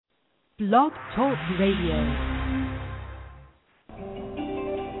Blog Talk Radio.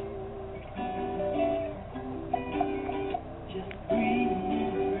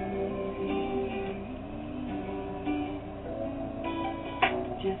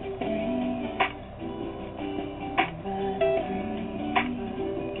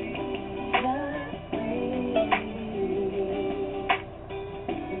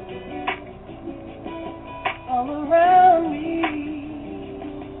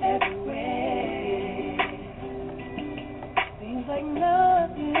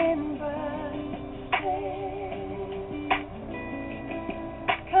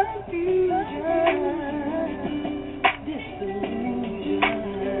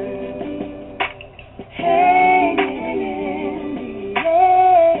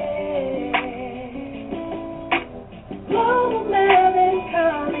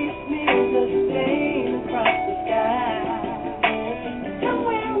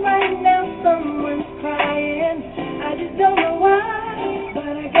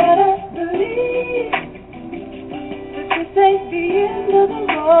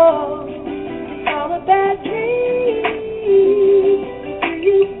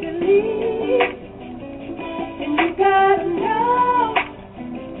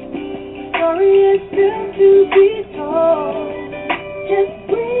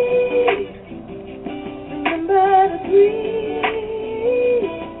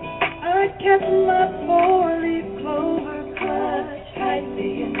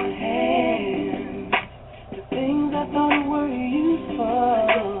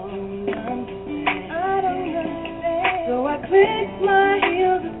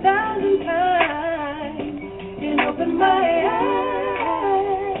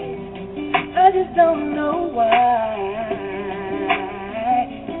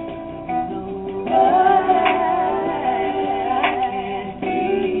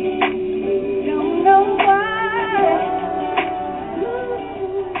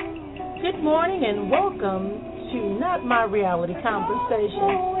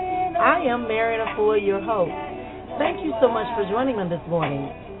 I am Marrian, Efua, your host. Thank you so much for joining me this morning.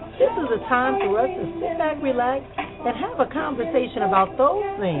 This is a time for us to sit back, relax, and have a conversation about those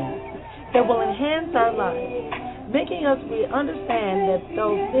things that will enhance our lives, making us understand that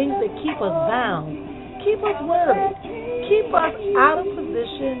those things that keep us bound, keep us worried, keep us out of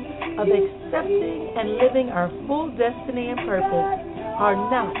position of accepting and living our full destiny and purpose are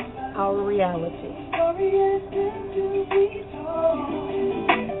not our reality.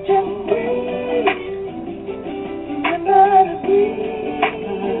 Just breathe. Remember to breathe.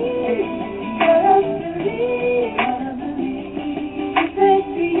 Gotta believe. This ain't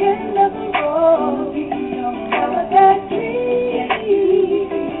the end of the road. Follow that dream.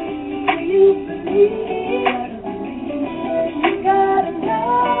 Do you believe? You gotta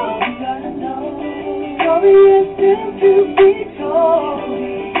know. Story is still to be told.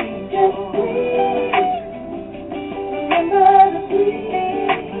 Just breathe. Remember to breathe.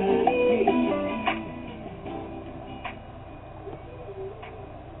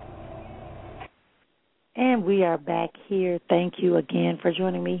 And we are back here. Thank you again for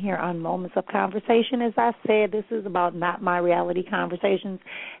joining me here on Moments of Conversation. As I said, this is about Not My Reality Conversations,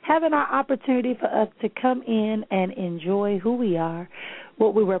 having our opportunity for us to come in and enjoy who we are,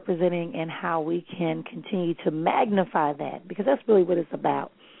 what we're representing, and how we can continue to magnify that, because that's really what it's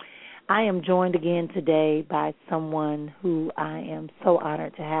about. I am joined again today by someone who I am so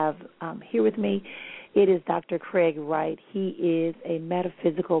honored to have here with me. It is Dr. Craig Wright. He is a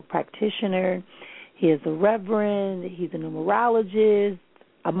metaphysical practitioner. He is a reverend. He's a numerologist,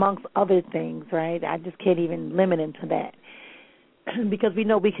 amongst other things, right? I just can't even limit him to that because we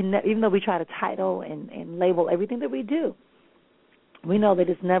know we can, even though we try to title and label everything that we do, we know that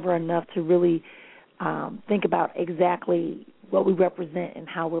it's never enough to really think about exactly what we represent and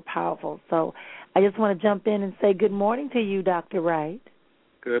how we're powerful. So I just want to jump in and say good morning to you, Dr. Wright.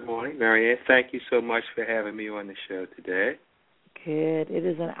 Good morning, Marrian. Thank you so much for having me on the show today. Good. It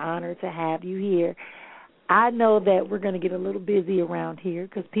is an honor to have you here. I know that we're going to get a little busy around here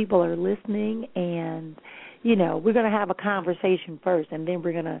because people are listening, and, you know, we're going to have a conversation first, and then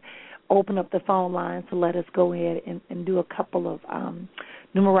we're going to open up the phone lines to let us go ahead and do a couple of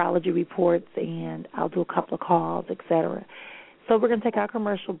numerology reports, and I'll do a couple of calls, et cetera. So we're going to take our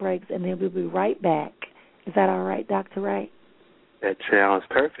commercial breaks, and then we'll be right back. Is that all right, Dr. Wright? That sounds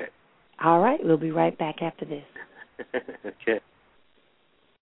perfect. All right. We'll be right back after this. Okay.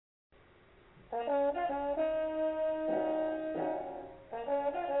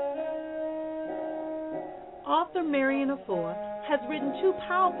 Author Marrian Efua has written 2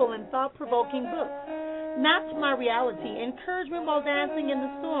 powerful and thought-provoking books, Not My Reality, Encouragement While Dancing in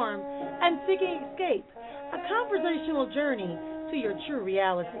the Storm, and Seeking Escape, a conversational journey to your true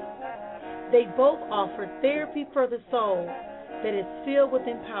reality. They both offer therapy for the soul that is filled with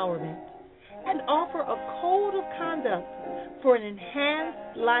empowerment and offer a code of conduct for an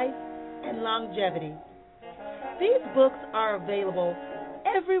enhanced life and longevity. These books are available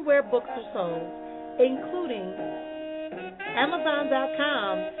everywhere books are sold, including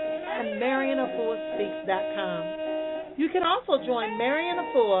Amazon.com and MarrianEfuaSpeaks.com. You can also join Marrian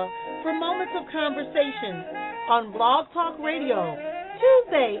Efua for Moments of Conversation on Blog Talk Radio,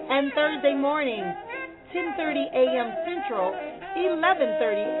 Tuesday and Thursday mornings, 10:30 a.m. Central, 11:30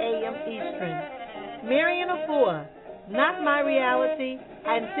 a.m. Eastern. Marrian Efua, Not My Reality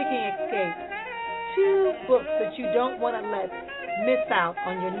and Seeking Escape. 2 books that you don't want to let miss out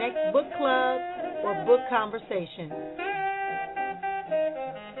on your next book club or book conversation.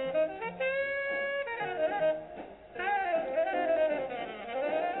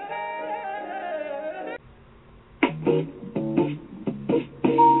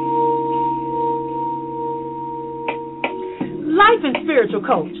 Life and spiritual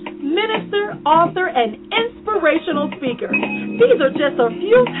coach, minister, author, and inspirational speaker. These are just a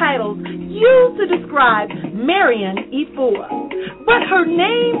few titles used to describe Marrian Efua. But her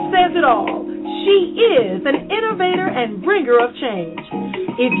name says it all. She is an innovator and bringer of change.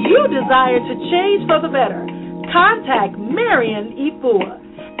 If you desire to change for the better, contact Marrian Efua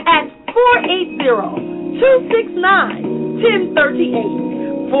at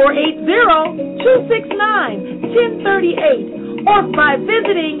 480-269-1038, 480-269-1038, or by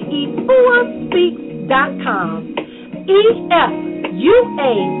visiting EfuaSpeaks.com,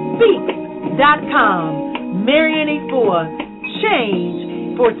 EFUA Speaks.com. Marrian Efua,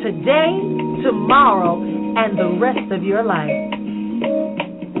 change for today, tomorrow, and the rest of your life.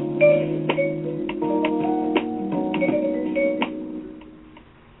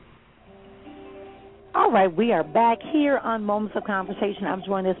 All right, we are back here on Moments of Conversation. I'm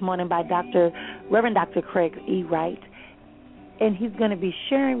joined this morning by Reverend Dr. Craig E. Wright, and he's going to be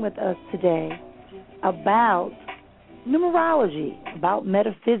sharing with us today about numerology, about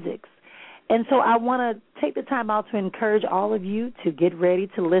metaphysics. And so I want to take the time out to encourage all of you to get ready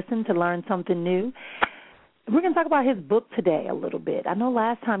to listen, to learn something new. We're going to talk about his book today a little bit. I know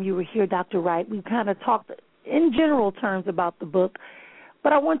last time you were here, Dr. Wright, we kind of talked in general terms about the book,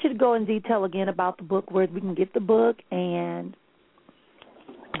 but I want you to go in detail again about the book, where we can get the book, and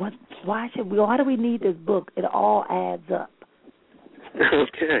why do we need this book? It all adds up.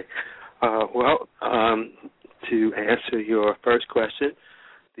 Okay. To answer your first question,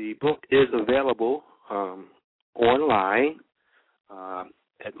 the book is available online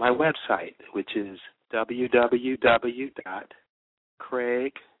at my website, which is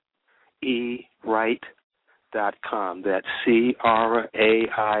www.craigiewright.com. That's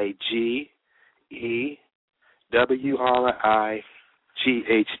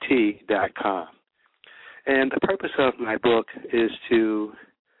CRAIGEWRIGHT.com. And the purpose of my book is to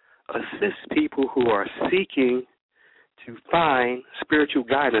assist people who are seeking to find spiritual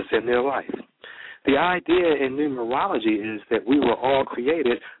guidance in their life. The idea in numerology is that we were all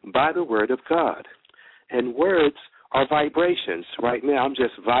created by the Word of God. And words are vibrations. Right now I'm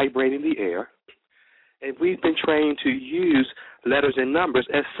just vibrating the air. And we've been trained to use letters and numbers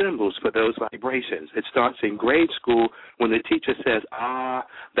as symbols for those vibrations. It starts in grade school when the teacher says,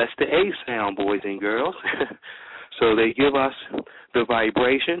 that's the A sound, boys and girls. So they give us the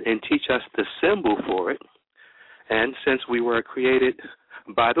vibration and teach us the symbol for it. And since we were created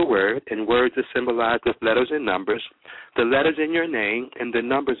by the Word, and words are symbolized with letters and numbers, the letters in your name and the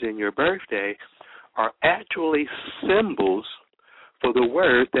numbers in your birthday are actually symbols for the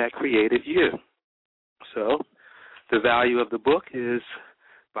Word that created you. So the value of the book is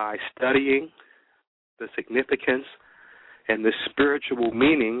by studying the significance and the spiritual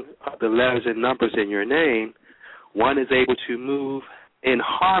meaning of the letters and numbers in your name, one is able to move in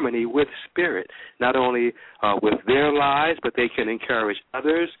harmony with spirit, not only with their lives, but they can encourage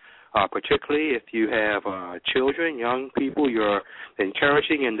others, particularly if you have children, young people you're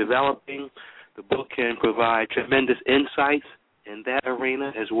encouraging and developing. The book can provide tremendous insights in that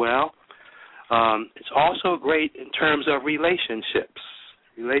arena as well. It's also great in terms of relationships.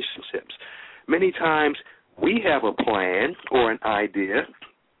 Many times we have a plan or an idea,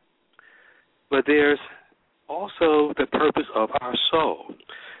 but there's also the purpose of our soul.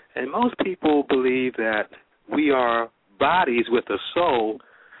 And most people believe that we are bodies with a soul,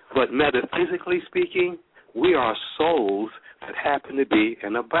 but metaphysically speaking, we are souls that happen to be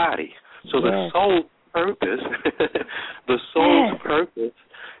in a body. So the soul's purpose, purpose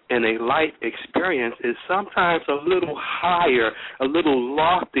in a life experience is sometimes a little higher, a little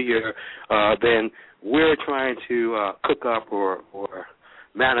loftier than we're trying to cook up or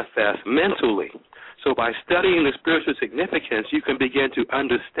manifest mentally. So by studying the spiritual significance, you can begin to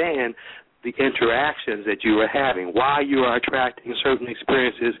understand the interactions that you are having, why you are attracting certain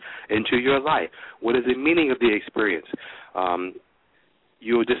experiences into your life. What is the meaning of the experience?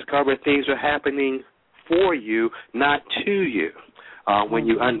 You'll discover things are happening for you, not to you, when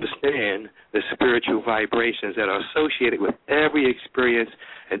you understand the spiritual vibrations that are associated with every experience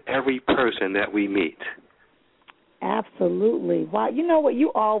and every person that we meet. Absolutely. Wow, you know what?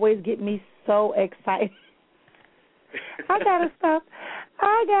 You always get me so excited. I gotta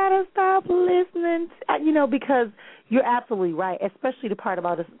stop listening. Because you're absolutely right, especially the part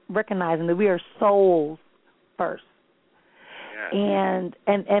about us recognizing that we are souls first. Yeah.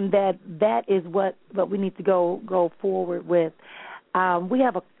 And that is what we need to go forward with. We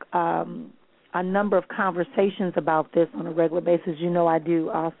have a number of conversations about this on a regular basis. I do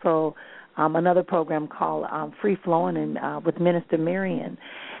also another program called Free Flowing and with Minister Marrian,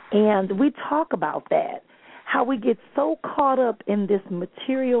 and we talk about that. How we get so caught up in this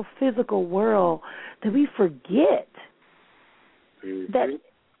material, physical world that we forget that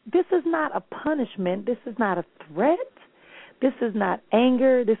this is not a punishment. This is not a threat. This is not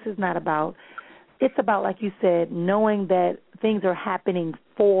anger. This is not about, it's about, like you said, knowing that things are happening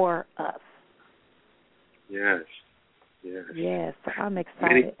for us. Yes. Yes, so I'm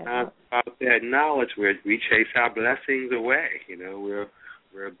excited. About that knowledge, we chase our blessings away.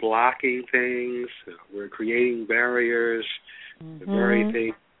 We're blocking things. We're creating barriers. The very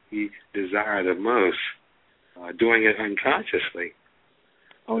thing we desire the most, doing it unconsciously.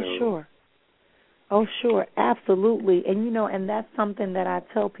 Oh, sure, absolutely. And that's something that I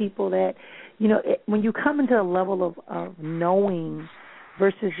tell people that, when you come into a level of knowing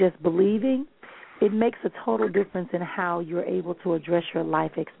versus just believing, it makes a total difference in how you're able to address your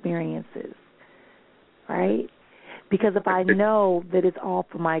life experiences, right? Because if I know that it's all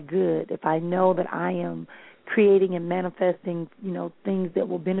for my good, if I know that I am creating and manifesting, things that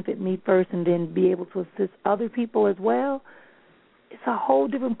will benefit me first and then be able to assist other people as well, it's a whole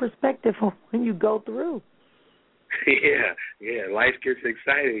different perspective from when you go through. Yeah, life gets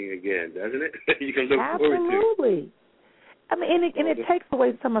exciting again, doesn't it? You can look forward to. Absolutely. I mean, and it takes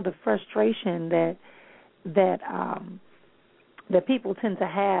away some of the frustration that people tend to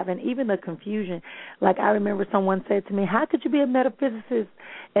have, and even the confusion. Like I remember someone said to me, "How could you be a metaphysicist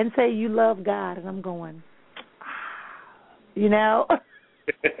and say you love God?" And I'm going,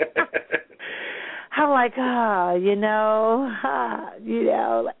 I'm like, at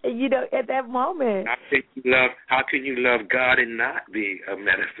that moment. How can you love God and not be a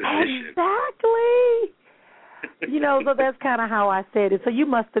metaphysician? Exactly. So that's kind of how I said it. So you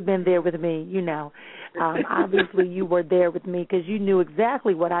must have been there with me, Obviously you were there with me because you knew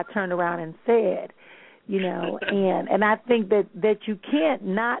exactly what I turned around and said, and I think that you can't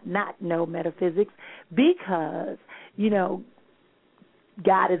not know metaphysics because,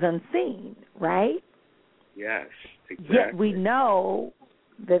 God is unseen, right? Yes, exactly. Yet we know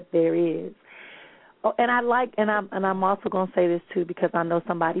that there is. Oh, and I'm also going to say this too because I know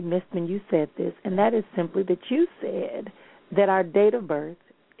somebody missed when you said this, and that is simply that you said that our date of birth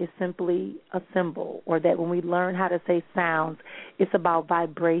is simply a symbol, or that when we learn how to say sounds, it's about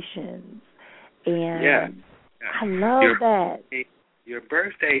vibrations. And I love that. Your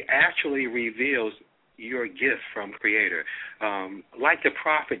birthday actually reveals your gift from Creator. Like the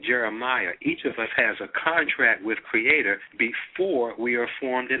prophet Jeremiah, each of us has a contract with Creator before we are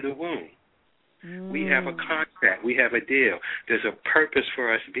formed in the womb. We have a contract. We have a deal. There's a purpose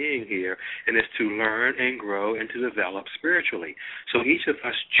for us being here, and it's to learn and grow and to develop spiritually. So each of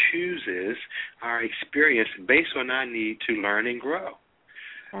us chooses our experience based on our need to learn and grow.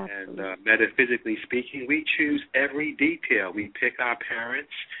 Absolutely. And metaphysically speaking, we choose every detail. We pick our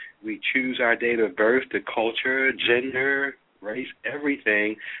parents. We choose our date of birth, the culture, gender, race,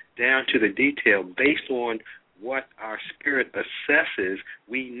 everything, down to the detail based on what our spirit assesses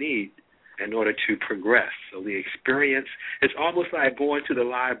we need in order to progress. So the experience, it's almost like going to the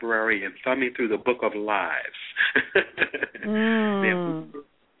library and thumbing through the book of lives. Now,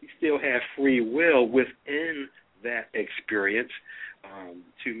 we still have free will within that experience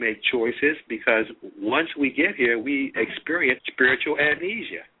to make choices, because once we get here, we experience spiritual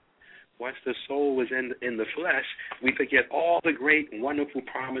amnesia. Once the soul is in the flesh, we forget all the great and wonderful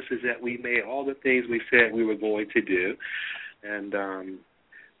promises that we made, all the things we said we were going to do. And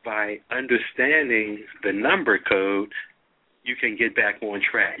by understanding the number code, you can get back on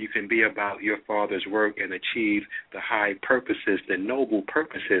track. You can be about your Father's work and achieve the high purposes, the noble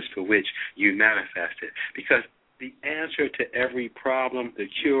purposes for which you manifested. Because the answer to every problem, the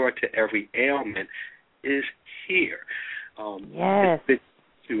cure to every ailment is here. Yes. It's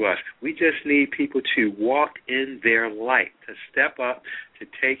to us. We just need people to walk in their light, to step up,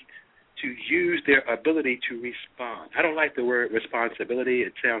 to use their ability to respond. I don't like the word responsibility.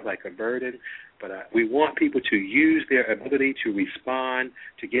 It sounds like a burden, but we want people to use their ability to respond,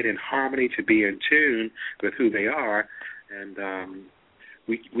 to get in harmony, to be in tune with who they are. And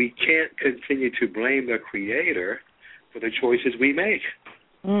we can't continue to blame the Creator for the choices we make.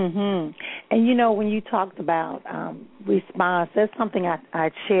 Mhm. And when you talked about response, that's something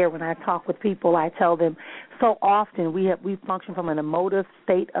I share when I talk with people. I tell them so often we function from an emotive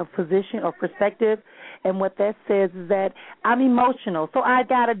state of position or perspective, and what that says is that I'm emotional, so I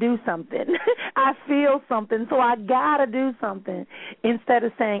got to do something. I feel something, so I got to do something. Instead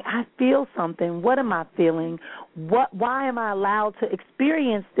of saying I feel something, what am I feeling? Why am I allowed to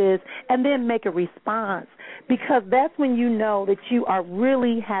experience this, and then make a response? Because that's when you know that you are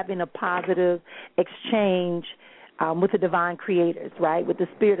really having a positive exchange with the divine creators, right, with the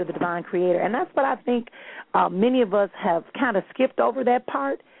spirit of the divine creator. And that's what I think many of us have kind of skipped over that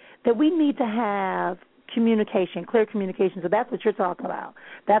part, that we need to have communication, clear communication. So that's what you're talking about.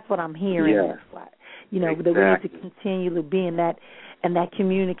 That's what I'm hearing. Yeah. That we need to continually be in that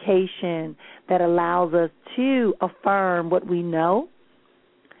communication that allows us to affirm what we know,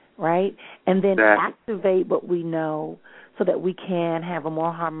 right, and then activate what we know so that we can have a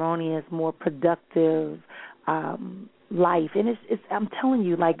more harmonious, more productive life. And it's I'm telling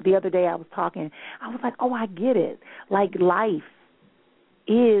you, like the other day I was talking, I was like, oh, I get it. Like life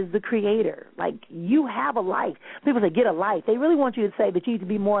is the Creator. Like you have a life. People say get a life. They really want you to say that you need to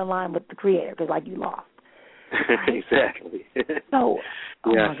be more in line with the Creator because like you lost. Right? Exactly. So,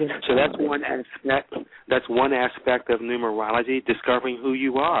 yeah. So that's one aspect. That's one aspect of numerology, discovering who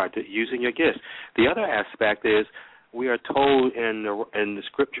you are, using your gifts. The other aspect is we are told in the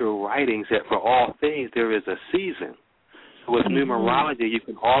scriptural writings that for all things there is a season. So with numerology, you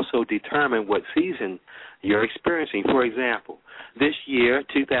can also determine what season you're experiencing. For example, this year,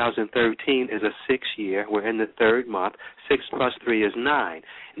 2013, is a 6th year. We're in the 3rd month. 6 plus 3 is 9.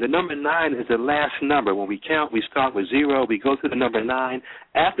 And the number 9 is the last number. When we count, we start with 0. We go to the number 9.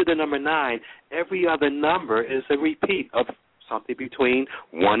 After the number 9, every other number is a repeat of something between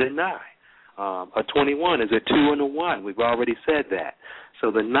 1 and 9. A 21 is a 2 and a 1. We've already said that. So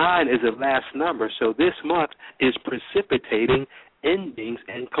the 9 is the last number. So this month is precipitating endings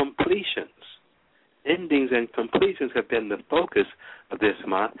and completions. Endings and completions have been the focus of this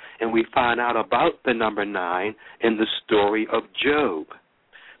month, and we find out about the number 9 in the story of Job.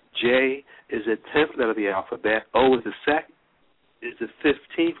 J is the 10th letter of the alphabet. O is the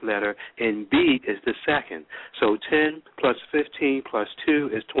 15th letter, and B is the 2nd. So 10 plus 15 plus 2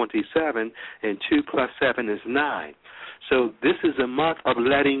 is 27, and 2 plus 7 is 9. So this is a month of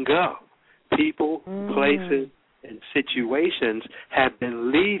letting go. People, places, and situations have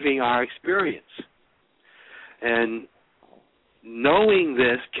been leaving our experience. And knowing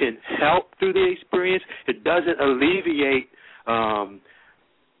this can help through the experience. It doesn't alleviate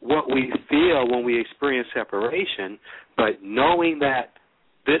what we feel when we experience separation, but knowing that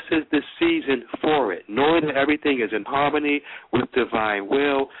this is the season for it, knowing that everything is in harmony with divine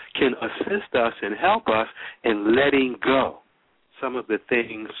will can assist us and help us in letting go some of the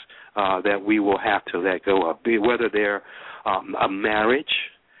things that we will have to let go of, whether they're a marriage,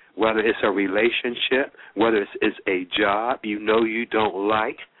 whether it's a relationship, whether it's a job you don't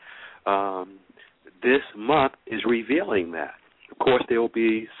like. This month is revealing that. Of course, there will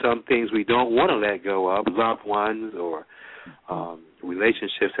be some things we don't want to let go of, loved ones or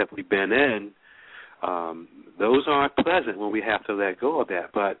relationships that we've been in. Those aren't pleasant when we have to let go of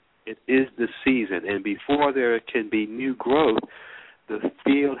that, but it is the season, and before there can be new growth, the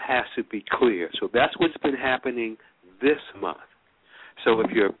field has to be clear. So that's what's been happening this month. So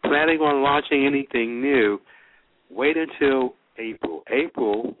if you're planning on launching anything new, wait until April.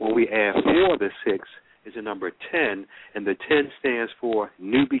 April, when we add 4 to 6, is the number 10, and the 10 stands for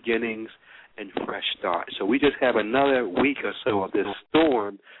new beginnings and fresh start. So we just have another week or so of this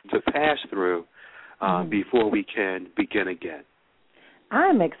storm to pass through before we can begin again.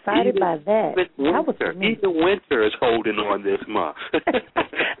 I'm excited by that. Even winter is holding on this month.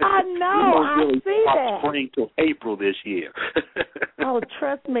 I know. I see that. Spring till April this year. Oh,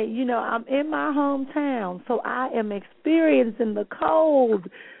 trust me. I'm in my hometown, so I am experiencing the cold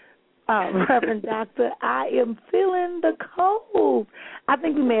Reverend Doctor, I am feeling the cold. I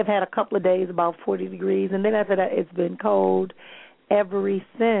think we may have had a couple of days about 40 degrees, and then after that it's been cold ever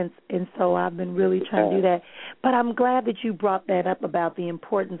since, and so I've been really trying to do that. But I'm glad that you brought that up about the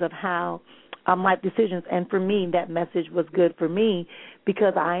importance of how life decisions, and for me that message was good for me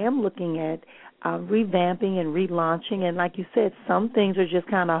because I am looking at revamping and relaunching, and like you said, some things are just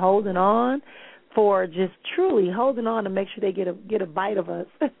kind of holding on for just truly holding on to make sure they get a bite of us.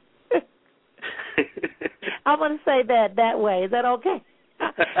 I want to say that way. Is that okay?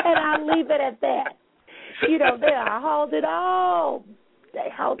 And I'll leave it at that. You know, they hold it all. They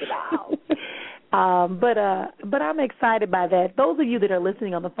hold it all. But I'm excited by that. Those of you that are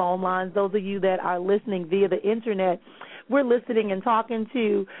listening on the phone lines, those of you that are listening via the Internet, we're listening and talking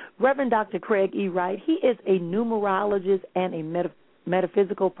to Reverend Dr. Craig E. Wright. He is a numerologist and a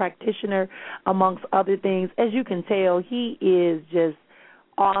metaphysical practitioner, amongst other things. As you can tell, he is just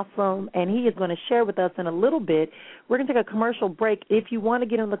awesome, and he is going to share with us in a little bit. We're going to take a commercial break. If you want to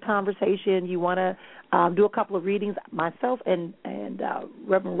get in the conversation, you want to do a couple of readings, myself and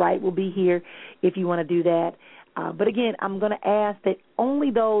Reverend Wright will be here if you want to do that. But again, I'm going to ask that only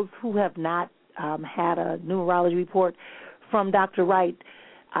those who have not had a numerology report from Dr. Wright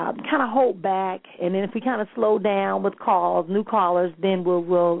kind of hold back, and then if we kind of slow down with calls, new callers, then we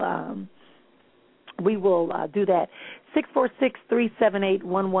will do that.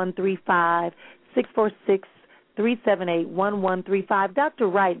 646-378-1135, 646-378-1135. Dr.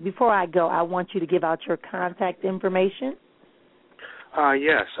 Wright, before I go, I want you to give out your contact information.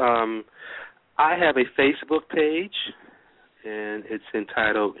 Yes. I have a Facebook page, and it's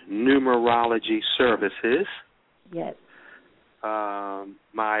entitled Numerology Services. Yes.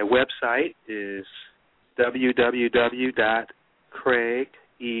 My website is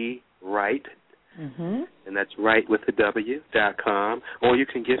www.craigiewright, and that's Wright with the W.com. Or you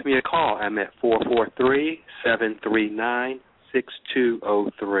can give me a call. I'm at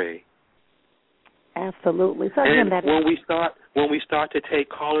 443-739-6203. Absolutely. So and when we start to take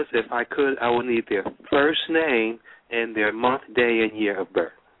callers, if I could, I will need their first name and their month, day, and year of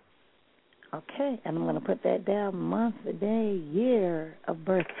birth. Okay, and I'm going to put that down, month, day, year of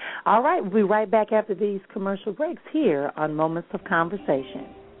birth. All right, we'll be right back after these commercial breaks here on Moments of Conversation.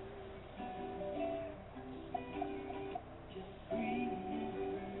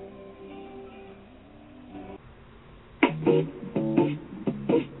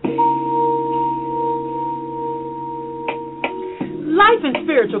 Life and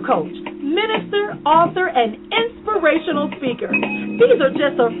spiritual coach, minister, author, and inspirational speaker. These are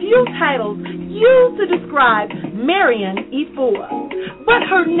just a few titles used to describe Marrian Efua. But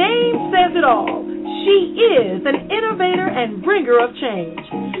her name says it all. She is an innovator and bringer of change.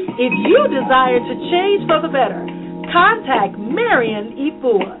 If you desire to change for the better, contact Marrian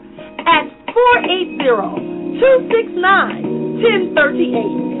Efua at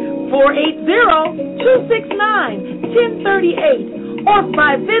 480-269-1038, 480-269-1038, or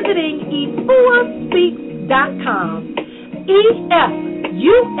by visiting EfuaSpeaks.com,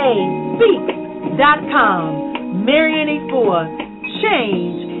 EFUASpeaks.com. Marrian Efua,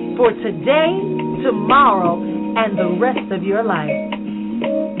 change for today, tomorrow, and the rest of your life.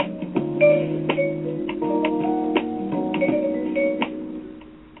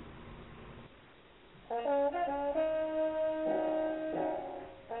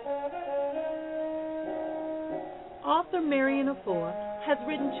 Author Marrian Efua has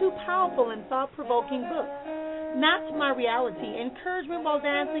written 2 powerful and thought-provoking books, Not My Reality, Encouragement While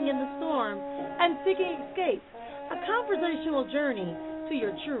Dancing in the Storm, and Seeking Escape, a conversational journey to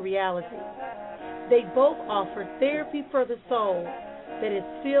your true reality. They both offer therapy for the soul that is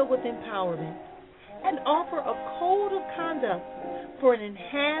filled with empowerment and offer a code of conduct for an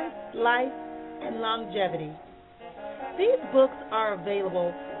enhanced life and longevity. These books are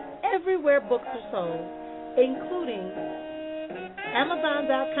available everywhere books are sold, including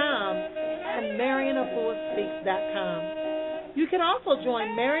Amazon.com and MarrianEfuaSpeaks.com. You can also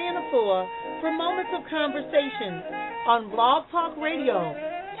join Marrian Efua for Moments of Conversation on Blog Talk Radio,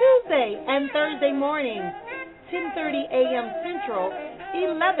 Tuesday and Thursday mornings, 10:30 a.m. Central,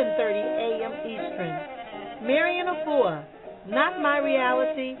 11:30 a.m. Eastern. Marrian Efua, Not My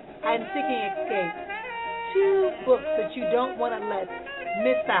Reality, and Seeking Escape. 2 books that you don't want to let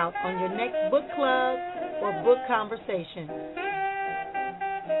miss out on your next book club or book conversation.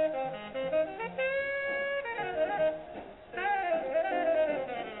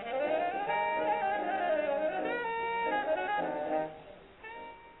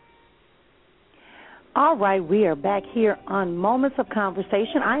 All right, we are back here on Moments of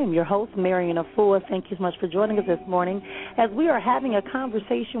Conversation. I am your host, Marrian Efua. Thank you so much for joining us this morning. as we are having a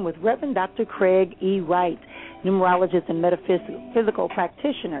conversation with Reverend Dr. Craig E. Wright, numerologist and metaphysical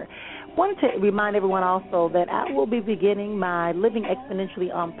practitioner. Wanted to remind everyone also that I will be beginning my Living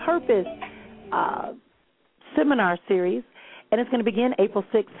Exponentially on Purpose seminar series, and it's going to begin April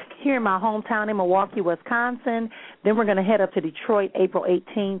 6th here in my hometown in Milwaukee, Wisconsin. Then we're going to head up to Detroit April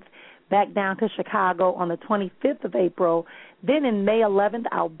 18th, back down to Chicago on the 25th of April. Then in May 11th,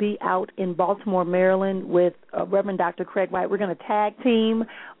 I'll be out in Baltimore, Maryland with Reverend Dr. Craig Wright. We're going to tag team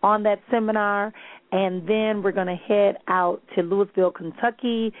on that seminar, and then we're going to head out to Louisville,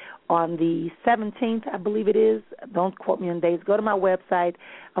 Kentucky on the 17th, I believe it is. Don't quote me on dates. Go to my website,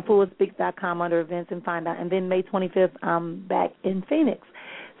 efuaspeaks.com, under events and find out. And then May 25th, I'm back in Phoenix.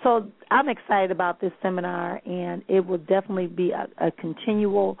 So I'm excited about this seminar, and it will definitely be a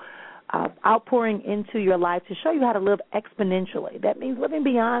continual outpouring into your life to show you how to live exponentially. That means living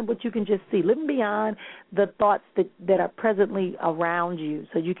beyond what you can just see, living beyond the thoughts that are presently around you,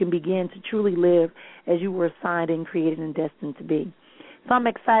 so you can begin to truly live as you were assigned and created and destined to be. So I'm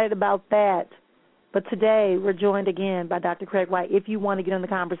excited about that. But today we're joined again by Dr. Craig Wright. If you want to get in the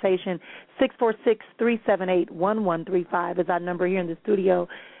conversation, 646-378-1135 is our number here in the studio,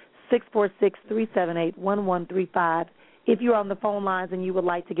 646-378-1135. If you're on the phone lines and you would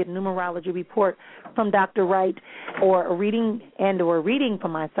like to get a numerology report from Dr. Wright or a reading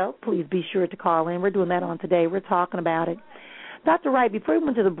from myself, please be sure to call in. We're doing that on today. We're talking about it. Dr. Wright, before we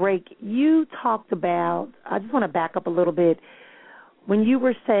went to the break, you talked about, I just want to back up a little bit, when you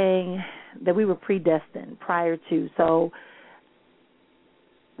were saying that we were predestined prior to. So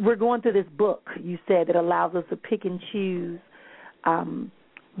we're going through this book, you said, that allows us to pick and choose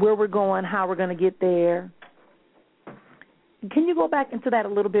where we're going, how we're going to get there. Can you go back into that a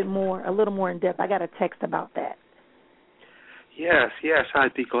little more in depth? I got a text about that. Yes,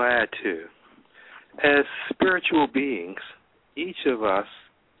 I'd be glad to. As spiritual beings, each of us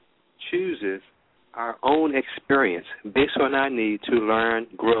chooses our own experience based on our need to learn,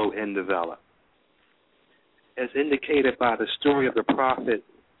 grow, and develop. As indicated by the story of the prophet,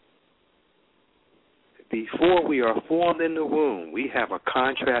 before we are formed in the womb, we have a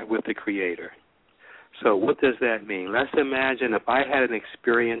contract with the Creator. So what does that mean? Let's imagine if I had an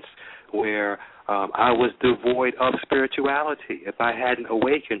experience where I was devoid of spirituality, if I hadn't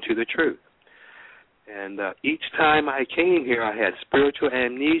awakened to the truth. And each time I came here, I had spiritual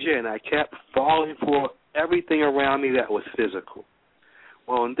amnesia, and I kept falling for everything around me that was physical.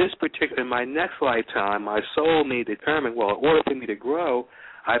 Well, in my next lifetime, my soul may determine, well, in order for me to grow,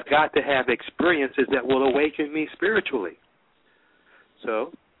 I've got to have experiences that will awaken me spiritually.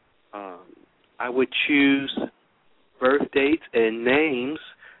 So I would choose birth dates and names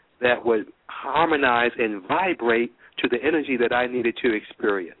that would harmonize and vibrate to the energy that I needed to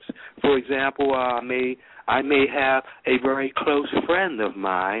experience. For example, I may have a very close friend of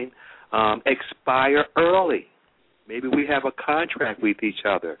mine expire early. Maybe we have a contract with each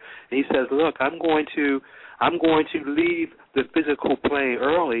other, and he says, "Look, I'm going to leave the physical plane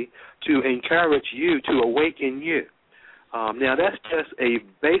early to encourage you, to awaken you." Now, that's just a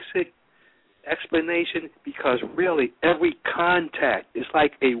basic explanation, because really every contact is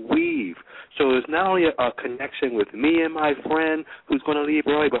like a weave. So it's not only a connection with me and my friend who's going to leave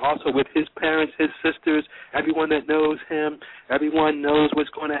early, but also with his parents, his sisters, everyone that knows him. Everyone knows what's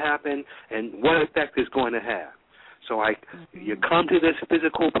going to happen and what effect it's going to have. So you come to this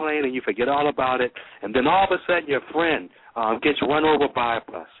physical plane and you forget all about it, and then all of a sudden your friend gets run over by a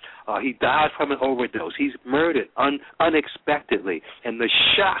bus. He died from an overdose. He's murdered unexpectedly. And the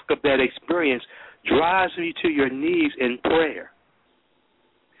shock of that experience drives you to your knees in prayer.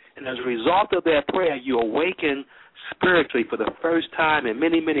 And as a result of that prayer, you awaken spiritually for the first time in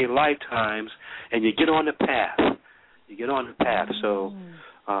many, many lifetimes, and you get on the path. So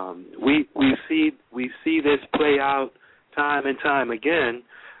we see this play out time and time again.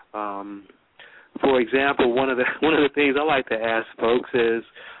 For example, one of the things I like to ask folks is,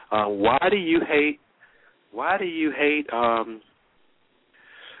 why do you hate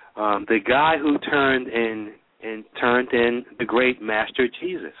the guy who turned in the great Master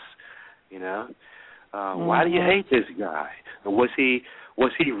Jesus? You know, why do you hate this guy? Was he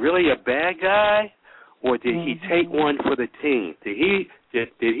really a bad guy, or did he take one for the team? Did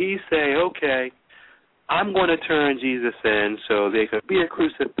he say, okay, I'm going to turn Jesus in so there could be a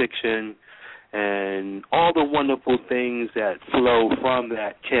crucifixion, and all the wonderful things that flow from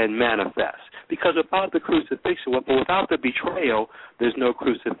that can manifest? Because without the crucifixion, without the betrayal, there's no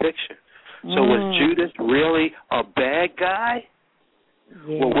crucifixion. So was Judas really a bad guy?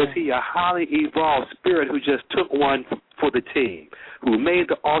 Yeah. Or was he a highly evolved spirit who just took one for the team, who made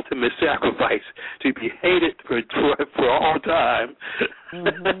the ultimate sacrifice to be hated for all time.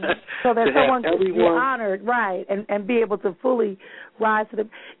 Mm-hmm. So that someone could be honored, right, and be able to fully rise to the.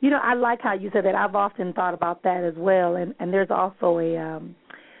 You know, I like how you said that. I've often thought about that as well, and there's also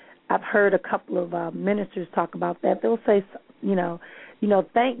I've heard a couple of ministers talk about that. They'll say,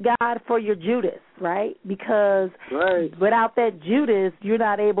 thank God for your Judas, right? Because without that Judas, you're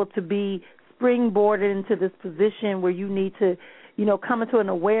not able to be springboarded into this position where you need to, come into an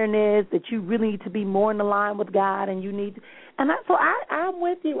awareness that you really need to be more in the line with God, and you need. I'm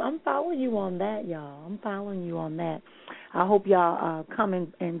with you. I'm following you on that, y'all. I'm following you on that. I hope y'all come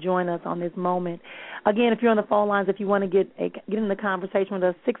and join us on this moment. Again, if you're on the phone lines, if you want to get in the conversation with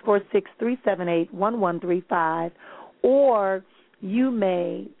us, 646-378-1135, or you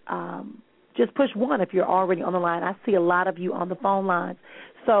may just push 1 if you're already on the line. I see a lot of you on the phone lines,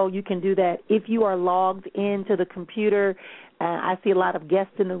 so you can do that. If you are logged into the computer, I see a lot of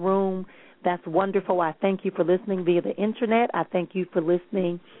guests in the room. That's wonderful. I thank you for listening via the Internet. I thank you for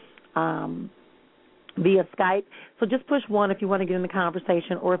listening via Skype. So just push 1 if you want to get in the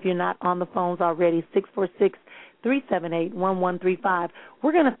conversation, or if you're not on the phones already, 646-378-1135.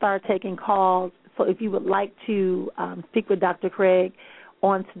 We're going to start taking calls. So if you would like to speak with Dr. Craig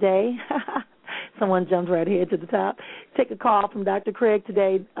on today, someone jumped right here to the top. Take a call from Dr. Craig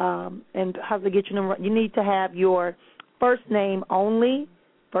today, and how to get your number. You need to have your first name only,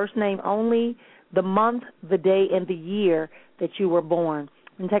 the month, the day, and the year that you were born.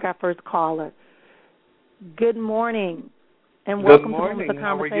 And take our first caller. Good morning, and welcome to the Conversation.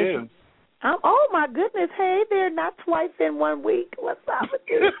 How are you? Oh, my goodness. Hey there, not twice in 1 week. What's up with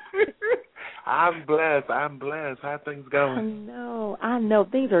you? I'm blessed. How things going? I know.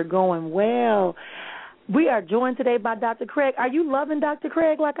 Things are going well. We are joined today by Dr. Craig. Are you loving Dr.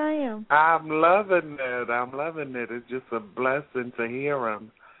 Craig like I am? I'm loving it. It's just a blessing to hear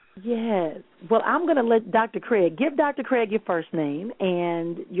him. Yes. Well, I'm going to let Dr. Craig, give Dr. Craig your first name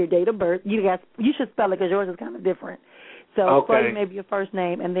and your date of birth. You should spell it because yours is kind of different. So spell maybe your first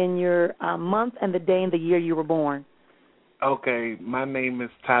name and then your month and the day and the year you were born. Okay. My name is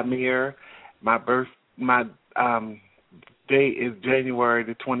Tamir. My day is January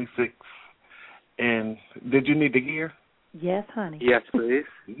the 26th. And did you need the year? Yes, honey. Yes, please.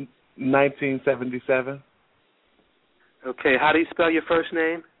 1977. Okay. How do you spell your first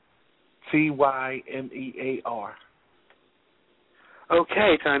name? Tymear.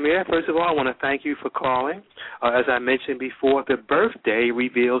 Okay, Tamir, first of all, I want to thank you for calling. As I mentioned before, the birthday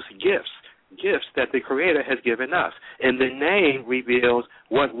reveals gifts that the Creator has given us. And the name reveals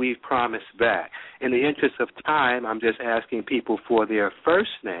what we've promised back. In the interest of time, I'm just asking people for their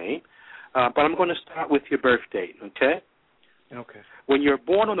first name, but I'm going to start with your birth date, okay? Okay. When you're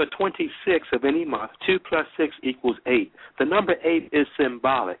born on the 26th of any month, 2 plus 6 equals 8. The number 8 is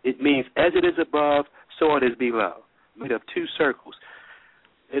symbolic. It means as it is above, so it is below, made of 2 circles.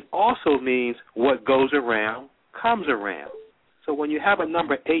 It also means what goes around comes around. So when you have a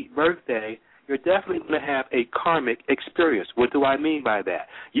number 8 birthday, you're definitely going to have a karmic experience. What do I mean by that?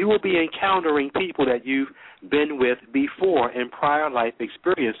 You will be encountering people that you've been with before in prior life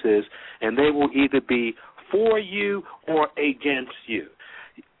experiences, and they will either be for you or against you.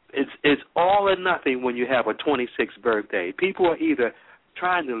 It's all or nothing when you have a 26th birthday. People are either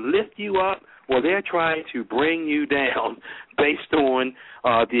trying to lift you up or they're trying to bring you down based on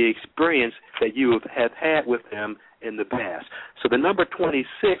the experience that you have had with them in the past. So the number 26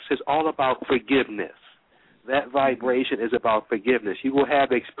 is all about forgiveness. That vibration is about forgiveness. You will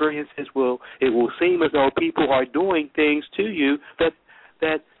have experiences it will seem as though people are doing things to you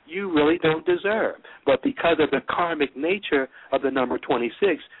that you really don't deserve. But because of the karmic nature of the number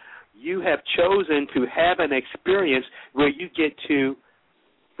 26, you have chosen to have an experience where you get to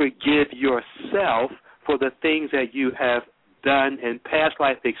forgive yourself for the things that you have done in past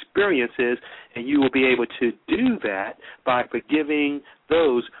life experiences, and you will be able to do that by forgiving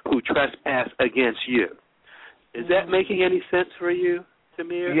those who trespass against you. Is that making any sense for you,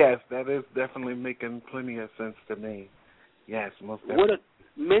 Tamir? Yes, that is definitely making plenty of sense to me. Yes, most definitely.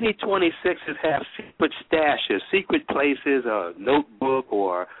 Many 26s have secret stashes, secret places, a notebook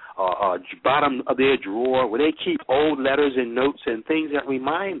or bottom of their drawer where they keep old letters and notes and things that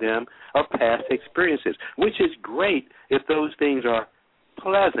remind them of past experiences, which is great if those things are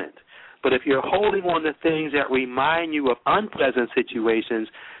pleasant. But if you're holding on to things that remind you of unpleasant situations,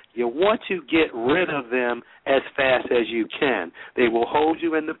 you want to get rid of them as fast as you can. They will hold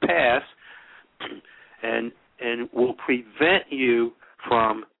you in the past and will prevent you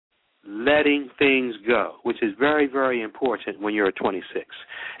from letting things go, which is very, very important when you're a 26.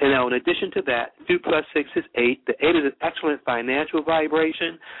 And now, in addition to that, 2 plus 6 is 8. The 8 is an excellent financial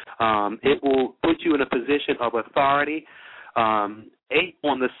vibration. It will put you in a position of authority. 8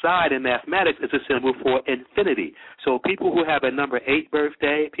 on the side in mathematics is a symbol for infinity. So people who have a number 8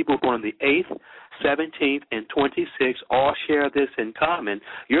 birthday, people born on the 8th, 17th, and 26th all share this in common.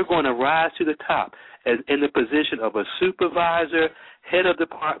 You're going to rise to the top as in the position of a supervisor, head of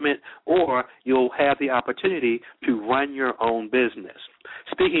department, or you'll have the opportunity to run your own business.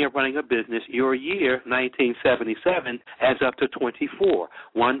 Speaking of running a business, your year, 1977, adds up to 24.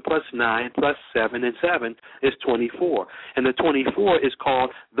 1 plus 9 plus 7 and 7 is 24. And the 24 is called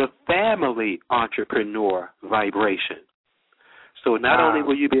the family entrepreneur vibration. So not only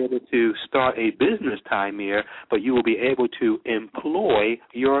will you be able to start a business time here, but you will be able to employ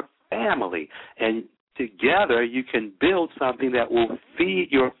your family. And together you can build something that will feed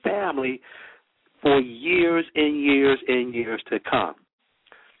your family for years and years and years to come.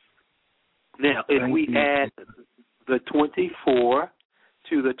 Now, if we add the 24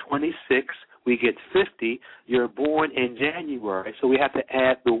 to the 26, we get 50. You're born in January, so we have to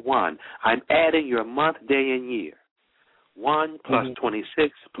add the 1. I'm adding your month, day, and year. 1 plus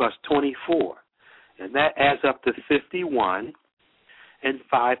 26 plus 24. And that adds up to 51, and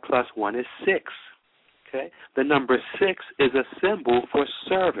 5 plus 1 is 6. Okay? The number 6 is a symbol for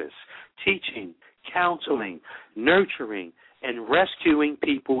service, teaching, counseling, nurturing, and rescuing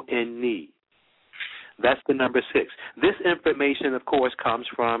people in need. That's the number 6. This information, of course, comes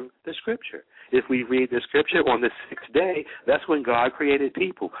from the Scripture. If we read the Scripture on the 6th day, that's when God created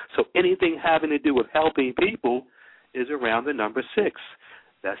people. So anything having to do with helping people is around the number 6.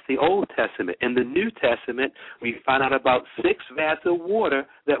 That's the Old Testament. In the New Testament, we find out about 6 vats of water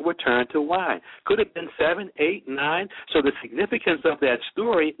that were turned to wine. Could have been 7, 8, 9. So the significance of that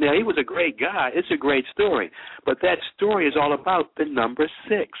story, now he was a great guy. It's a great story. But that story is all about the number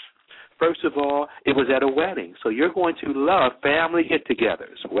 6. First of all, it was at a wedding. So you're going to love family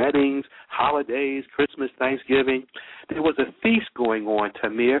get-togethers, weddings, holidays, Christmas, Thanksgiving. There was a feast going on,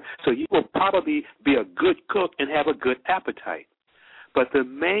 Tamir, so you will probably be a good cook and have a good appetite. But the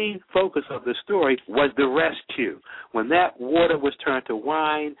main focus of the story was the rescue. When that water was turned to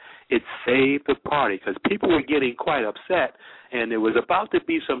wine, it saved the party because people were getting quite upset, and there was about to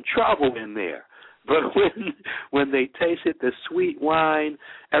be some trouble in there. But when they tasted the sweet wine,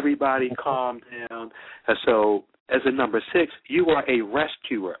 everybody calmed down. And so as a number 6, you are a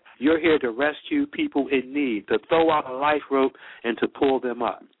rescuer. You're here to rescue people in need, to throw out a life rope and to pull them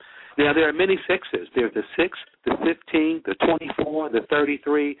up. Now, there are many 6s. There's the 6, the 15, the 24, the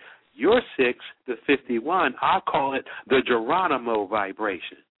 33. Your 6, the 51, I'll call it the Geronimo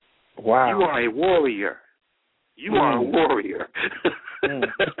vibration. Wow. You are a warrior. You are a warrior.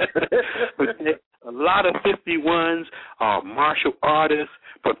 A lot of 51s are martial artists,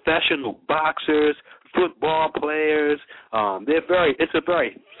 professional boxers, football players. It's a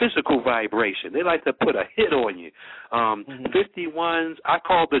very physical vibration. They like to put a hit on you. 51s, I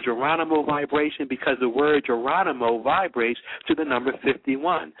call the Geronimo vibration because the word Geronimo vibrates to the number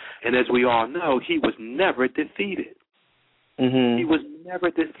 51. And as we all know, he was never defeated. He was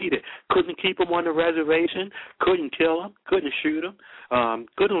never defeated. Couldn't keep him on the reservation, couldn't kill him, couldn't shoot him,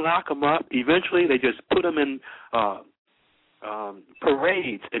 couldn't lock him up. Eventually, they just put him in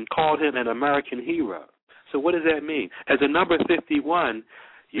parades and called him an American hero. So what does that mean? As a number 51,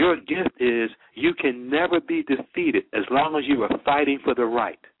 your gift is you can never be defeated as long as you are fighting for the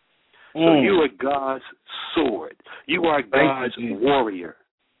right. So you are God's sword. You are God's warrior.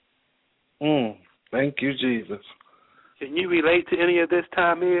 Thank you, Jesus. Can you relate to any of this,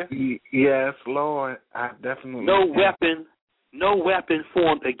 Tamir? Yes, Lord. I definitely No weapon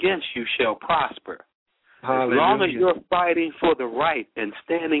formed against you shall prosper. Hallelujah. As long as you're fighting for the right and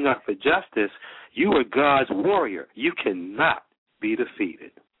standing up for justice, you are God's warrior. You cannot be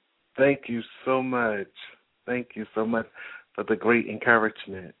defeated. Thank you so much. Thank you so much for the great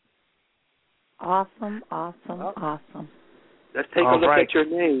encouragement. Awesome. Let's take a look at your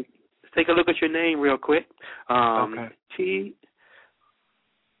name. Take a look at your name real quick. Okay.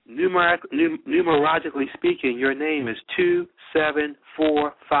 Numerologically speaking, your name is 2, 7,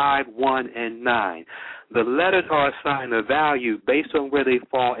 4, 5, 1, and 9. The letters are assigned a value based on where they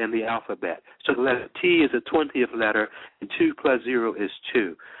fall in the alphabet. So the letter T is the 20th letter, and 2 plus 0 is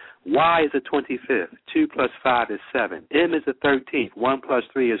 2. Y is the 25th. 2 plus 5 is 7. M is the 13th. 1 plus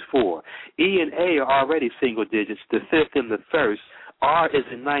 3 is 4. E and A are already single digits, the 5th and the 1st. R is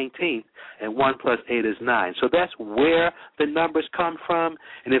in 19th, and 1 plus 8 is 9. So that's where the numbers come from.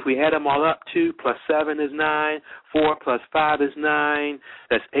 And if we add them all up, 2 plus 7 is 9, 4 plus 5 is 9,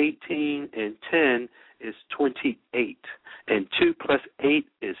 that's 18, and 10 is 28. And 2 plus 8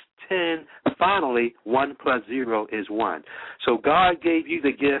 is 10. Finally, 1 plus 0 is 1. So God gave you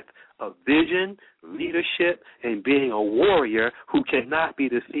the gift of vision, leadership, and being a warrior who cannot be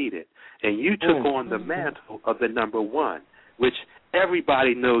defeated. And you took on the mantle of the number 1, which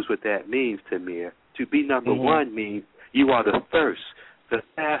everybody knows what that means, Tamir. To be number 1 means you are the first, the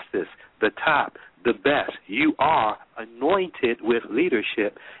fastest, the top, the best. You are anointed with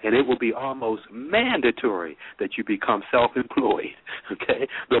leadership, and it will be almost mandatory that you become self-employed, okay?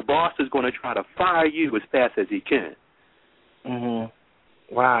 The boss is going to try to fire you as fast as he can.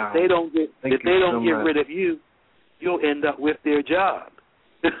 Wow. If they don't get rid of you, you'll end up with their job.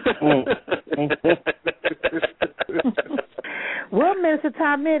 Well, Mr.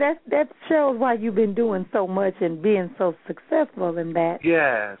 Tommy, that shows why you've been doing so much and being so successful in that.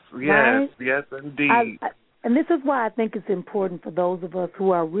 Yes, right? Yes, indeed. And this is why I think it's important for those of us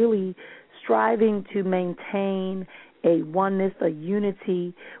who are really striving to maintain a oneness, a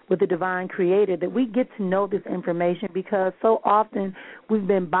unity with the divine creator, that we get to know this information, because so often we've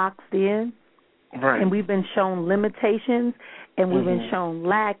been boxed in, right, and we've been shown limitations, and we've been shown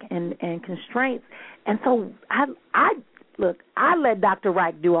lack and constraints. And so I let Dr.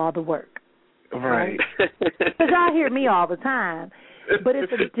 Wright do all the work. Right. Because y'all hear me all the time. But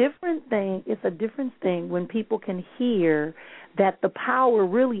it's a different thing. It's a different thing when people can hear that the power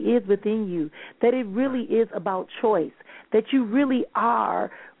really is within you, that it really is about choice, that you really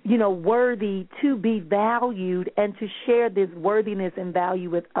are, worthy to be valued and to share this worthiness and value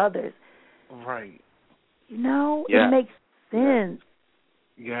with others. Right. It makes sense.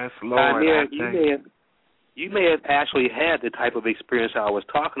 Yes, Lord. You may have actually had the type of experience I was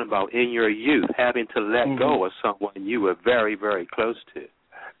talking about in your youth, having to let go of someone you were very, very close to.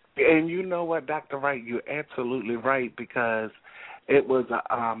 And you know what, Dr. Wright, you're absolutely right, because it was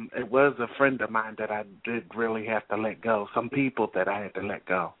a friend of mine that I did really have to let go. Some people that I had to let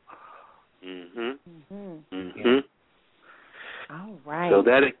go. All right. So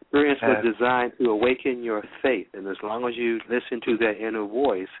that experience was designed to awaken your faith, and as long as you listen to that inner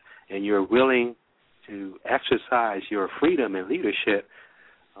voice and you're willing to exercise your freedom and leadership,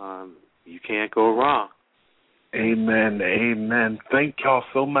 you can't go wrong. Amen. Thank y'all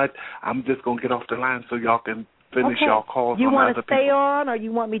so much. I'm just going to get off the line so y'all can finish y'all calls. You want to stay on, or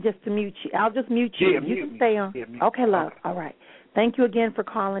you want me just to mute you? I'll just mute you. Yeah, you can stay on. Yeah, mute. Okay, love. All right. Thank you again for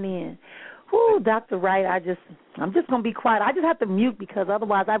calling in. Whoo, Dr. Wright, I'm just going to be quiet. I just have to mute, because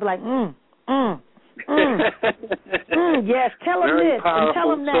otherwise I'd be like, yes, tell him this and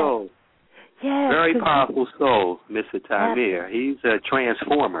tell him that. Soul. Yes, very powerful soul, Mr. Tamir. He's a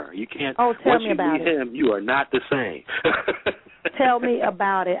transformer. You can't. Tell once me you about meet it. him, you are not the same. Tell me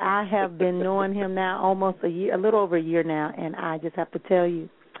about it. I have been knowing him now almost a year, a little over a year now, and I just have to tell you.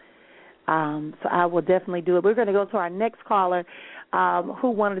 So I will definitely do it. We're going to go to our next caller,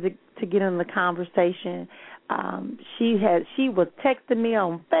 who wanted to get in the conversation. She was texting me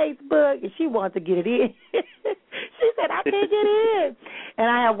on Facebook, and she wanted to get it in. She said, I can't get in. And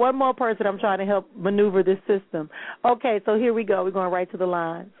I have one more person I'm trying to help maneuver this system. Okay, so here we go. We're going right to the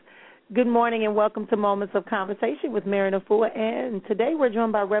lines. Good morning and welcome to Moments of Conversation with Marrian and Efua. And today we're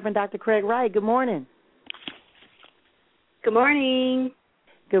joined by Reverend Dr. Craig Wright. Good morning. Good morning.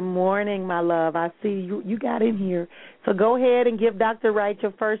 Good morning, my love. I see you got in here. So go ahead and give Dr. Wright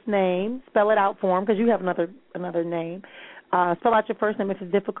your first name. Spell it out for him, because you have another name. Spell out your first name if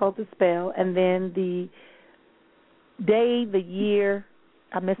it's difficult to spell, and then the day, the year.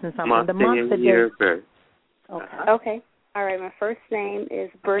 I'm missing something. The month, the year, day. Okay. All right. My first name is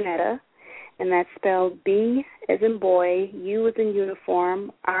Bernetta, and that's spelled B as in boy, U as in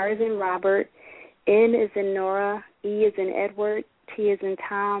uniform, R as in Robert, N as in Nora, E as in Edward, T as in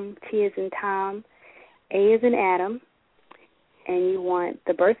Tom, T as in Tom, A as in Adam. And you want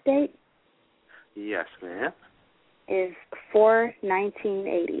the birth date? Yes, ma'am. Is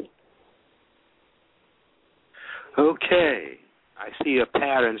 4/1980. Okay. I see a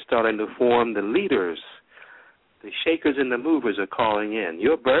pattern starting to form. The leaders, the shakers and the movers are calling in.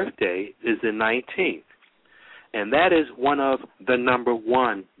 Your birthday is the 19th, and that is one of the number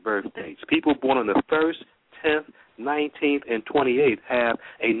 1 birth dates. People born on the 1st, 10th, 19th, and 28th have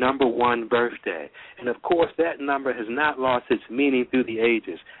a number 1 birthday. And, of course, that number has not lost its meaning through the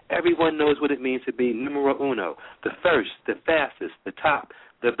ages. Everyone knows what it means to be numero uno, the first, the fastest, the top,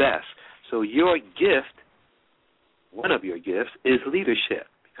 the best. So your gift, one of your gifts, is leadership,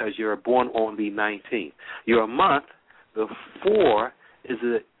 because you're born on the 19th. Your month, The 4 is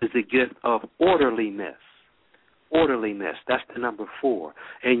the gift of orderliness. Orderliness, that's the number 4.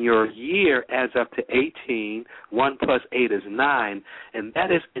 And your year adds up to 18. 1 plus 8 is 9, and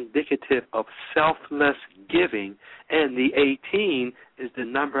that is indicative of selfless giving. And the 18 is the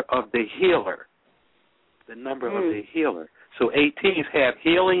number of the healer. The number of the healer. So 18s have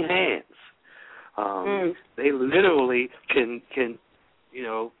healing hands. They literally can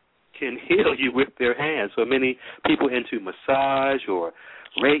heal you with their hands. So many people into massage or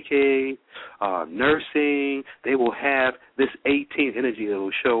Reiki, nursing, they will have this 18 energy that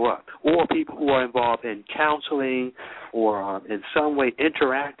will show up. Or people who are involved in counseling or in some way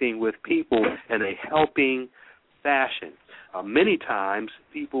interacting with people in a helping fashion. Many times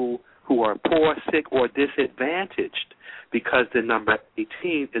people who are poor, sick, or disadvantaged, because the number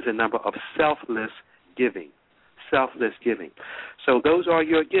 18 is a number of selfless giving. Selfless giving. So those are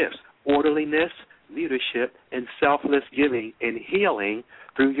your gifts: orderliness, leadership, and selfless giving and healing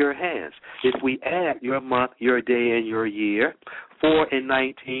through your hands. If we add your month, your day, and your year, 4 and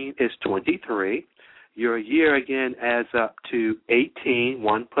 19 is 23. Your year again adds up to 18.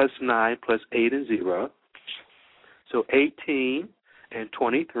 1 plus 9 plus 8 and 0. So 18 and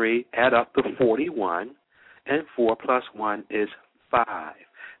 23 add up to 41, and 4 plus 1 is 5.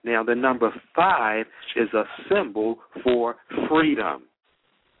 Now, the number 5 is a symbol for freedom.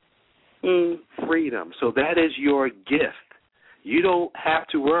 Freedom. So that is your gift. You don't have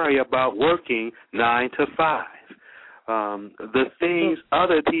to worry about working 9 to 5. The things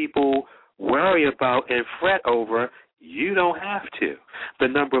other people worry about and fret over, you don't have to. The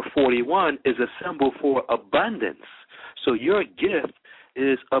number 41 is a symbol for abundance. So your gift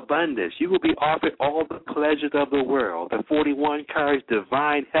is abundance. You will be offered all the pleasures of the world. The 41 carries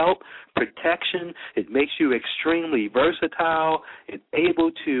divine help, protection. It makes you extremely versatile and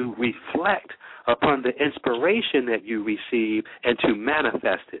able to reflect upon the inspiration that you receive and to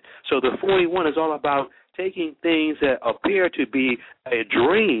manifest it. So the 41 is all about taking things that appear to be a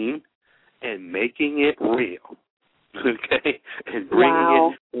dream and making it real. Okay, and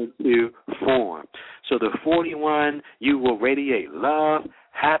bringing it into form. So the 41, you will radiate love,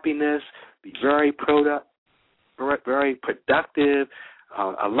 happiness, be very productive,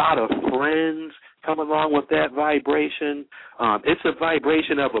 a lot of friends come along with that vibration. It's a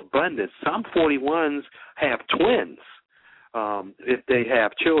vibration of abundance. Some 41s have twins. If they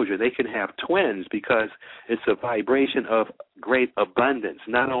have children, they can have twins because it's a vibration of great abundance,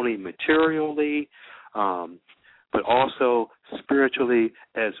 not only materially, but also spiritually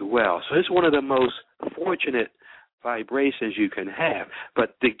as well. So it's one of the most fortunate vibrations you can have.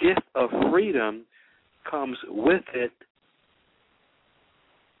 But the gift of freedom comes with it.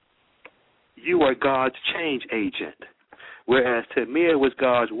 You are God's change agent. Whereas Tamir was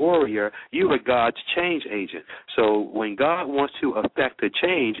God's warrior, you are God's change agent. So when God wants to affect a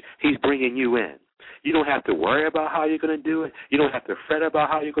change, he's bringing you in. You don't have to worry about how you're going to do it. You don't have to fret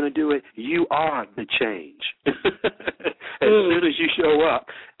about how you're going to do it. You are the change. As soon as you show up,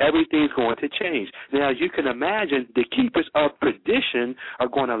 everything's going to change. Now, you can imagine the keepers of tradition are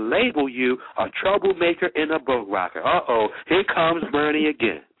going to label you a troublemaker and a boat rocker. Uh-oh, here comes Bernie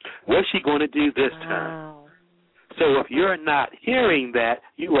again. What's she going to do this time? So if you're not hearing that,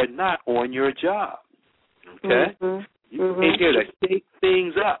 you are not on your job. Okay? You ain't here to shake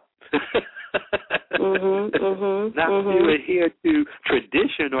things up. Not to adhere to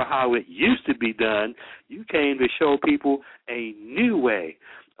tradition or how it used to be done. You came to show people a new way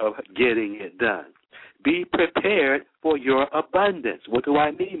of getting it done. Be prepared for your abundance. What do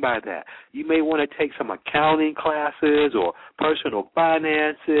I mean by that? You may want to take some accounting classes or personal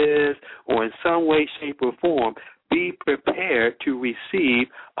finances, or in some way, shape, or form, be prepared to receive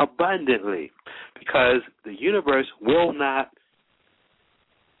abundantly, because the universe will not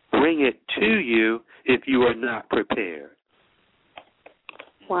bring it to you if you are not prepared.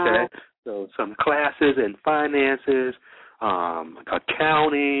 Wow. Okay? So some classes in finances,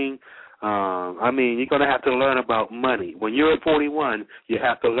 accounting. You're going to have to learn about money. When you're at 41, you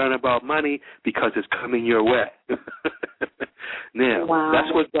have to learn about money because it's coming your way. Now,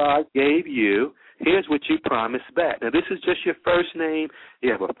 that's what God gave you. Here's what you promised back. Now, this is just your first name.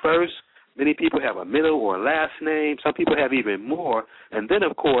 You have a first. Many people have a middle or a last name. Some people have even more. And then,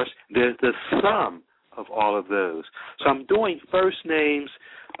 of course, there's the sum of all of those. So I'm doing first names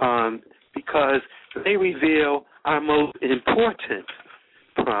because they reveal our most important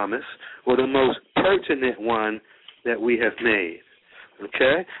promise, or the most pertinent one that we have made.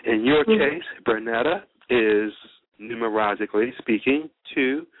 Okay? In your case, Bernetta is, numerologically speaking,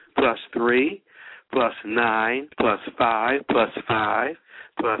 2 plus 3 plus 9 plus 5 plus 5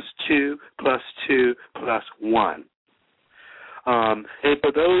 plus 2 plus 2 plus 1. And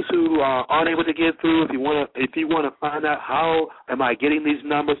for those who aren't able to get through, if you want to find out how am I getting these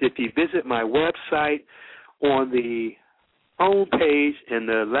numbers, if you visit my website on the home page in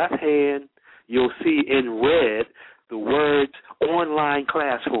the left hand, you'll see in red the words online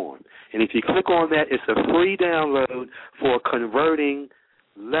classroom. And if you click on that, it's a free download for converting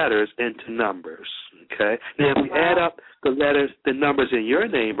letters into numbers. Okay? Now, if we add up the numbers in your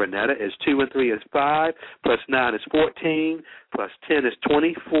name, Bernetta, is 2 and 3 is 5, plus 9 is 14, plus 10 is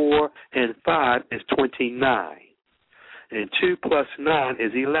 24, and 5 is 29. And 2 plus 9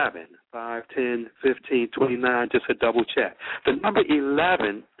 is 11. 5, 10, 15, 29, just a double check. The number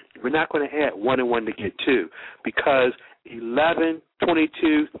 11, we're not going to add 1 and 1 to get 2, because 11,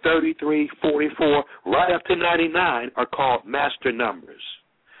 22, 33, 44, right up to 99 are called master numbers.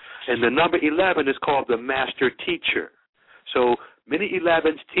 And the number 11 is called the master teacher. So many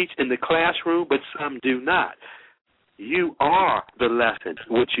 11s teach in the classroom, but some do not. You are the lesson.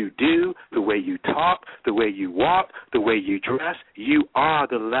 What you do, the way you talk, the way you walk, the way you dress, you are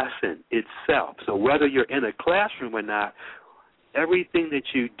the lesson itself. So whether you're in a classroom or not, everything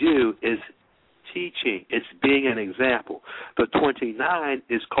that you do is teaching. It's being an example. The 29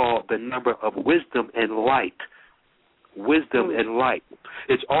 is called the number of wisdom and light. Wisdom and light.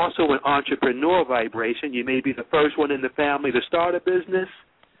 It's also an entrepreneur vibration. You may be the first one in the family to start a business,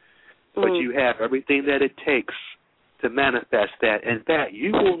 but you have everything that it takes to manifest that. In fact,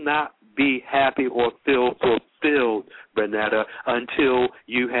 you will not be happy or feel fulfilled, Bernetta, until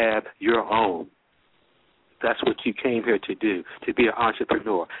you have your own. That's what you came here to do, to be an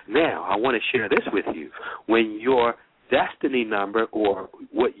entrepreneur. Now, I want to share this with you. When your destiny number, or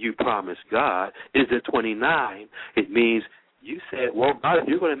what you promised God, is a 29, it means you said, well, God, if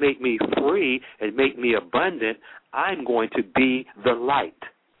you're going to make me free and make me abundant, I'm going to be the light.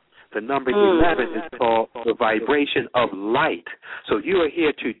 The number 11 is called the vibration of light. So you are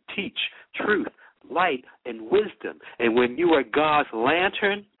here to teach truth, light, and wisdom. And when you are God's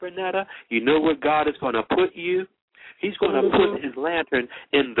lantern, Bernetta, you know where God is going to put you? He's going to put his lantern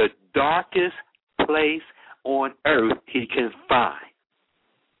in the darkest place on earth he can find.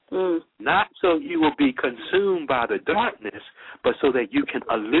 Not so you will be consumed by the darkness, but so that you can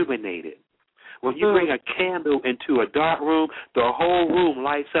illuminate it. When you bring a candle into a dark room, the whole room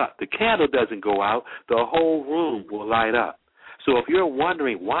lights up. The candle doesn't go out. The whole room will light up. So if you're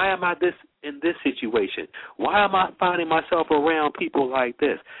wondering, why am I in this situation? Why am I finding myself around people like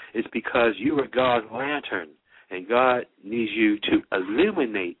this? It's because you are God's lantern, and God needs you to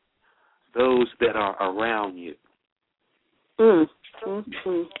illuminate those that are around you.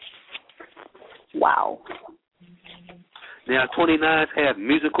 Wow. Now, 29s have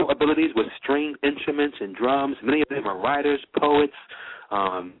musical abilities with string instruments and drums. Many of them are writers, poets,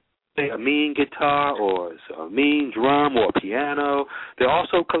 a mean guitar or a mean drum or piano. They're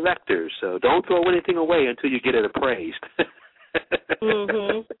also collectors, so don't throw anything away until you get it appraised.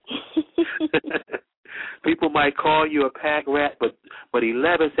 People might call you a pack rat, but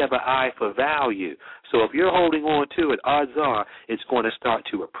 11s have an eye for value. So if you're holding on to it, odds are it's going to start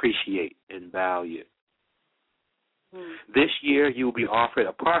to appreciate in value. This year, you will be offered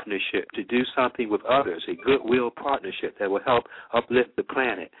a partnership to do something with others, a goodwill partnership that will help uplift the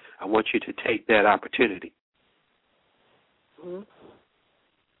planet. I want you to take that opportunity. It's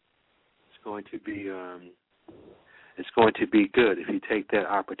going to be good if you take that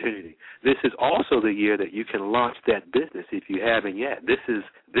opportunity. This is also the year that you can launch that business if you haven't yet. This is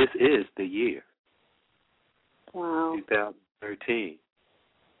the year. Wow. 2013.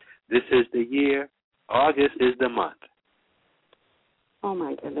 This is the year. August is the month. Oh,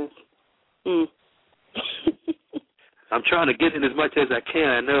 my goodness. I'm trying to get in as much as I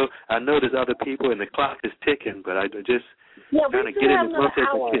can. I know there's other people and the clock is ticking, but I just trying to get in as much as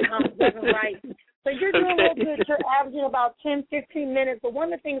I can. Right. So you're doing real good. You're averaging about 10, 15 minutes. But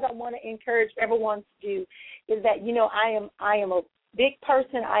one of the things I want to encourage everyone to do is that, I am a big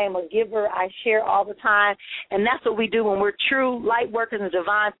person. I am a giver. I share all the time. And that's what we do when we're true light workers and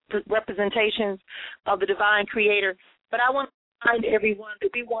divine representations of the divine creator. But I want to remind everyone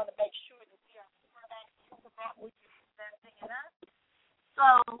that we want to make sure that we are active about what you're presenting in us.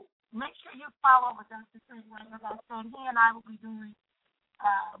 So make sure you follow with us. As I said, he and I will be doing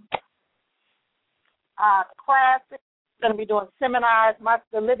classes. We're going to be doing seminars,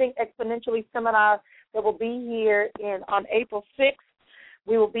 the Living Exponentially seminar that will be here on April 6th.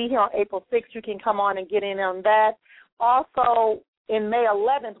 We will be here on April 6th. You can come on and get in on that. Also, in May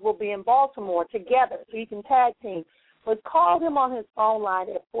 11th, we'll be in Baltimore together, so you can tag team. But call him on his phone line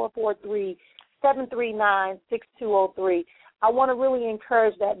at 443-739-6203. I want to really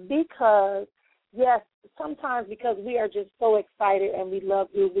encourage that because yes, sometimes because we are just so excited and we love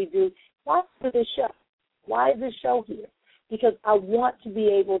what we do. Why is this show? Why is this show here? Because I want to be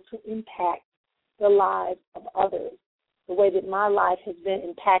able to impact the lives of others the way that my life has been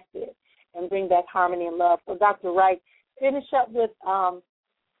impacted and bring back harmony and love. So, Dr. Wright, finish up with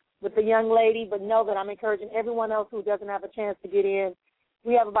the young lady, but know that I'm encouraging everyone else who doesn't have a chance to get in.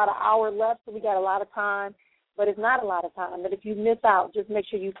 We have about an hour left, so we got a lot of time, but it's not a lot of time. But if you miss out, just make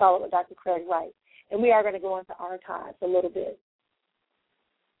sure you follow with Dr. Craig Wright. And we are going to go into archives a little bit.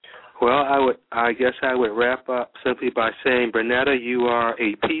 Well, I guess I would wrap up simply by saying, Bernetta, you are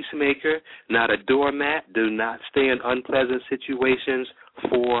a peacemaker, not a doormat. Do not stay in unpleasant situations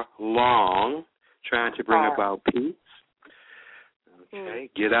for long, trying to bring about peace. Okay,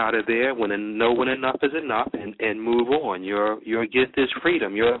 get out of there know when enough is enough and move on. Your gift is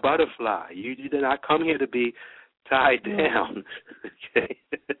freedom. You're a butterfly. You did not come here to be tied down. Okay.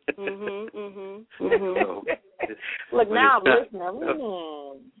 So, look, now I'm listening.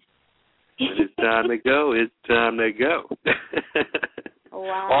 When it's time to go, it's time to go.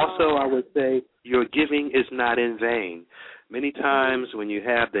 Wow. Also, I would say your giving is not in vain. Many times when you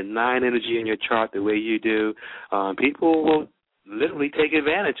have the 9 energy in your chart the way you do, people will literally take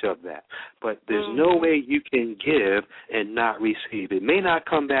advantage of that. But there's no way you can give and not receive. It may not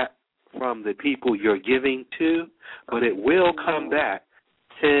come back from the people you're giving to, but it will come back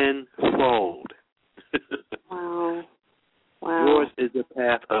tenfold. Wow. Wow. Yours is the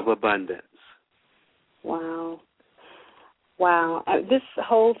path of abundance. Wow. Wow. This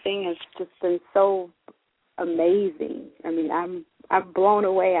whole thing has just been so amazing. I mean, I'm blown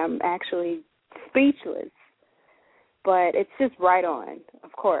away. I'm actually speechless. But it's just right on,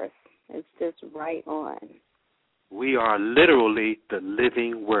 of course. It's just right on. We are literally the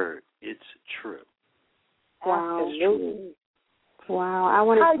living word. It's true. Wow. Absolutely. Wow. I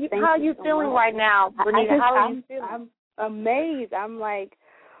want to thank you. How are you feeling right now, Bernetta? How are you feeling? I'm amazed. I'm like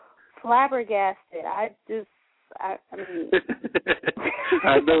flabbergasted. I mean.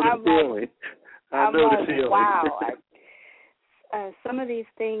 I know the feeling. I know the feeling. Wow. Some of these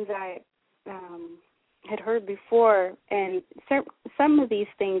things I had heard before, and some of these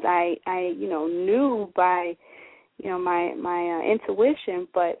things I knew by my intuition,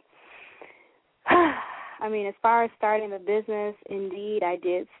 but I mean, as far as starting the business, indeed I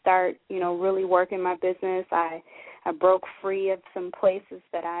did start really working my business. I broke free of some places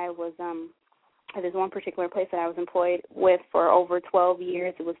that I was there's one particular place that I was employed with for over 12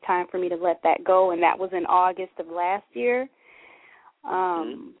 years. It was time for me to let that go, and that was in August of last year.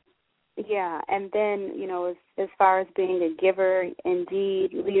 Yeah, and then, as far as being a giver,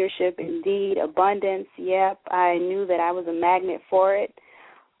 indeed, leadership, indeed, abundance, yep, I knew that I was a magnet for it.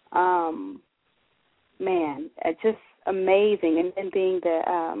 Man, it's just amazing. And then being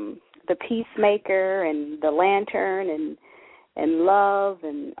the peacemaker and the lantern and love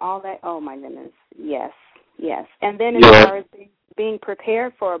and all that, oh, my goodness, yes. And then as far as being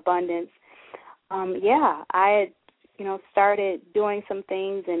prepared for abundance, I had started doing some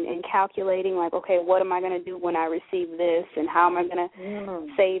things and calculating, like, okay, what am I going to do when I receive this, and how am I going to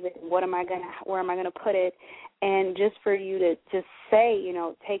save it, and where am I going to put it? And just for you to just say,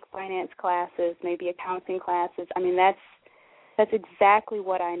 take finance classes, maybe accounting classes, I mean, that's exactly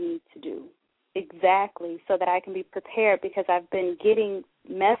what I need to do, exactly, so that I can be prepared, because I've been getting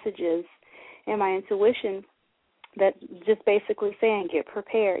messages in my intuition that just basically saying, get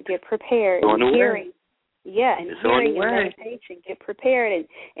prepared, and hearing. Yeah, and hearing and meditation, get prepared,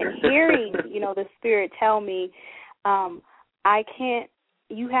 and hearing, the Spirit tell me,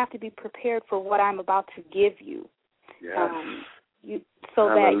 you have to be prepared for what I'm about to give you. Yes. So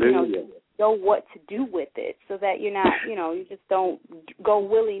that, you know what to do with it, so that you're not, you just don't go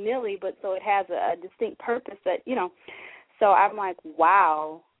willy-nilly, but so it has a distinct purpose that, So I'm like,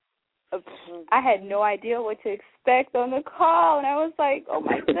 wow. I had no idea what to expect on the call, and I was like, oh,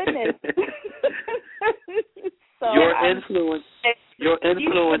 my goodness. So your influence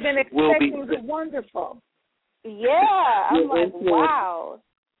will be wonderful. Yeah, I'm like, wow.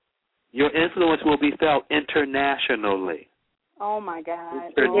 Your influence will be felt internationally. Oh, my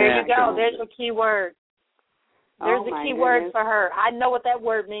God. There you go. There's a key word. There's a key word for her. I know what that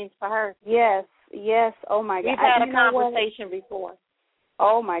word means for her. Yes. Oh, my God. We've had a conversation before.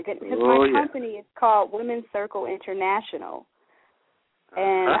 Oh, my goodness. Because my company is called Women's Circle International.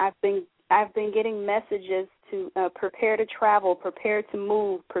 And I've been getting messages to prepare to travel, prepare to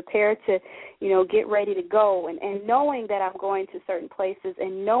move, prepare to, get ready to go. And knowing that I'm going to certain places,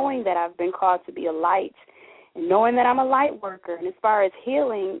 and knowing that I've been called to be a light, and knowing that I'm a light worker. And as far as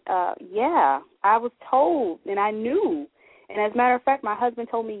healing, I was told, and I knew. And as a matter of fact, my husband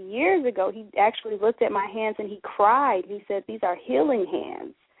told me years ago, he actually looked at my hands and he cried. He said, these are healing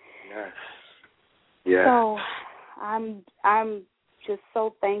hands. Yes. Yes. So I'm just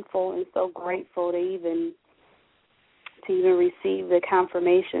so thankful and so grateful to even receive the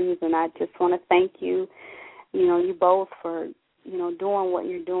confirmations, and I just want to thank you, you both for, doing what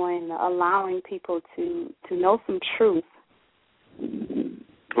you're doing, allowing people to know some truth.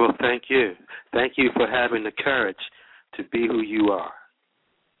 Well, thank you. Thank you for having the courage to be who you are.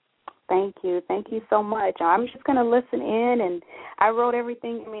 Thank you. Thank you so much. I'm just going to listen in, and I wrote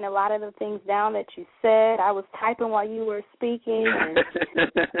everything, a lot of the things down that you said. I was typing while you were speaking. And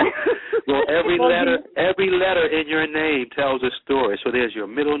well, every letter in your name tells a story. So there's your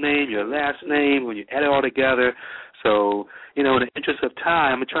middle name, your last name, when you add it all together. So, in the interest of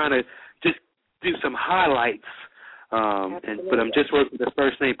time, I'm trying to just do some highlights. But I'm just working with the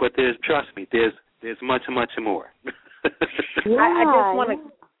first name. But trust me, there's much, much more. I just want to.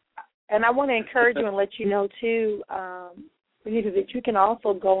 And I want to encourage you and let you know, too, that you can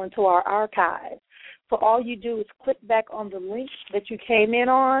also go into our archive. So all you do is click back on the link that you came in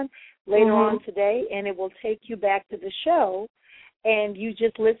on later on today, and it will take you back to the show, and you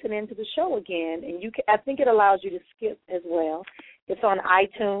just listen into the show again. And I think it allows you to skip as well. It's on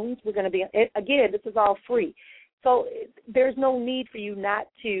iTunes. We're going to be, again, this is all free. So there's no need for you not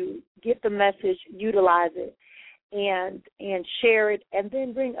to get the message, utilize it, and share it, and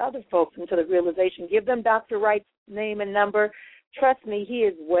then bring other folks into the realization. Give them Dr. Wright's name and number. Trust me,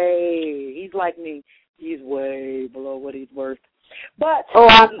 he's like me. He's way below what he's worth. But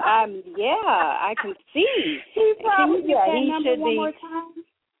I can see. He probably, can you get that number one more time?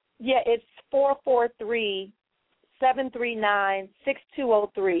 Yeah, it's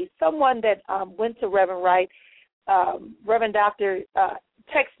 443-739-6203. Someone that went to Reverend Wright, Reverend Doctor,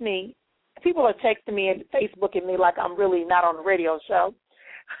 text me. People are texting me and Facebooking me like I'm really not on the radio show.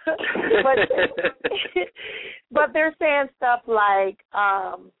 but they're saying stuff like,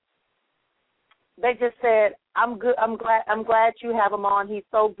 they just said, I'm good. I'm glad you have him on. He's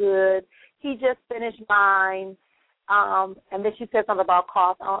so good. He just finished mine. And then she said something about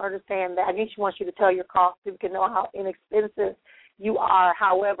cost. I don't understand that. I think she wants you to tell your cost so we can know how inexpensive you are.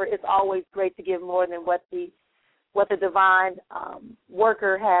 However, it's always great to give more than what the divine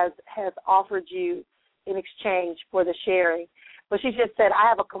worker has offered you in exchange for the sharing. But she just said, I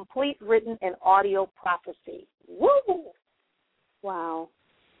have a complete written and audio prophecy. Woo! Wow.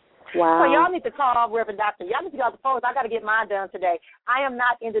 So y'all need to call Reverend Doctor. Y'all need to get off the phone. I got to get mine done today. I am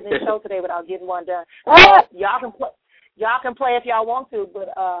not ending this show today without getting one done. Y'all can play if y'all want to,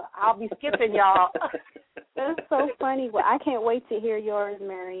 but I'll be skipping y'all. That's so funny. Well, I can't wait to hear yours,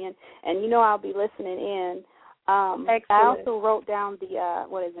 Marrian. And I'll be listening in. I also wrote down the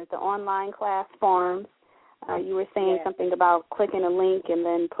online class forms. You were saying something about clicking a link and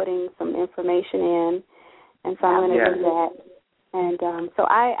then putting some information in, and so I'm going to do that. And so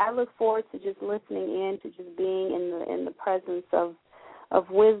I look forward to just listening in, to just being in the presence of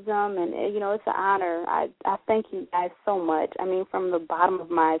wisdom, and it's an honor. I thank you guys so much. From the bottom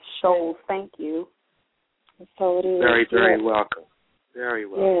of my soul, thank you. So it is. Very, very welcome. Very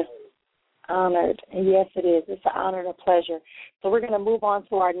welcome. Yes. Honored. And yes, it is. It's an honor and a pleasure. So we're going to move on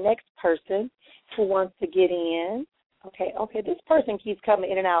to our next person who wants to get in. Okay, this person keeps coming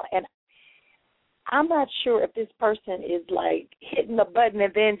in and out, and I'm not sure if this person is like hitting the button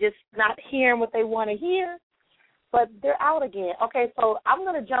and then just not hearing what they want to hear, but they're out again. Okay, so I'm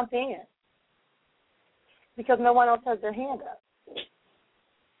going to jump in because no one else has their hand up.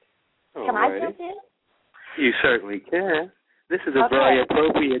 Can I jump in? You certainly can. This is a very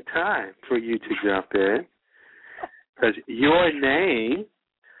appropriate time for you to jump in because your name,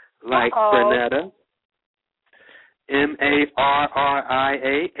 like Bernetta, Marrian,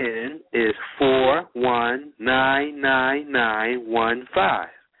 is 4199915,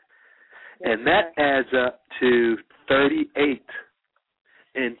 and that adds up to 38.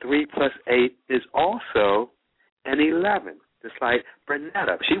 And 3 plus 8 is also an 11. Just like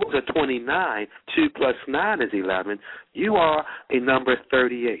Bernetta. She was a 29. 2 plus 9 is 11. You are a number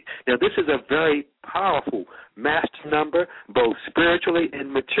 38. Now, this is a very powerful master number, both spiritually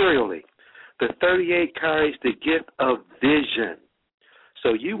and materially. The 38 carries the gift of vision.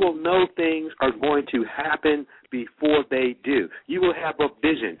 So you will know things are going to happen before they do. You will have a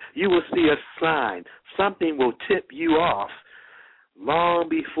vision. You will see a sign. Something will tip you off long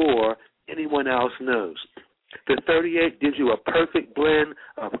before anyone else knows. The 38 gives you a perfect blend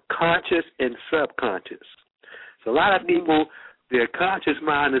of conscious and subconscious. So a lot of people, their conscious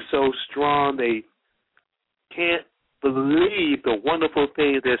mind is so strong they can't believe the wonderful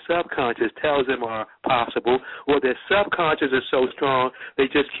things their subconscious tells them are possible, or their subconscious is so strong they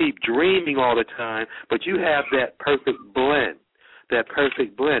just keep dreaming all the time. But you have that perfect blend,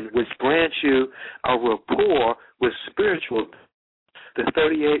 which grants you a rapport with spiritual. The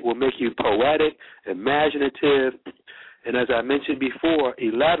 38 will make you poetic, imaginative, and as I mentioned before,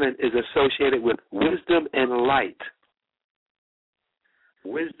 11 is associated with wisdom and light.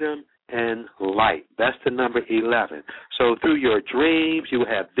 Wisdom and light. That's the number 11. So through your dreams, you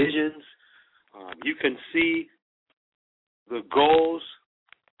have visions. You can see the goals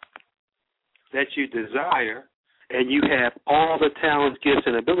that you desire, and you have all the talents, gifts,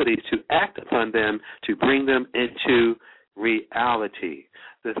 and abilities to act upon them to bring them into reality.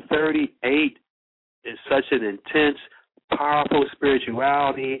 The 38 is such an intense, powerful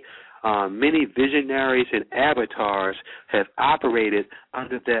spirituality. Many visionaries and avatars have operated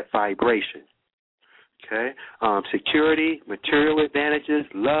under that vibration. Okay, security, material advantages,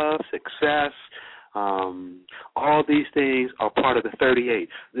 love, success, all these things are part of the 38.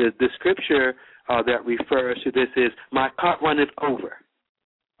 The scripture that refers to this is, "My cup runneth over."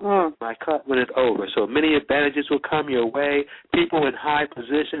 My cup runneth over. So many advantages will come your way. People in high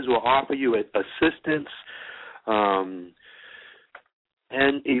positions will offer you assistance.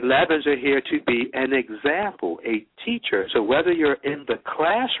 And 11s are here to be an example, a teacher. So whether you're in the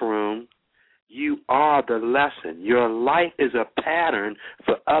classroom, you are the lesson. Your life is a pattern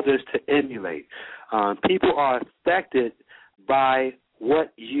for others to emulate. People are affected by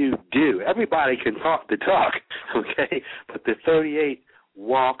what you do. Everybody can talk the talk, okay? But the 38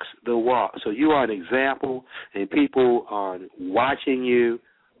 walks the walk. So you are an example, and people are watching you,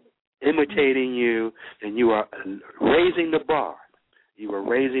 imitating you, and you are raising the bar. You are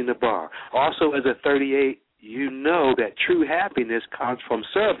raising the bar. Also, as a 38, you know that true happiness comes from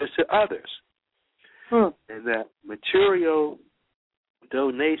service to others. And that material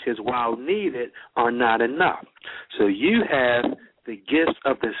donations, while needed, are not enough. So you have the gifts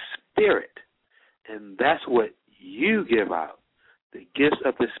of the Spirit, and that's what you give out, the gifts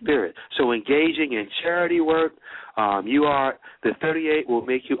of the Spirit. So engaging in charity work, the 38 will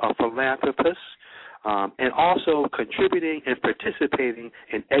make you a philanthropist. And also contributing and participating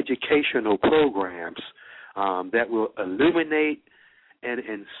in educational programs that will illuminate and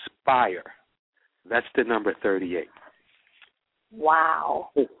inspire. That's the number 38.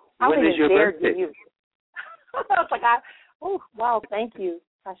 Wow. When is your birthday? I was like, wow, thank you,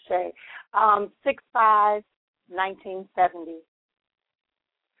 Sashay. 6/5/1970.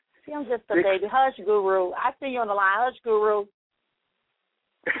 See, I'm just a baby. Hush, Guru. I see you on the line. Hush, Guru.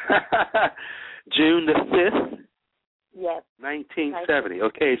 June the 5th? Yes. 1970.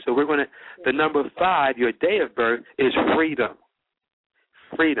 Okay, so we're going to, the number 5, your day of birth, is freedom.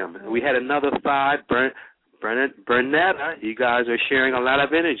 Freedom. We had another 5, Bernetta. You guys are sharing a lot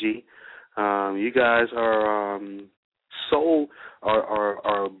of energy. You guys are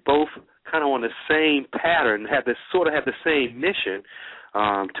are both kind of on the same pattern, have the same mission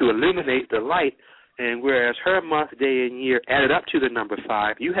to illuminate the light. And whereas her month, day, and year added up to the number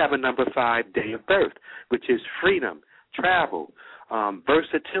 5, you have a number 5 day of birth, which is freedom, travel,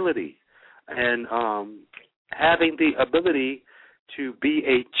 versatility, and having the ability to be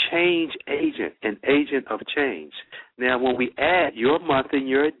a change agent, an agent of change. Now, when we add your month and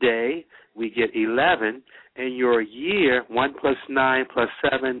your day, we get 11, and your year, 1 plus 9 plus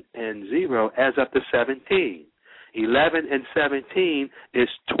 7 and 0, adds up to 17. 11 and 17 is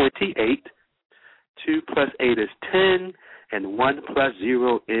 28. 2 plus 8 is 10, and 1 plus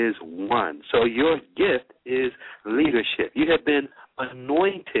 0 is 1. So your gift is leadership. You have been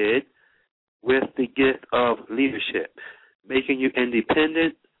anointed with the gift of leadership, making you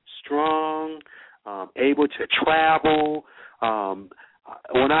independent, strong, able to travel.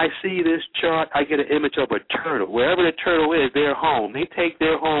 When I see this chart, I get an image of a turtle. Wherever the turtle is, they're home. They take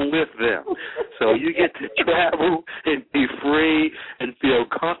their home with them. So you get to travel and be free and feel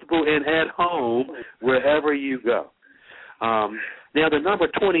comfortable and at home wherever you go. Now, the number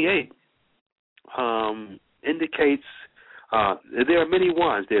 28 indicates there are many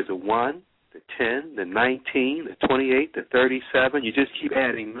ones. There's a 1, the 10, the 19, the 28, the 37. You just keep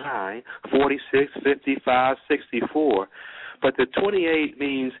adding 9, 46, 55, 64. But the 28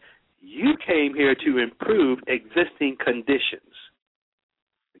 means you came here to improve existing conditions,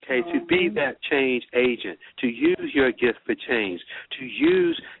 okay, to be that change agent, to use your gift for change, to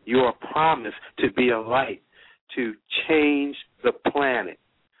use your promise to be a light, to change the planet.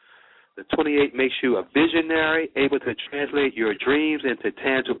 The 28 makes you a visionary, able to translate your dreams into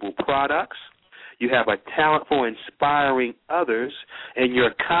tangible products. You have a talent for inspiring others, and your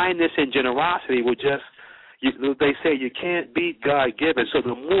kindness and generosity will just they say you can't beat God given. So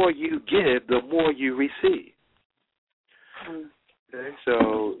the more you give, the more you receive. Okay,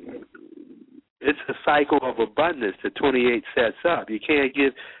 so it's a cycle of abundance that 28 sets up. You can't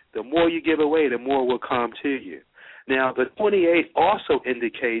give. The more you give away, the more will come to you. Now, the 28 also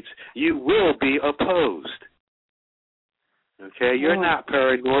indicates you will be opposed. Okay, you're not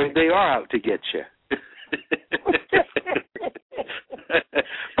paranoid. They are out to get you.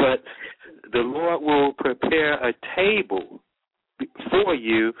 But the Lord will prepare a table for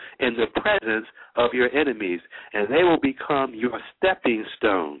you in the presence of your enemies, and they will become your stepping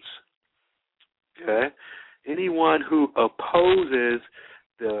stones. Okay? Anyone who opposes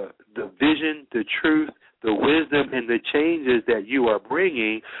the vision, the truth, the wisdom, and the changes that you are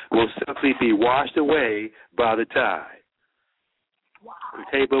bringing will simply be washed away by the tide. Wow.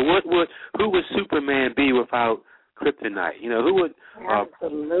 Okay, but who would Superman be without kryptonite? You know, who would?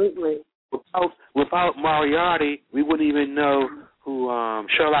 Absolutely. Without Moriarty, we wouldn't even know who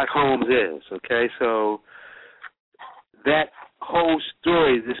Sherlock Holmes is. Okay, so that whole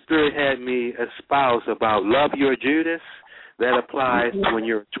story, the Spirit had me espouse about love your Judas. That applies when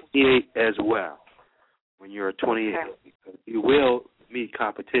you're 28 as well. When you're 28, you will meet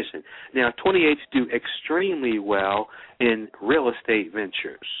competition. Now, 28s do extremely well in real estate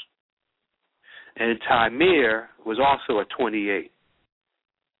ventures. And Tamir was also a 28.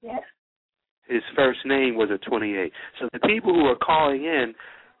 Yes. His first name was a 28. So the people who are calling in,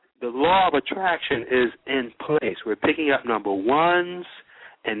 the law of attraction is in place. We're picking up number 1s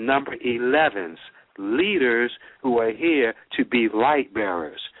and number 11s, leaders who are here to be light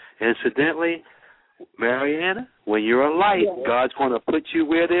bearers. Incidentally, Mariana, when you're a light, God's going to put you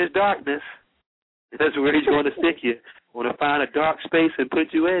where there's darkness. That's where he's going to stick you. Going to find a dark space and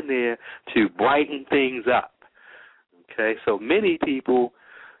put you in there to brighten things up. Okay, so many people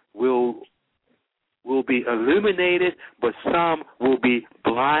will be illuminated, but some will be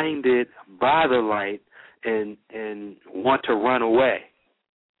blinded by the light and want to run away.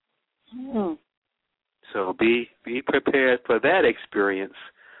 So be prepared for that experience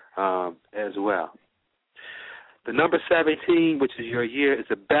as well. The number 17, which is your year, is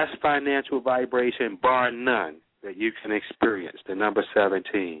the best financial vibration, bar none, that you can experience, the number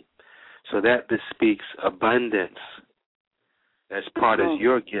 17. So that bespeaks abundance as part of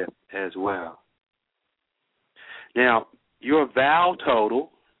your gift as well. Now, your vowel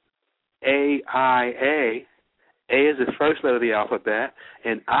total, AIA, A is the first letter of the alphabet,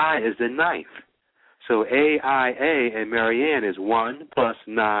 and I is the ninth. So AIA and Marianne is 1 plus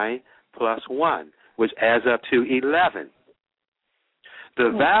 9 plus 1, which adds up to 11.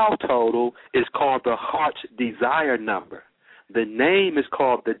 The vowel total is called the heart's desire number. The name is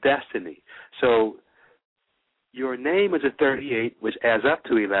called the destiny. So your name is a 38, which adds up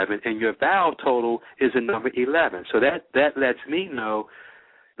to 11, and your vowel total is a number 11. So that lets me know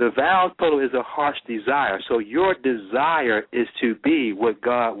the vowel total is a heart's desire. So your desire is to be what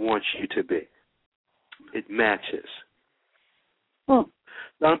God wants you to be. It matches.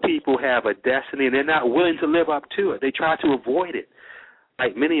 Some people have a destiny, and they're not willing to live up to it. They try to avoid it.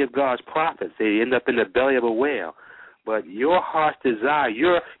 Like many of God's prophets, they end up in the belly of a whale. But your heart's desire, you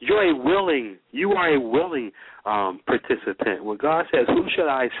are a willing participant. When God says, "Who shall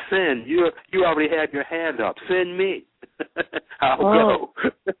I send?" You already have your hand up. Send me. I'll go.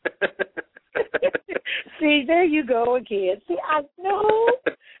 See, there you go again. See, I know.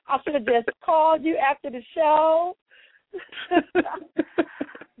 I should have just called you after the show.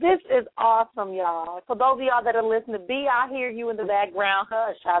 This is awesome, y'all. For those of y'all that are listening, B, I hear you in the background.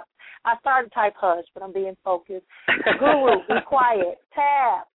 Hush. I started to type hush, but I'm being focused. Guru, be quiet.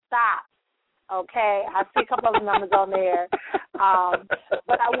 Tab, stop. Okay, I see a couple of numbers on there.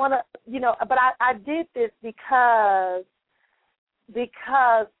 But I want to, but I did this because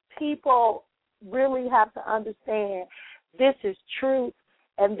people really have to understand this is truth,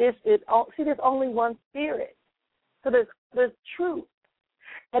 and this is, there's only one spirit. So there's truth.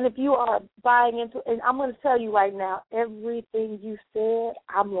 And if you are buying into, and I'm going to tell you right now, everything you said,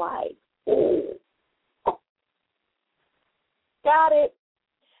 I'm like, oh, got it,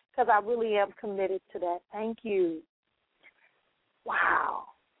 because I really am committed to that. Thank you. Wow.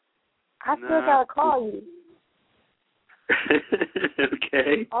 I still got to call you.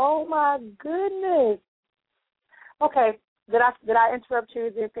 Okay. Oh, my goodness. Okay. Did I interrupt you?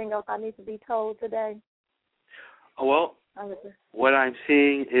 Is there anything else I need to be told today? Well, what I'm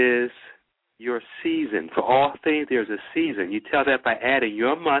seeing is your season. For all things, there's a season. You tell that by adding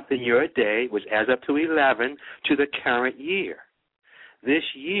your month and your day, which adds up to 11, to the current year. This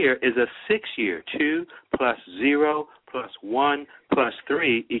year is a 6-year. 2 plus 0 plus 1 plus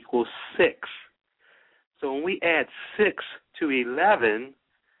 3 equals 6. So when we add 6 to 11,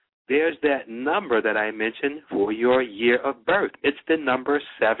 there's that number that I mentioned for your year of birth. It's the number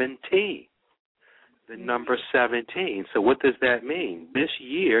 17. The number 17. So what does that mean? This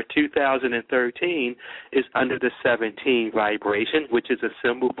year, 2013, is under the 17 vibration, which is a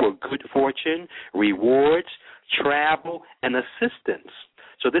symbol for good fortune, rewards, travel, and assistance.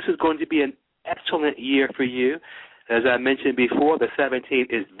 So this is going to be an excellent year for you. As I mentioned before, the 17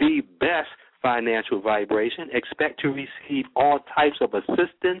 is the best financial vibration. Expect to receive all types of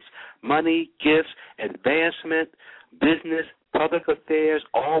assistance, money, gifts, advancement, business, public affairs,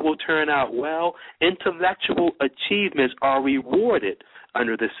 all will turn out well. Intellectual achievements are rewarded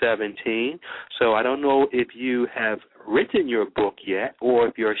under the 17. So I don't know if you have written your book yet or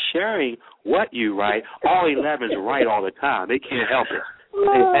if you're sharing what you write. All 11s write all the time. They can't help it.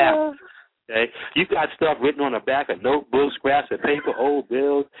 They have. Okay? You've got stuff written on the back of notebooks, scraps of paper, old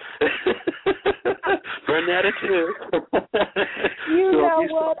bills. Bernetta, too. You know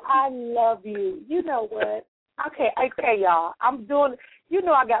what? I love you. You know what? Okay, y'all. I'm doing,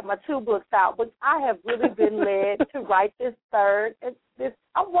 I got my 2 books out, but I have really been led to write this third.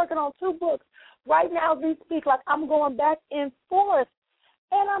 I'm working on 2 books. Right now, as we speak, like I'm going back and forth.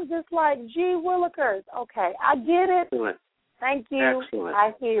 And I'm just like, gee willikers. Okay, I get it. Excellent. Thank you. Excellent.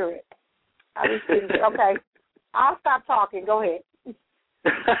 I hear it. I receive it. Okay. I'll stop talking. Go ahead.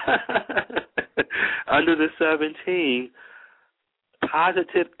 Under the 17,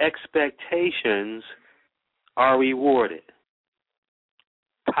 positive expectations are rewarded.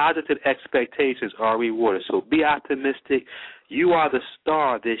 Positive expectations are rewarded. So be optimistic. You are the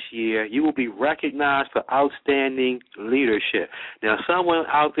star this year. You will be recognized for outstanding leadership. Now, someone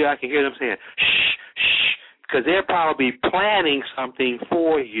out there, I can hear them saying, shh, shh, because they're probably planning something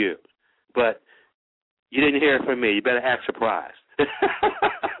for you. But you didn't hear it from me. You better act surprised.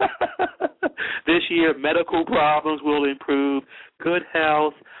 This year, medical problems will improve, good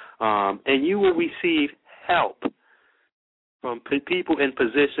health, and you will receive help from people in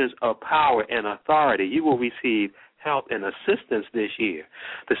positions of power and authority. You will receive help and assistance this year.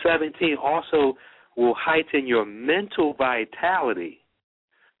 The 17 also will heighten your mental vitality,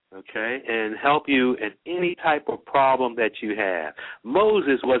 okay, and help you in any type of problem that you have.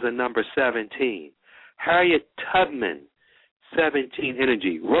 Moses was a number 17. Harriet Tubman, 17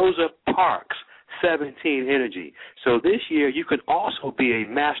 energy. Rosa Parks, 17 energy. So this year you can also be a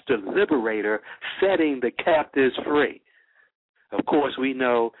master liberator, setting the captives free. Of course, we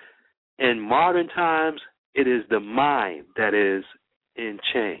know in modern times it is the mind that is in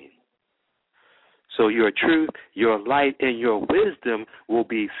chains. So your truth, your light, and your wisdom will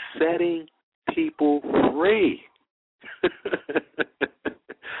be setting people free.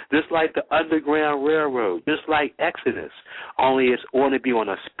 Just like the Underground Railroad, just like Exodus, only it's going to be on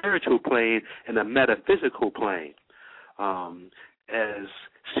a spiritual plane and a metaphysical plane. As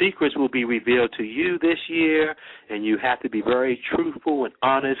secrets will be revealed to you this year, and you have to be very truthful and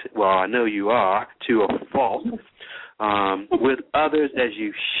honest, well, I know you are, to a fault, with others as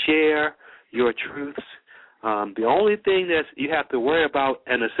you share your truths. The only thing that you have to worry about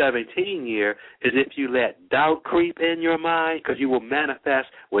in a 17 year is if you let doubt creep in your mind, because you will manifest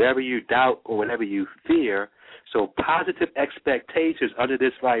whatever you doubt or whatever you fear. So positive expectations under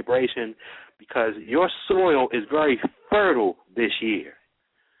this vibration, because your soil is very fertile this year.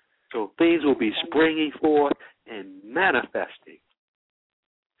 So things will be springing forth and manifesting.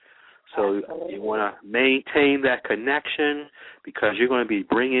 So you want to maintain that connection, because you're going to be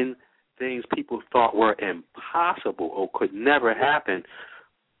bringing things people thought were impossible or could never happen.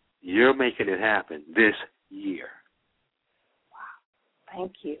 You're making it happen this year. Wow.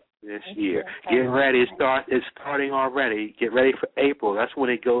 Thank you. This year. Get ready. It's starting already. Get ready for April. That's when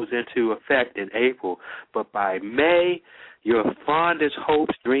it goes into effect, in April. But by May, your fondest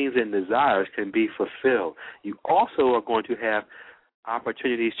hopes, dreams, and desires can be fulfilled. You also are going to have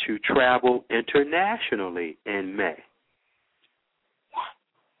opportunities to travel internationally in May.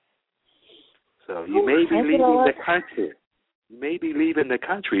 So you may be leaving the country. You may be leaving the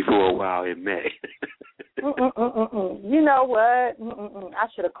country for a while in May. You know what? I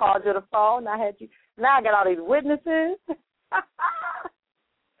should have called you on the phone. I had you. Now I got all these witnesses.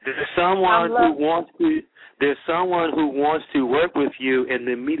 There's someone who wants to work with you in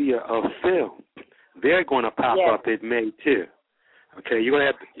the media of film. They're going to pop up in May too. Okay, you're going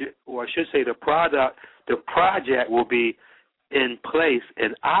to have to, or I should say, the project will be in place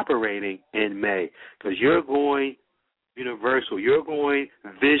and operating in May, because you're going universal, you're going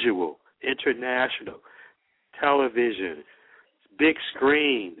visual, international, television, big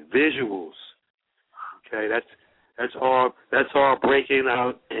screen, visuals. Okay, that's all breaking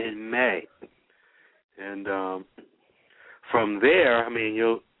out in May. And from there, I mean,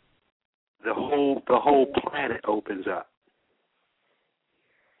 the whole planet opens up.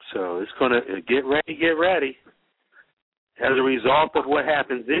 So it's gonna get ready. As a result of what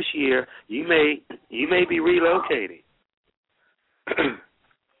happens this year, you may be relocating.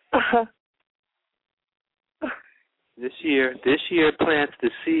 This year plants the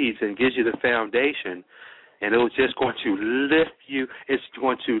seeds and gives you the foundation, and it's just going to lift you. It's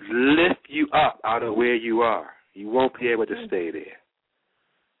going to lift you up out of where you are. You won't be able to stay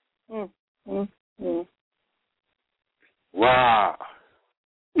there. Wow.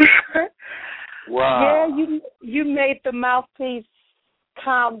 Wow. Yeah, you made the mouthpiece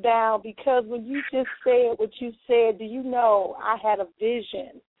calm down, because when you just said what you said, do you know I had a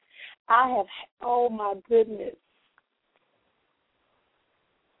vision? Oh my goodness.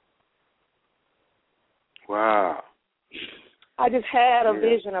 Wow. I just had a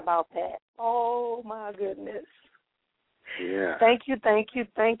vision about that. Oh my goodness. Yeah. Thank you,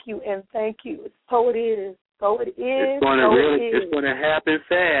 and thank you. So it is. It's going to happen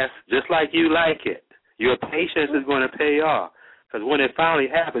fast, just like you like it. Your patience is going to pay off, because when it finally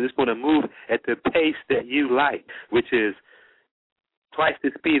happens, it's going to move at the pace that you like, which is twice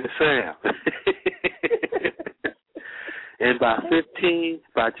the speed of sound. And by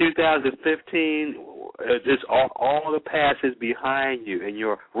 2015, just all the past is behind you, and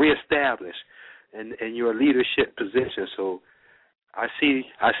you're reestablished in your leadership position. So I see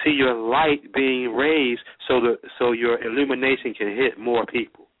your light being raised so your illumination can hit more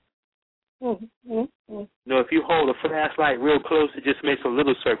people. If you hold a flashlight real close, it just makes a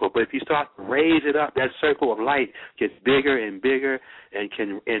little circle. But if you start to raise it up, that circle of light gets bigger and bigger and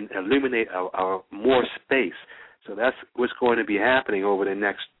can illuminate more space. So that's what's going to be happening over the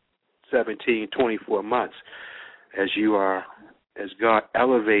next 17, 24 months as God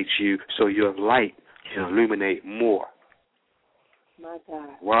elevates you so your light can illuminate more. My God.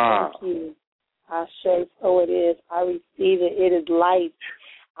 Wow. Thank you. Ashe, so it is. I receive it. It is light.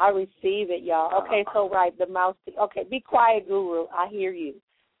 I receive it, y'all. Okay, so right, the mouse. Okay, be quiet, Guru. I hear you.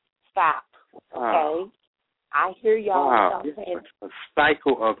 Stop. Okay. I hear y'all. Wow. A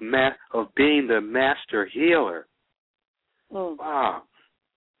cycle of being the master healer. Wow.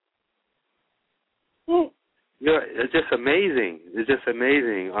 It's just amazing. It's just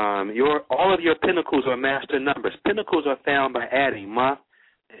amazing. All of your pinnacles are master numbers. Pinnacles are found by adding month.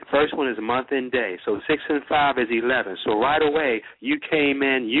 First one is month and day. So 6 and 5 is 11. So right away, you came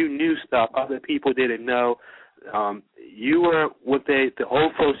in, you knew stuff other people didn't know. You were what the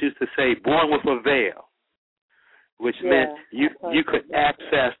old folks used to say, born with a veil, which meant you could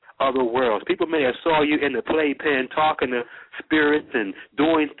access other worlds. People may have saw you in the playpen talking to spirits and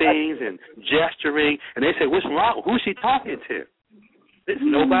doing things and gesturing, and they said, "What's wrong? Who's she talking to?" There's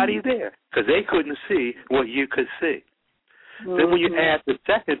nobody there, because they couldn't see what you could see. Then when you add the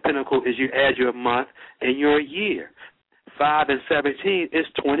second pinnacle is you add your month and your year. 5 and 17 is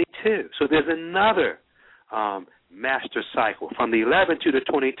 22. So there's another master cycle from the 11 to the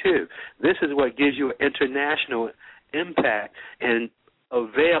 22. This is what gives you an international impact and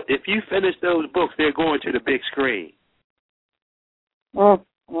avail. If you finish those books, they're going to the big screen. I'll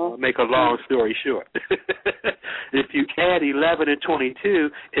make a long story short. If you add 11 and 22,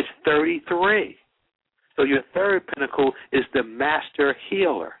 it's 33. So your third pinnacle is the master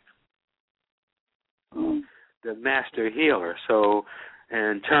healer. The master healer. So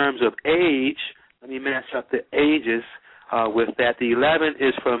in terms of age, let me match up the ages with that. The 11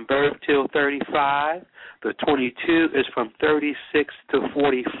 is from birth till 35. The 22 is from 36 to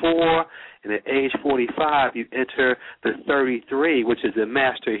 44. And at age 45, you enter the 33, which is the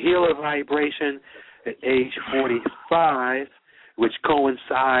master healer vibration. At age 45, which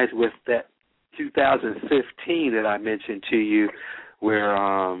coincides with that 2015 that I mentioned to you, where,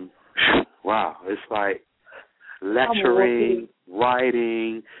 wow, it's like lecturing,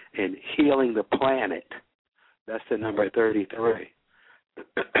 writing, and healing the planet. That's the number 33.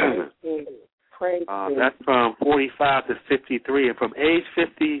 That's from 45 to 53. And from age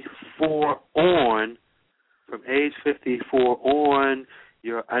 54 on,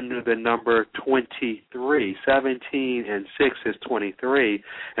 you're under the number 23. 17 and 6 is 23.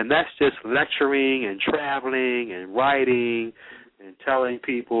 And that's just lecturing and traveling and writing and telling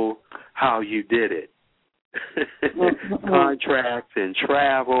people how you did it. Contracts and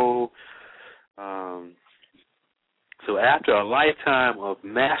travel. So after a lifetime of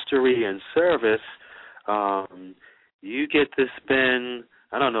mastery and service, you get to spend,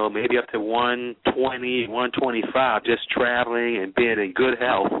 I don't know, maybe up to 120, 125 just traveling and being in good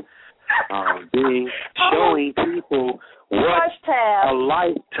health Showing people what a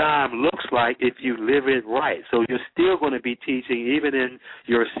lifetime looks like if you live it right. So you're still going to be teaching even in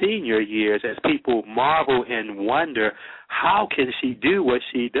your senior years as people marvel and wonder, how can she do what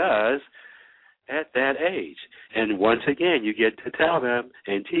she does at that age? And once again, you get to tell them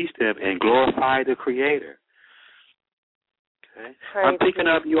and teach them and glorify the Creator. Okay. I'm picking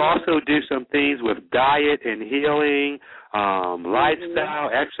up you also do some things with diet and healing, lifestyle,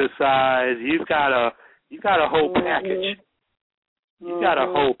 exercise. You've got a whole package. You've got a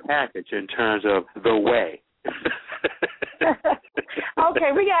whole package in terms of the way.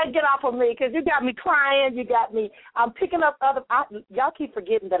 Okay, we got to get off of me because you got me crying. You got me. I'm picking up other. Y'all keep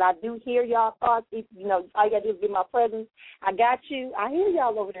forgetting that I do hear y'all thoughts. You know, all you got to do is give my presence. I got you. I hear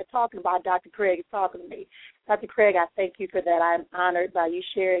y'all over there talking about Dr. Craig is talking to me. Dr. Craig, I thank you for that. I'm honored by you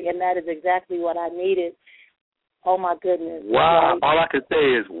sharing, and that is exactly what I needed. Oh, my goodness. Wow. All I can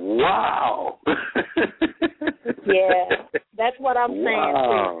say is, wow. Yeah, that's what I'm saying.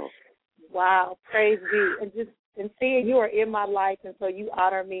 Wow. Wow. Praise be. And seeing you are in my life, and so you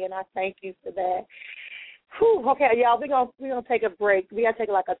honor me, and I thank you for that. Whew, okay, y'all, we're gonna take a break. We gotta take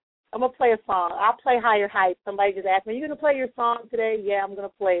I'm gonna play a song. I'll play Higher Heights. Somebody just asked me, "Are you gonna play your song today?" Yeah, I'm gonna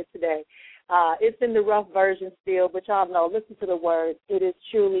play it today. It's in the rough version still, but y'all know. Listen to the words. It is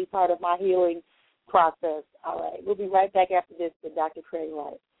truly part of my healing process. All right, we'll be right back after this with Dr. Craig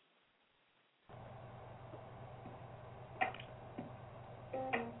Wright.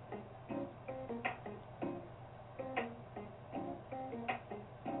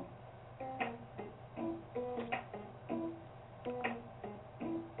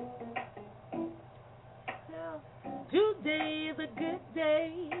 Today is a good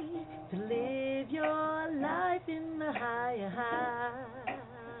day to live your life in the higher high.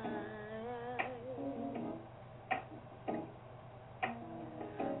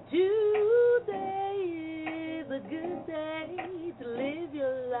 Today is a good day to live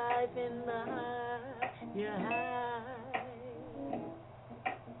your life in the higher high.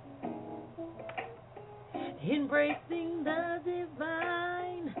 Embracing the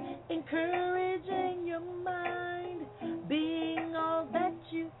divine, encouraging your mind, being all that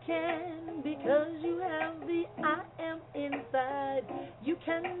you can because you have the I am inside. You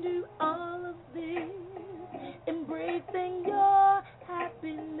can do all of this, embracing your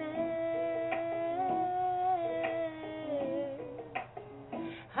happiness.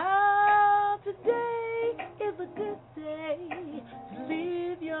 How today is a good day to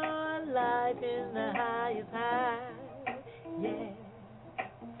live your life in the highest high. Yeah.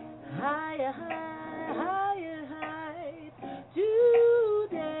 Higher high, higher high.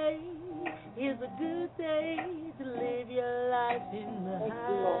 Today is a good day to live your life in the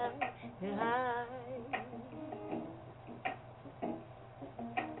high, high.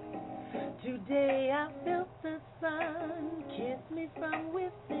 Today I felt the sun kiss me from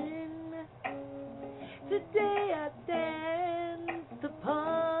within. Today I danced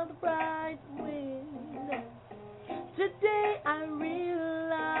upon the bright wind. Today I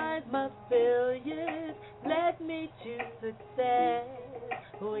realize my failures led me to success.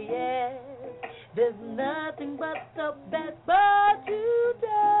 Oh yes, there's nothing but the best. But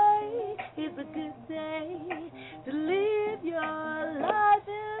today is a good day to live your life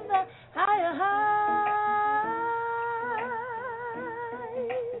in the higher heights.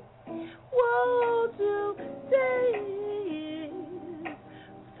 Whoa, today is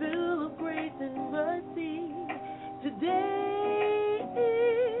full of grace and mercy. Today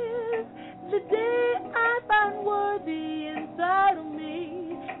is the day I found worthy inside of me.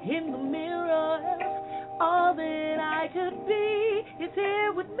 In the mirror, all that I could be is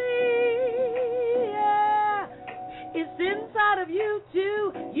here with me. Yeah. It's inside of you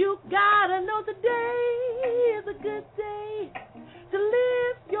too. You gotta know today is a good day to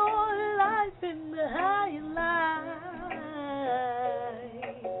live your life in the higher light.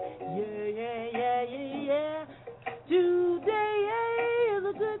 Yeah, yeah, yeah, yeah, yeah. Today is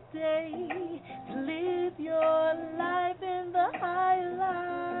a good day to live your life in the higher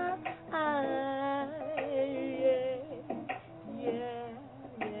light. Yeah, yeah,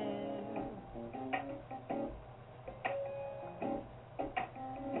 yeah.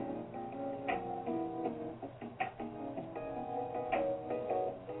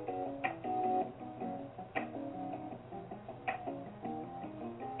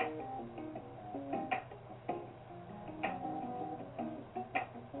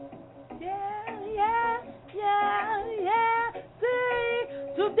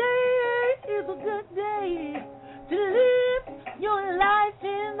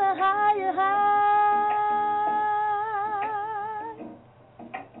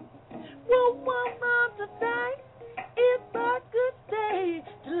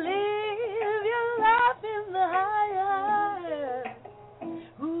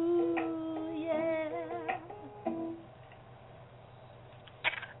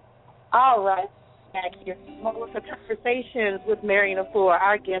 All right. Back here. Moments of Conversations with Marrian and Efua.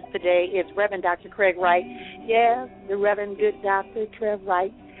 Our guest today is Reverend Dr. Craig Wright. Yes, the Reverend good Dr. Trev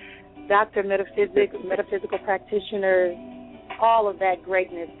Wright, Doctor of Metaphysics, metaphysical practitioner, all of that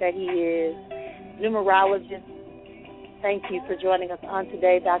greatness that he is. Numerologist. Thank you for joining us on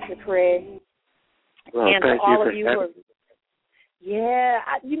today, Dr. Craig. Well, and thank for all you of you who are,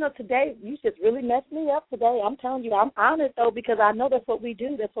 today you just really messed me up today. I'm telling you, I'm honored, though, because I know that's what we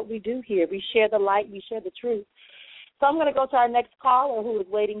do. That's what we do here. We share the light. We share the truth. So I'm going to go to our next caller who is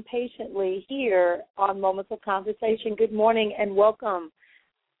waiting patiently here on Moments of Conversation. Good morning and welcome.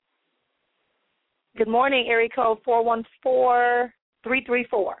 Good morning, area code 414-334.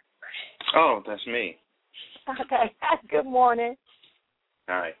 Oh, that's me. Okay. Good morning.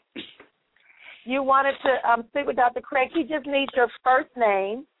 Hi. You wanted to speak with Dr. Craig. He just needs your first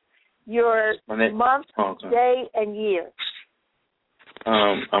name, your month, day, and year.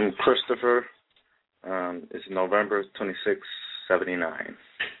 I'm Christopher. It's November 2679.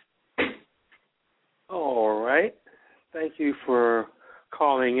 All right. Thank you for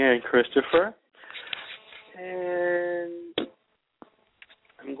calling in, Christopher. And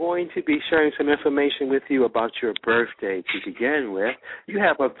I'm going to be sharing some information with you about your birthday to begin with. You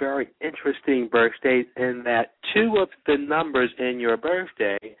have a very interesting birthday in that two of the numbers in your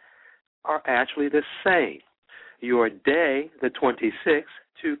birthday are actually the same. Your day, the 26th,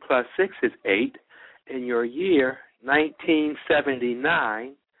 2 plus 6 is 8, and your year,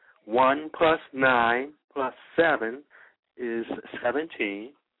 1979, 1 plus 9 plus 7 is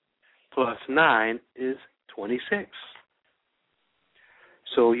 17, plus 9 is 26.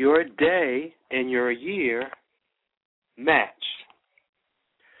 So your day and your year match.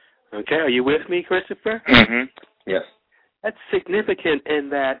 Okay, are you with me, Christopher? Mm-hmm. Yes. That's significant in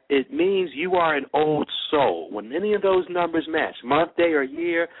that it means you are an old soul. When any of those numbers match, month, day, or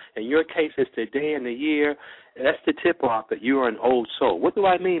year, in your case it's the day and the year, that's the tip-off that you are an old soul. What do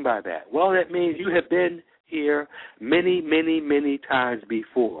I mean by that? Well, that means you have been here many, many, many times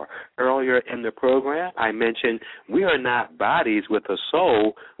before. Earlier in the program, I mentioned we are not bodies with a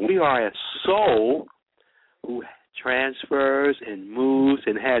soul. We are a soul who transfers and moves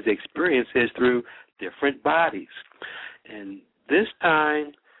and has experiences through different bodies. And this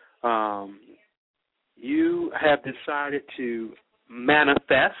time, you have decided to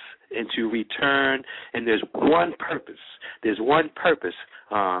manifest and to return, and there's one purpose. There's one purpose.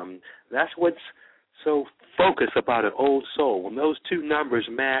 That's what's so focused about an old soul. When those two numbers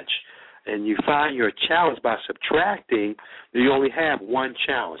match and you find your challenge by subtracting, you only have one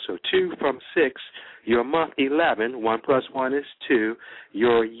challenge. So 2 from 6, your month 11, 1 plus 1 is 2.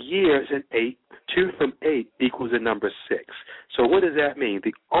 Your year is an 8. 2 from 8 equals the number 6. So what does that mean?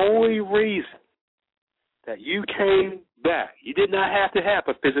 The only reason that you came back, you did not have to have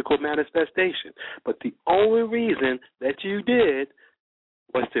a physical manifestation, but the only reason that you did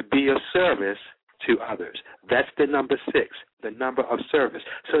was to be of service to others. That's the number 6, the number of service.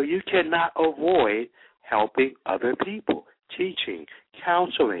 So you cannot avoid helping other people, teaching,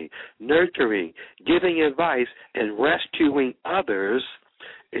 counseling, nurturing, giving advice, and rescuing others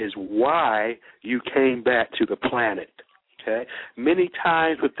is why you came back to the planet. Okay? Many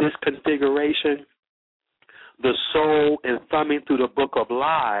times with this configuration, the soul, in thumbing through the book of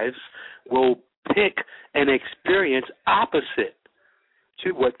lives, will pick an experience opposite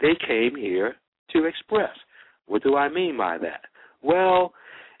to what they came here to express. What do I mean by that? Well,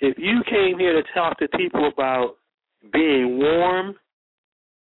 if you came here to talk to people about being warm,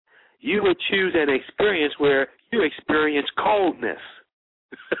 you would choose an experience where you experience coldness.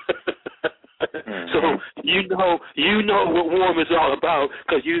 So you know what warm is all about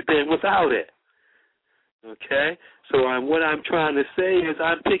because you've been without it. Okay? So what I'm trying to say is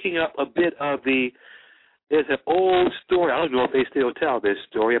I'm picking up a bit of there's an old story, I don't know if they still tell this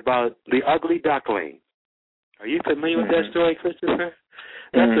story, about the ugly duckling. Are you familiar with that story, Christopher?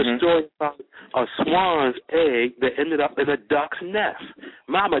 That's a story about a swan's egg that ended up in a duck's nest.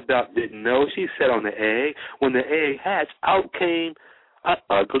 Mama duck didn't know. She sat on the egg. When the egg hatched, out came an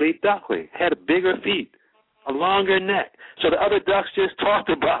ugly duckling. Had bigger feet, a longer neck. So the other ducks just talked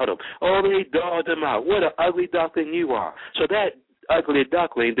about him. Oh, they dogged him out. What an ugly duckling you are. So that ugly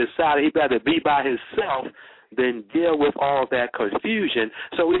duckling decided he'd rather be by himself than deal with all that confusion.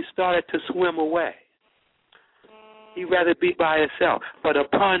 So he started to swim away. He'd rather be by himself. But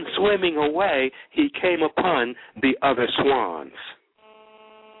upon swimming away, he came upon the other swans.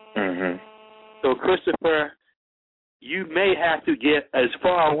 Mm-hmm. So, Christopher, you may have to get as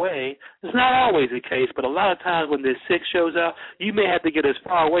far away. It's not always the case, but a lot of times when this 6 shows up, you may have to get as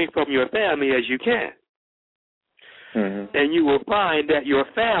far away from your family as you can. And you will find that your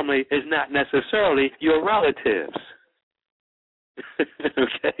family is not necessarily your relatives.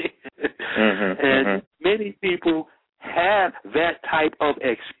 Okay? And many people have that type of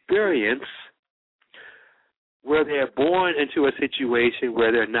experience where they're born into a situation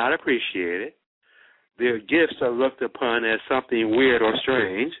where they're not appreciated. Their gifts are looked upon as something weird or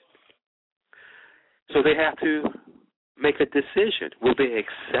strange. So they have to make a decision. Will they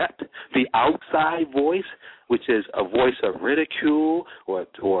accept the outside voice, which is a voice of ridicule or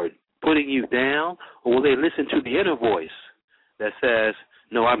putting you down, or will they listen to the inner voice that says,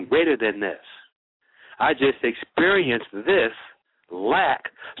 no, I'm greater than this. I just experienced this lack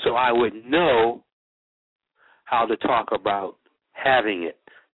so I would know how to talk about having it.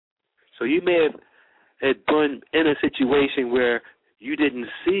 So you may have been in a situation where you didn't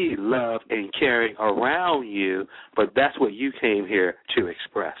see love and caring around you, but that's what you came here to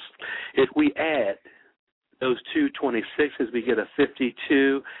express. If we add those two 26s, we get a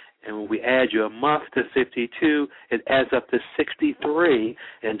 52, and when we add your month to 52, it adds up to 63,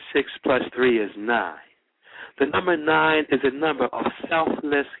 and 6 plus 3 is 9. The number 9 is a number of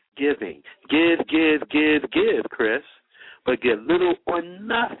selfless giving. Give, Chris, but get little or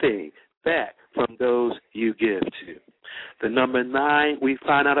nothing back from those you give to. The number 9 we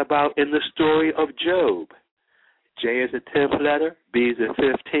find out about in the story of Job. J is the 10th letter, B is the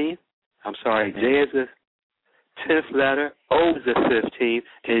 15th. J is the 10th letter, O is the 15th,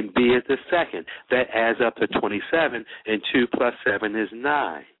 and B is the 2nd. That adds up to 27, and 2 plus 7 is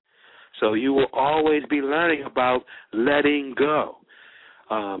 9. So you will always be learning about letting go.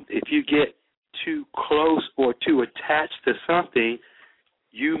 If you get too close or too attached to something,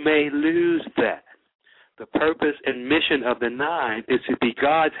 you may lose that. The purpose and mission of the 9 is to be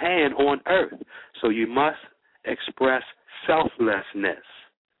God's hand on earth. So you must express selflessness,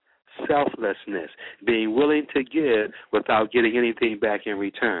 being willing to give without getting anything back in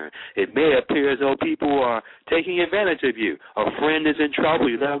return. It may appear as though people are taking advantage of you. A friend is in trouble.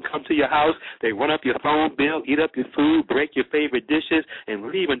 You let them come to your house. They run up your phone bill, eat up your food, break your favorite dishes,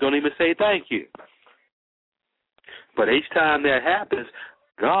 and leave and don't even say thank you. But each time that happens,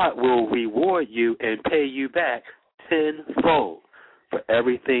 God will reward you and pay you back tenfold for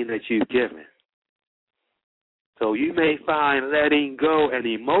everything that you've given. So you may find letting go an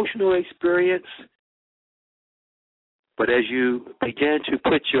emotional experience, but as you begin to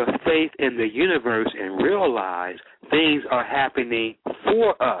put your faith in the universe and realize things are happening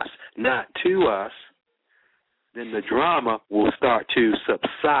for us, not to us, then the drama will start to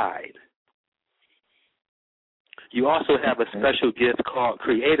subside. You also have a special gift called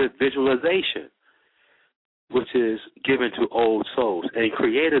creative visualization, which is given to old souls. And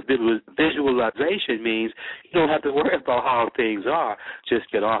creative visualization means you don't have to worry about how things are.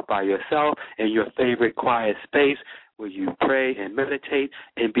 Just get off by yourself in your favorite quiet space where you pray and meditate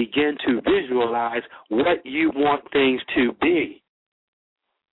and begin to visualize what you want things to be.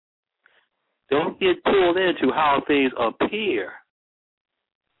 Don't get pulled into how things appear.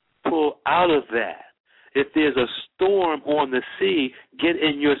 Pull out of that. If there's a storm on the sea, get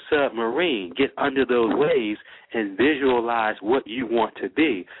in your submarine, get under those waves, and visualize what you want to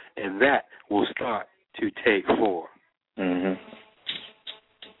be, and that will start to take form.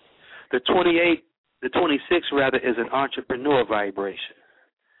 The 26 is an entrepreneur vibration.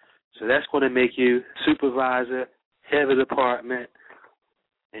 So that's going to make you supervisor, head of the department,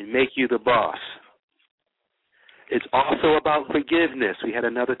 and make you the boss. It's also about forgiveness. We had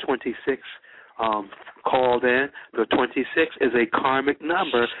another 26 called in. The 26 is a karmic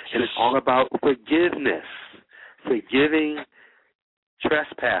number, and it's all about forgiveness, forgiving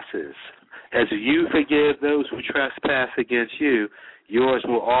trespasses. As you forgive those who trespass against you, yours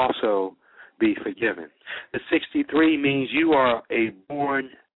will also be forgiven. The 63 means you are a born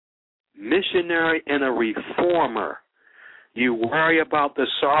missionary and a reformer. You worry about the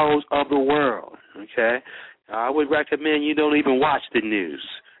sorrows of the world, okay? I would recommend you don't even watch the news.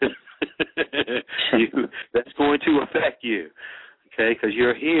 That's going to affect you, okay, because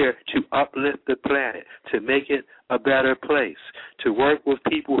you're here to uplift the planet, to make it a better place, to work with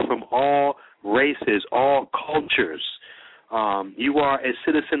people from all races, all cultures. You are a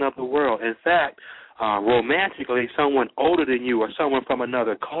citizen of the world. In fact, romantically, someone older than you or someone from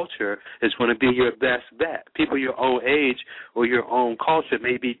another culture is going to be your best bet. People your own age or your own culture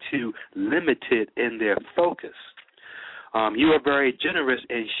may be too limited in their focus. You are very generous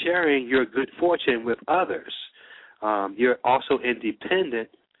in sharing your good fortune with others. You're also independent,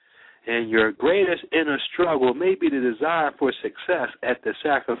 and your greatest inner struggle may be the desire for success at the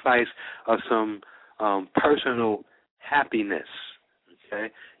sacrifice of some personal happiness.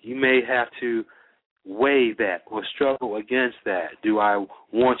 Okay, you may have to weigh that or struggle against that? Do I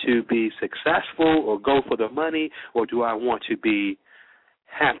want to be successful or go for the money, or do I want to be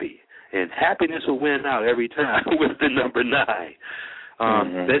happy? And happiness will win out every time with the number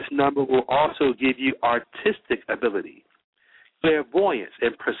 9. This number will also give you artistic ability, clairvoyance,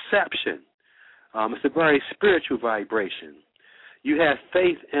 and perception. It's a very spiritual vibration. You have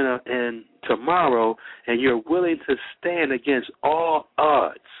faith in tomorrow, and you're willing to stand against all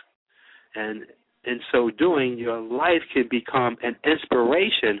odds. And in so doing, your life can become an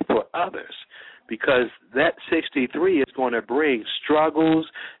inspiration for others, because that 63 is going to bring struggles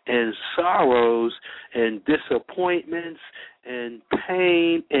and sorrows and disappointments and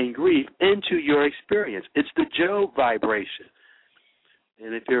pain and grief into your experience. It's the Job vibration.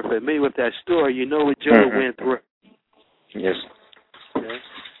 And if you're familiar with that story, you know what Job went through. Yes. Okay?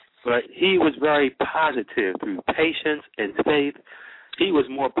 But he was very positive through patience and faith. He was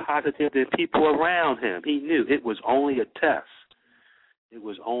more positive than people around him. He knew it was only a test. It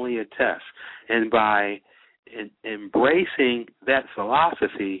was only a test. And by embracing that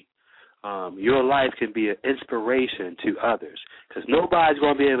philosophy, your life can be an inspiration to others, because nobody's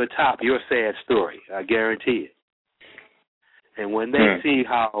going to be able to top your sad story. I guarantee it. And when they see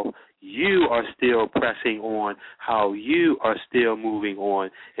how you are still pressing on, how you are still moving on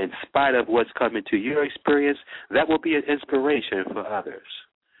in spite of what's coming to your experience, that will be an inspiration for others.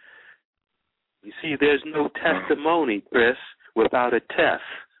 You see, there's no testimony, Chris, without a test.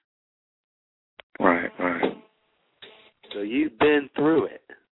 Right. So you've been through it.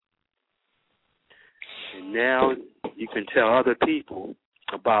 And now you can tell other people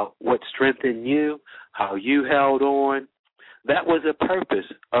about what strengthened you, how you held on. That was the purpose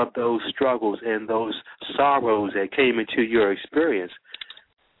of those struggles and those sorrows that came into your experience.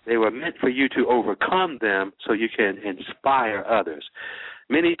 They were meant for you to overcome them so you can inspire others.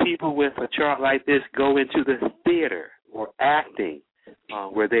 Many people with a chart like this go into the theater or acting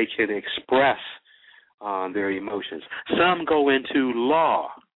where they can express their emotions. Some go into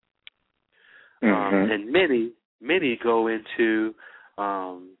law, and many go into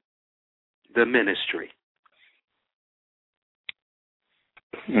the ministry.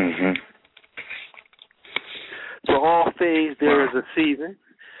 For all things, there is a season,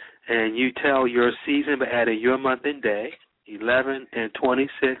 and you tell your season by adding your month and day. 11 and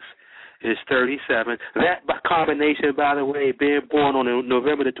 26 is 37. That combination, by the way, being born on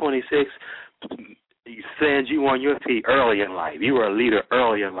November the 26th, sends you on your feet early in life. You were a leader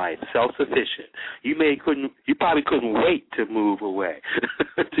early in life, self-sufficient. You probably couldn't wait to move away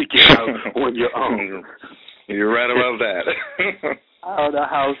to get out on your own. You're right about that. Out of the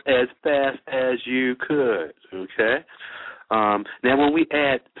house as fast as you could, okay? Now, when we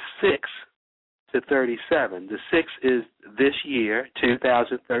add 6 to 37, the 6 is this year,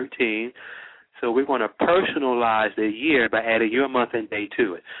 2013, so we're going to personalize the year by adding your month and day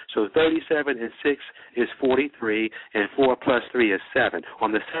to it. So 37 and 6 is 43, and 4 plus 3 is 7.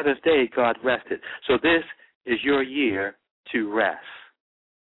 On the 7th day, God rested. So this is your year to rest,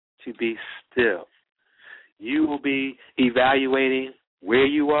 to be still. You will be evaluating where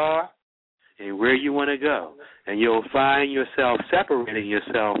you are and where you want to go. And you'll find yourself separating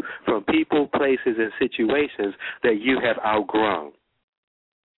yourself from people, places, and situations that you have outgrown.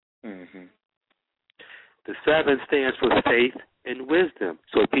 The 7 stands for faith and wisdom.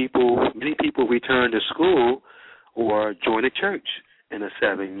 So many people return to school or join a church in a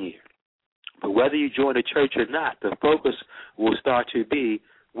 7 year. But whether you join a church or not, the focus will start to be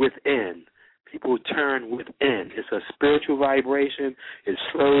within. People turn within. It's a spiritual vibration. It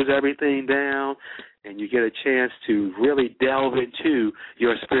slows everything down, and you get a chance to really delve into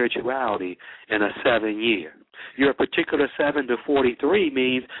your spirituality in a 7 year. Your particular 7 to 43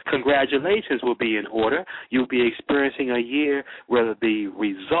 means congratulations will be in order. You'll be experiencing a year where the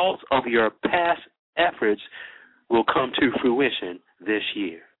results of your past efforts will come to fruition this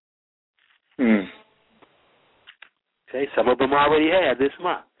year. Okay, some of them already have this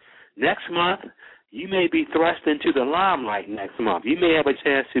month. Next month, you may be thrust into the limelight next month. You may have a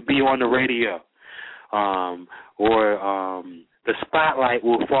chance to be on the radio, or the spotlight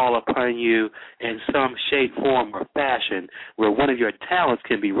will fall upon you in some shape, form, or fashion where one of your talents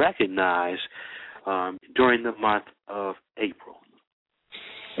can be recognized during the month of April.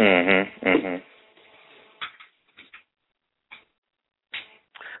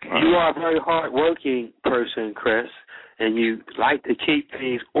 You are a very hard-working person, Chris, and you like to keep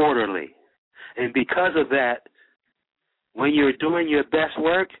things orderly. And because of that, when you're doing your best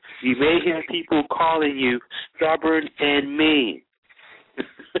work, you may hear people calling you stubborn and mean.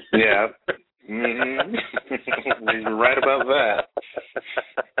 Yeah. You're right about that.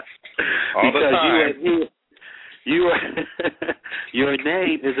 All the time. You are your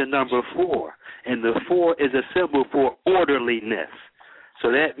name is a number 4, and the 4 is a symbol for orderliness.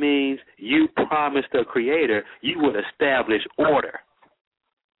 So that means you promised the Creator you would establish order.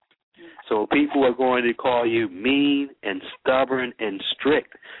 So people are going to call you mean and stubborn and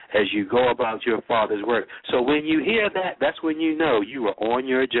strict as you go about your Father's work. So when you hear that, that's when you know you are on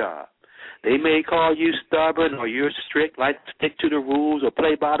your job. They may call you stubborn or you're strict, like stick to the rules or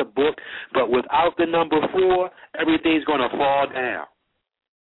play by the book, but without the number 4, everything's going to fall down.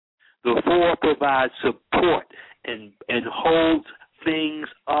 The 4 provides support and holds things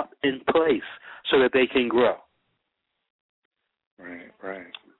up in place so that they can grow. Right.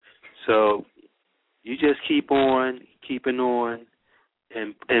 So you just keeping on,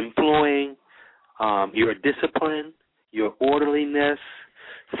 and employing your discipline, your orderliness.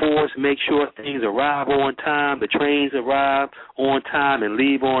 4s make sure things arrive on time, the trains arrive on time and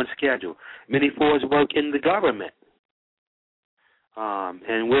leave on schedule. Many 4s work in the government.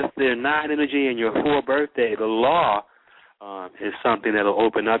 And with their 9 energy and your 4 birthday, the law is something that will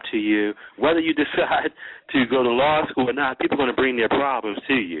open up to you. Whether you decide to go to law school or not, people are going to bring their problems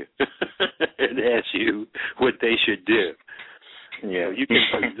to you and ask you what they should do. Yeah. So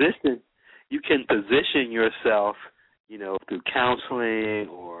you can position yourself, through counseling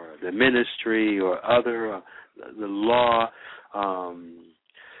or the ministry or other the law,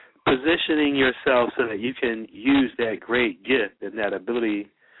 positioning yourself so that you can use that great gift and that ability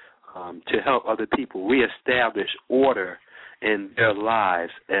to help other people reestablish order in their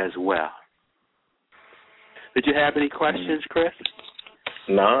lives as well. Did you have any questions, Chris?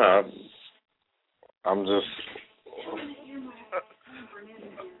 No, I'm just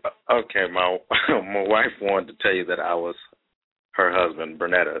okay. My wife wanted to tell you that I was her husband.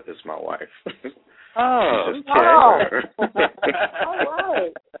 Bernetta is my wife. Oh, okay. All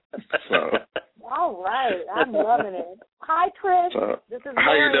right. So, All right. I'm loving it. Hi, Chris. This is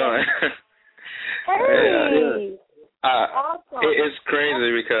how you doing? Hey. Awesome. It's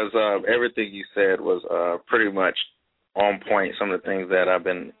crazy because everything you said was pretty much on point. Some of the things that I've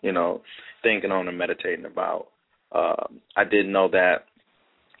been, thinking on and meditating about. I didn't know that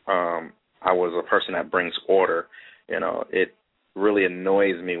I was a person that brings order. It really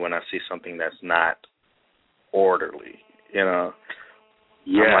annoys me when I see something that's not orderly. Yeah.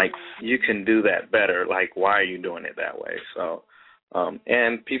 I'm like, you can do that better. Like, why are you doing it that way? So,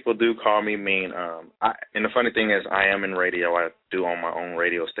 and people do call me mean. And the funny thing is, I am in radio. I do own my own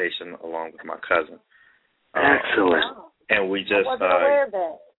radio station along with my cousin. Excellent. And we just, I wasn't aware of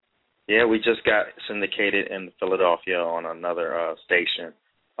that. Yeah, we just got syndicated in Philadelphia on another station.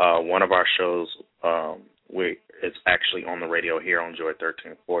 One of our shows, it's actually on the radio here on Joy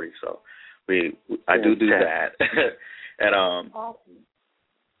 1340. So I do that. And awesome.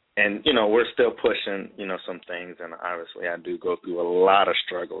 And, we're still pushing, some things, and obviously I do go through a lot of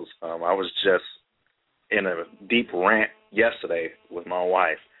struggles. I was just in a deep rant yesterday with my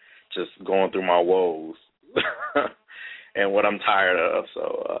wife, just going through my woes and what I'm tired of.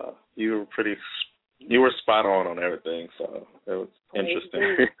 So you were spot on everything, so it was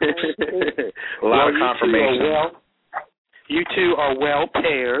interesting. A lot of confirmation. You two are well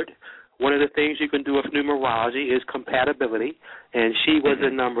paired. One of the things you can do with numerology is compatibility, and she was a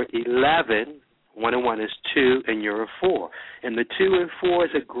number 11. 1 and 1 is 2, and you're a 4. And the 2 and 4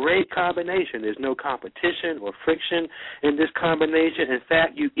 is a great combination. There's no competition or friction in this combination. In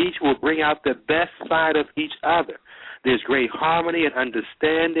fact, you each will bring out the best side of each other. There's great harmony and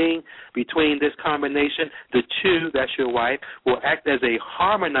understanding between this combination. The 2, that's your wife, will act as a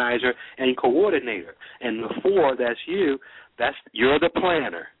harmonizer and coordinator. And the 4, that's you're the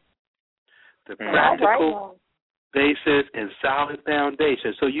planner. The practical basis and solid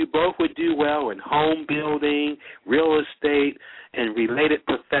foundation. So you both would do well in home building, real estate, and related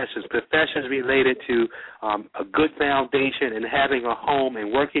professions related to a good foundation and having a home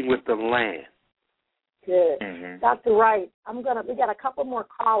and working with the land. Good. Dr. Wright, we got a couple more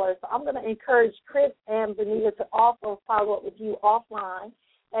callers, so I'm going to encourage Chris and Benita to also follow up with you offline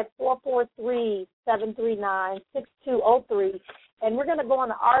at 443-739-6203. And we're going to go on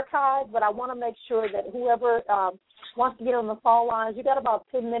the archive, but I want to make sure that whoever wants to get on the phone lines, you got about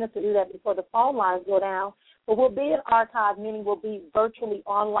 10 minutes to do that before the phone lines go down. But we'll be in archive, meaning we'll be virtually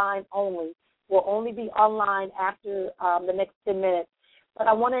online only. We'll only be online after the next 10 minutes. But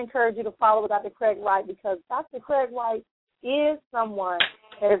I want to encourage you to follow Dr. Craig Wright, because Dr. Craig Wright is someone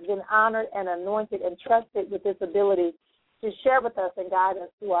that has been honored and anointed and trusted with this ability to share with us and guide us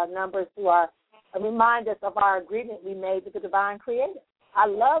through our numbers, remind us of our agreement we made with the divine creator. I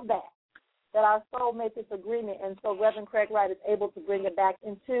love that our soul made this agreement, and so Reverend Craig Wright is able to bring it back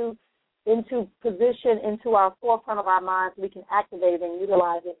into into position, into our forefront of our minds, so we can activate it and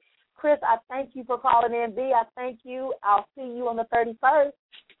utilize it. Chris, I thank you for calling in. B, I thank you. I'll see you on the 31st.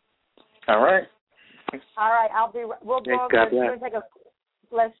 All right. All right, we'll go over and take a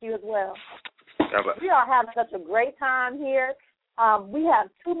bless you as well. We are having such a great time here. We have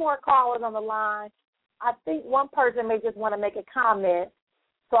 2 more callers on the line. I think one person may just want to make a comment,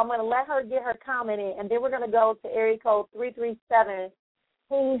 so I'm going to let her get her comment in, and then we're going to go to area code 337,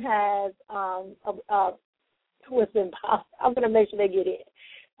 who has who has been. I'm going to make sure they get in.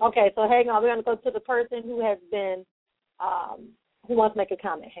 Okay, so hang on. We're going to go to the person who has been who wants to make a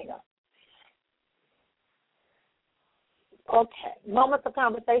comment. Hang on. Okay, Moments of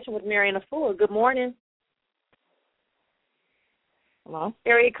Conversation with Marrian and Efua. Good morning. Hello?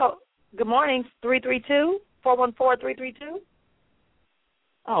 Area code, good morning, 332-414-332.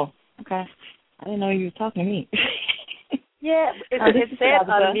 Oh, okay. I didn't know you were talking to me. Yeah, it said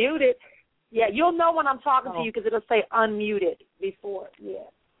unmuted. Yeah, you'll know when I'm talking to you because it'll say unmuted before. Yeah.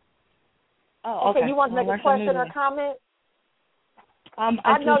 Oh, okay. You want to make a question or comment?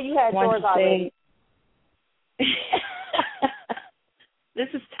 I know you had yours already. This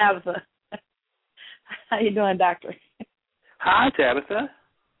is Tabitha. How you doing, Doctor? Hi, Tabitha.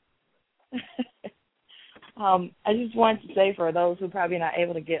 I just wanted to say, for those who probably not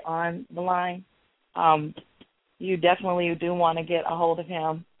able to get on the line, you definitely do want to get a hold of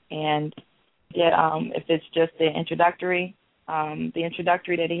him and get, if it's just the introductory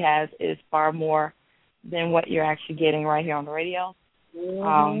that he has is far more than what you're actually getting right here on the radio.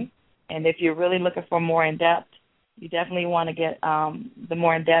 Mm-hmm. And if you're really looking for more in-depth, you definitely want to get the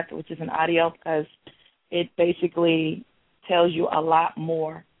more in-depth, which is an audio, because it basically tells you a lot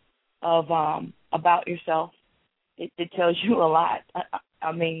more of about yourself. It tells you a lot.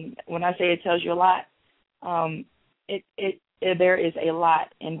 I mean, when I say it tells you a lot, there is a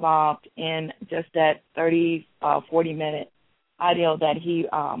lot involved in just that 30, 40-minute audio that he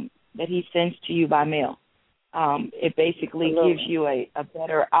sends to you by mail. It basically gives you a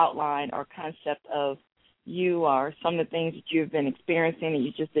better outline or concept of you or some of the things that you've been experiencing and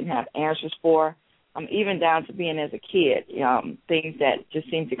you just didn't have answers for, even down to being as a kid, things that just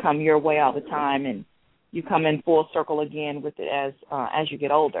seem to come your way all the time, and you come in full circle again with it as you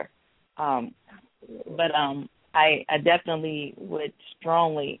get older. But I definitely would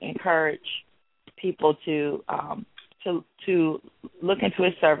strongly encourage people to look into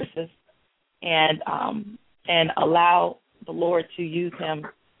his services and allow the Lord to use him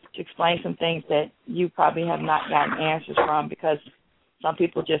to explain some things that you probably have not gotten answers from, because some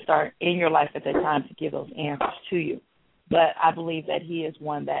people just aren't in your life at that time to give those answers to you. But I believe that he is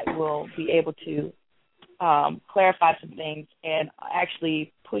one that will be able to clarify some things and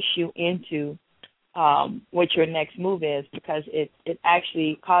actually push you into what your next move is, because it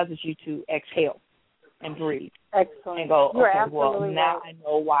actually causes you to exhale and breathe. Excellent. And go, okay, well, now I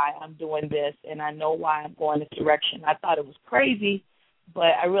know why I'm doing this, and I know why I'm going this direction. I thought it was crazy,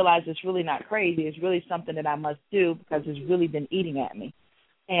 but I realized it's really not crazy. It's really something that I must do because it's really been eating at me.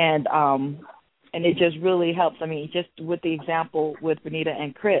 And it just really helps. I mean, just with the example with Benita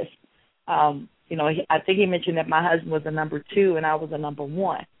and Chris, I think he mentioned that my husband was a number 2 and I was a number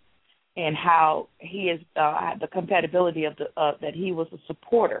 1, and how he is the compatibility of that he was a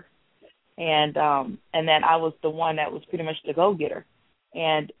supporter, and that I was the one that was pretty much the go-getter.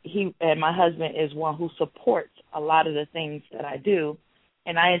 And my husband is one who supports a lot of the things that I do,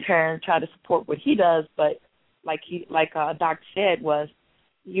 and I in turn try to support what he does. But like Doc said, was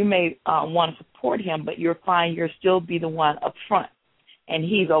you may want to support him, but you'll still be the one up front, and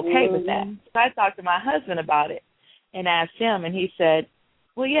he's okay with that. So I talked to my husband about it and asked him, and he said,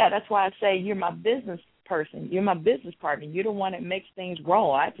 well, yeah, that's why I say you're my business person. You're my business partner. You're the one that makes things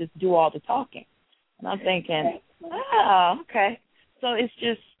roll. I just do all the talking. And I'm thinking, okay. So it's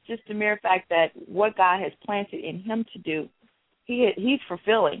just the mere fact that what God has planted in him to do, he's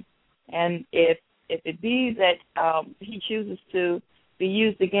fulfilling. And if it be that he chooses to be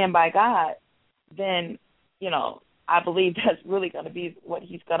used again by God, then, I believe that's really going to be what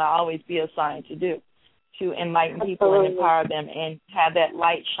he's going to always be assigned to do, to enlighten people and empower them and have that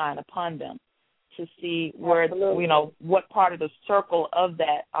light shine upon them to see where, what part of the circle of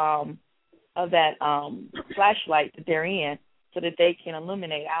that flashlight that they're in, so that they can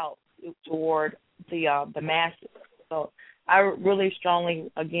illuminate out toward the masses. So I really strongly,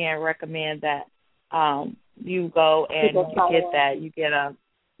 again, recommend that you go and you get that.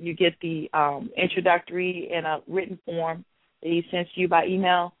 You get the introductory in a written form that he sends to you by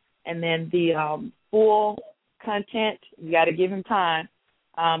email, and then the full content, you got to give him time,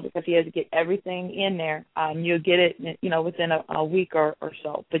 because he has to get everything in there. You'll get it, within a week or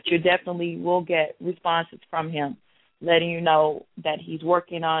so. But you definitely will get responses from him letting you know that he's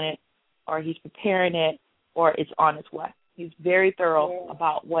working on it or he's preparing it or it's on its way. He's very thorough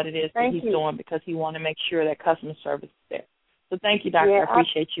about what it is that he's doing because he wants to make sure that customer service is there. So thank you, Doctor. I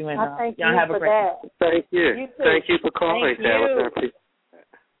appreciate you, and y'all have a great day. Thank you. Thank you for calling, Tabitha.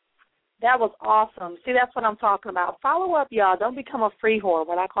 That was awesome. See, that's what I'm talking about. Follow up, y'all. Don't become a free whore,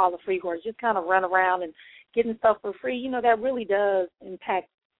 what I call a free whore. Just kind of run around and getting stuff for free. That really does impact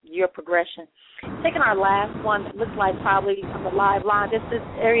your progression. Taking our last one, that looks like probably on the live line. This is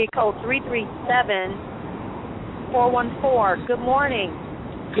area code 337-414. Good morning.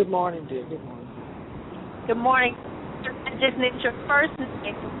 Good morning, dear. Good morning. Good morning. I just need your first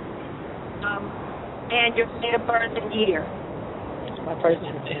name and your date of birth and year. My first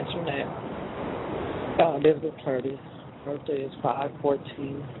name is Antoinette. Elizabeth Curtis. Birthday is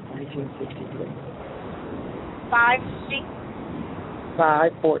 5/14/1963.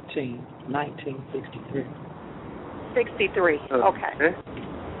 5/14/1963. 63. Okay.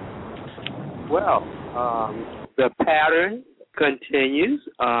 Well, the pattern continues.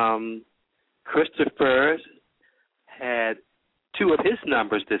 Christopher had two of his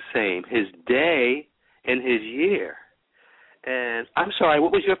numbers the same, his day and his year. And I'm sorry,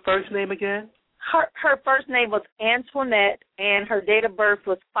 what was your first name again? Her first name was Antoinette, and her date of birth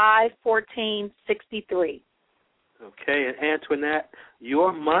was 5/14/63. Okay, and Antoinette,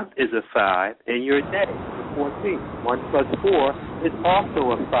 your month is a 5, and your day is 14. 1 plus 4 is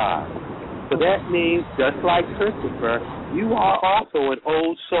also a 5. So that means, just like Christopher, you are also an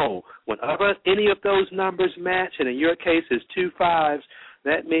old soul. Whenever any of those numbers match, and in your case it's 2 5s,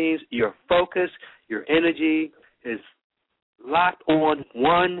 that means your focus, your energy is locked on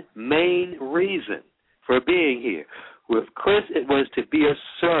one main reason for being here. With Chris, it was to be of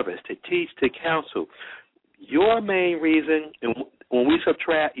service, to teach, to counsel. Your main reason, and when we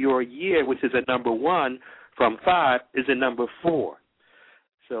subtract your year, which is a number 1, from 5, is a number 4.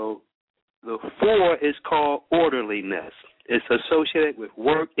 So the 4 is called orderliness. It's associated with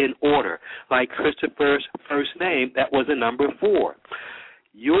work in order. Like Christopher's first name, that was a number 4.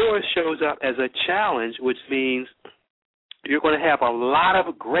 Yours shows up as a challenge, which means you're going to have a lot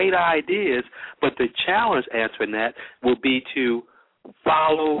of great ideas, but the challenge, Antoinette, will be to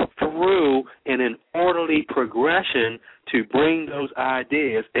follow through in an orderly progression to bring those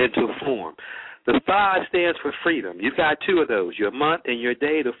ideas into form. The 5 stands for freedom. You've got 2 of those, your month and your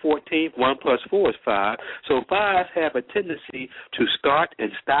day, the 14th. 1 plus 4 is 5. So 5s have a tendency to start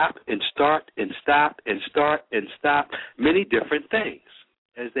and stop and start and stop and start and stop many different things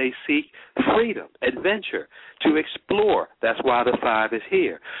as they seek freedom, adventure, to explore. That's why the 5 is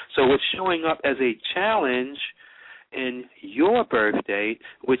here. So it's showing up as a challenge in your birth date,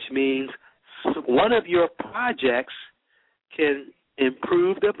 which means one of your projects can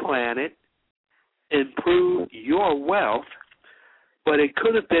improve the planet, improve your wealth, but it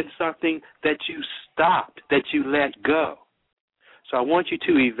could have been something that you stopped, that you let go. So I want you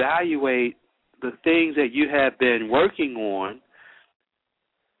to evaluate the things that you have been working on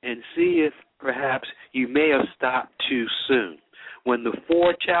and see if perhaps you may have stopped too soon. When the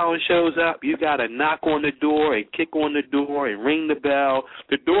 4 challenge shows up, you got to knock on the door and kick on the door and ring the bell.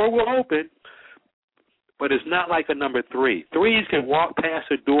 The door will open, but it's not like a number 3. 3s can walk past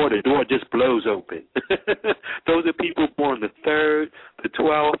the door just blows open. Those are people born the 3rd, the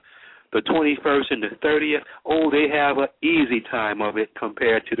 12th, the 21st, and the 30th. Oh, they have an easy time of it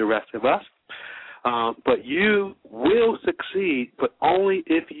compared to the rest of us. But you will succeed, but only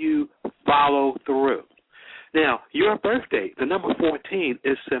if you follow through. Now, your birth date, the number 14,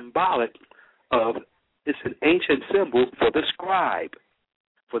 is symbolic of, it's an ancient symbol for the scribe.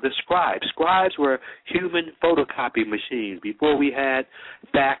 For the scribes. Scribes were human photocopy machines. Before we had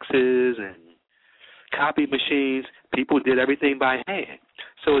faxes and copy machines, people did everything by hand.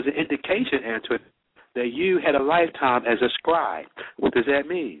 So it's an indication, Antoine, that you had a lifetime as a scribe. What does that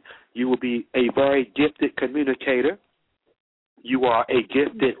mean? You will be a very gifted communicator. You are a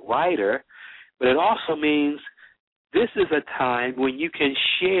gifted writer. But it also means this is a time when you can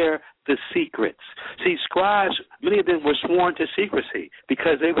share the secrets. See, scribes, many of them were sworn to secrecy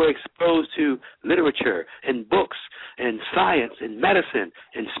because they were exposed to literature and books and science and medicine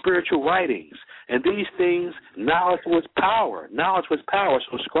and spiritual writings. And these things, knowledge was power. Knowledge was power,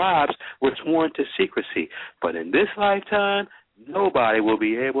 so scribes were sworn to secrecy. But in this lifetime, nobody will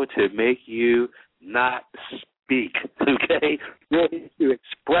be able to make you not speak, okay? You need to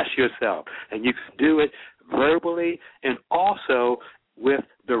express yourself, and you can do it verbally and also with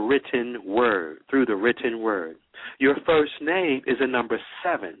the written word, through the written word. Your first name is a number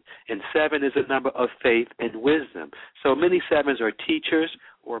 7, and 7 is a number of faith and wisdom. So many 7s are teachers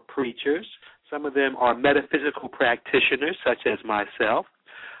or preachers. Some of them are metaphysical practitioners, such as myself.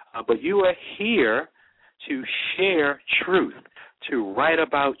 But you are here to share truth, to write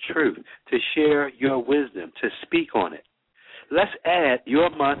about truth, to share your wisdom, to speak on it. Let's add your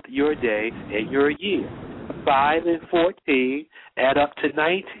month, your day, and your year. 5 and 14 add up to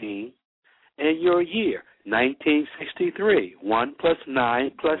 19, and your year, 1963. 1 plus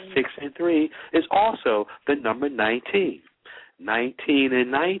 9 plus 6 and 3 is also the number 19. 19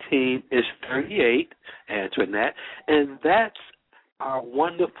 and 19 is 38, Antoinette, and that's our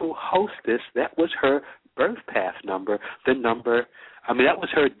wonderful hostess. That was her birth path number, that was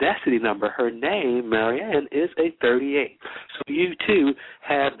her destiny number. Her name, Marrian, is a 38. So you, too,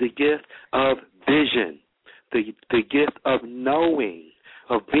 have the gift of vision, the gift of knowing,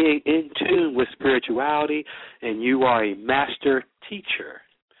 of being in tune with spirituality, and you are a master teacher.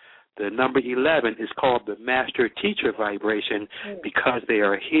 The number 11 is called the master teacher vibration because they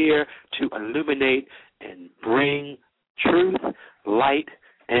are here to illuminate and bring truth, light,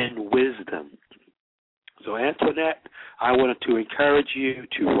 and wisdom. So, Antoinette, I wanted to encourage you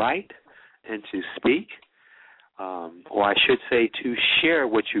to write and to speak, or I should say to share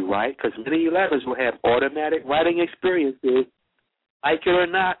what you write, because many 11s will have automatic writing experiences, like it or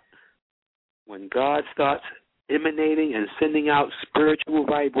not. When God starts emanating and sending out spiritual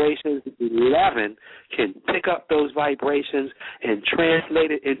vibrations, 11 can pick up those vibrations and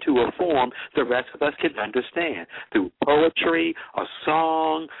translate it into a form the rest of us can understand through poetry, a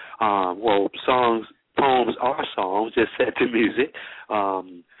song, poems are songs, just set to music,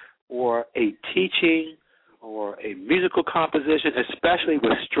 or a teaching or a musical composition, especially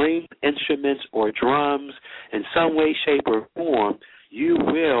with stringed instruments or drums, in some way, shape, or form, you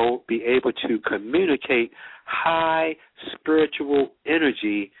will be able to communicate high spiritual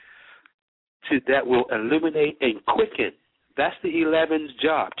energy that will illuminate and quicken. That's the 11's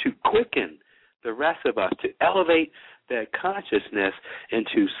job, to quicken the rest of us, to elevate their consciousness and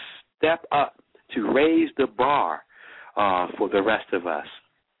to step up, to raise the bar for the rest of us.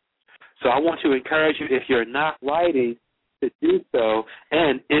 So I want to encourage you, if you're not writing, to do so.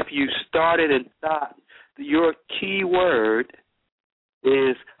 And if you started and stopped, your key word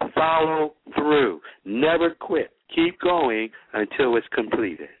is follow through. Never quit. Keep going until it's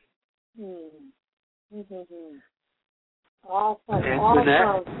completed. Awesome. Antoinette?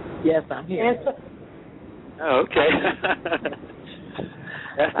 Awesome. Yes, I'm here. Oh, okay.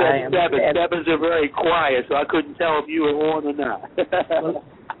 That's that 7. 7s are very quiet, so I couldn't tell if you were on or not. Well,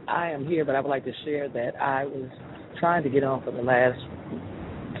 I am here, but I would like to share that I was trying to get on for the last,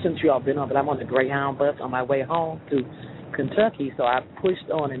 since you all been on, but I'm on the Greyhound bus on my way home to Kentucky, so I pushed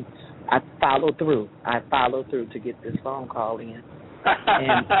on and I followed through. To get this phone call in.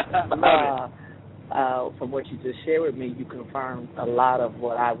 And from what you just shared with me, you confirmed a lot of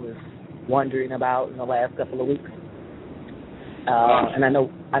what I was wondering about in the last couple of weeks. And I know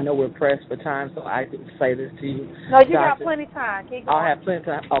we're pressed for time, so I can say this to you. No, you got plenty of time. Keep going. I'll have plenty of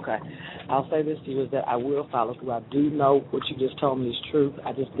time. Okay. I'll say this to you is that I will follow through. I do know what you just told me is true.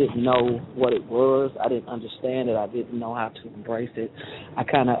 I just didn't know what it was. I didn't understand it. I didn't know how to embrace it. I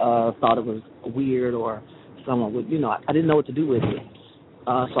kind of thought it was weird or someone would, I didn't know what to do with it.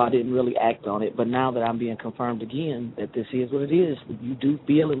 So I didn't really act on it. But now that I'm being confirmed again that this is what it is, you do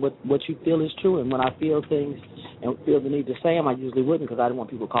feel and what you feel is true. And when I feel things and feel the need to say them, I usually wouldn't because I didn't want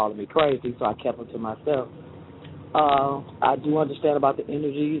people calling me crazy, so I kept them to myself. I do understand about the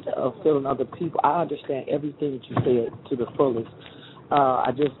energies of feeling other people. I understand everything that you said to the fullest.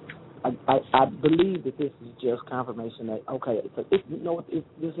 I believe that this is just confirmation that, okay, if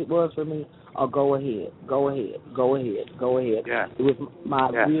this it was for me, I'll go ahead. Yeah. It was my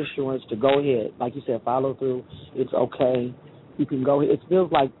reassurance to go ahead. Like you said, follow through. It's okay. You can go ahead. It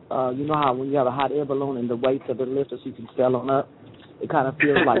feels like, you know how when you have a hot air balloon and the weights have been lifted so you can sail on up? It kind of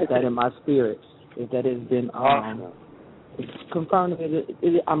feels like that in my spirit. That has been it's confirmed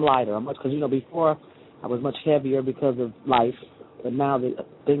that I'm lighter. Because, before I was much heavier because of life. But now that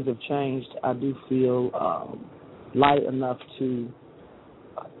things have changed, I do feel light enough to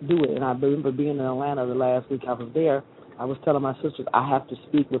do it. And I remember being in Atlanta the last week I was there, I was telling my sisters, I have to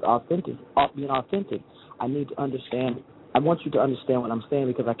speak with being authentic. I need to understand. I want you to understand what I'm saying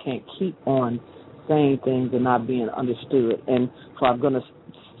because I can't keep on saying things and not being understood. And so I'm going to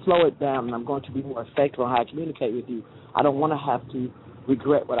slow it down, and I'm going to be more effective on how I communicate with you. I don't want to have to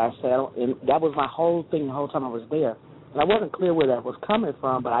regret what I said. And that was my whole thing the whole time I was there. And I wasn't clear where that was coming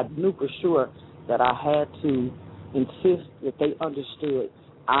from, but I knew for sure that I had to insist that they understood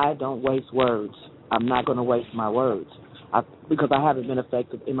I don't waste words. I'm not going to waste my words. Because I haven't been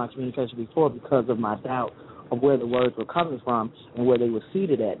effective in my communication before because of my doubt of where the words were coming from and where they were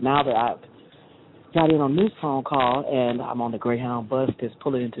seated at. Now that I've got in on this phone call and I'm on the Greyhound bus that's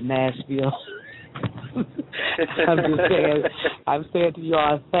pulling into Nashville, I'm saying to you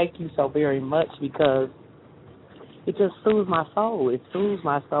all, thank you so very much because it just soothes my soul. It soothes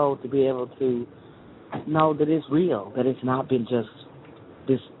my soul to be able to know that it's real, that it's not been just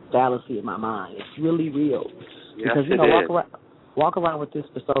this fallacy in my mind. It's really real. Yes, because, you know, walk around with this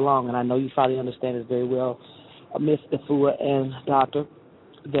for so long, and I know you probably understand this very well, Miss Efua and Doctor,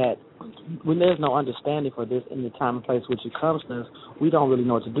 that when there's no understanding for this in the time and place which it comes to us, we don't really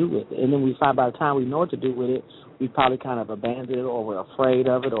know what to do with it. And then we find by the time we know what to do with it, we probably kind of abandon it or we're afraid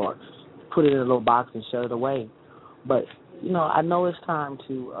of it or put it in a little box and shut it away. But, you know, I know it's time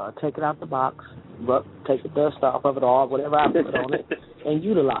to take it out the box, take the dust off of it all, whatever I put on it, and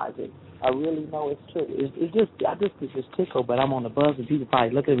utilize it. I really know it's true. I just get this tickle, but I'm on the bus and people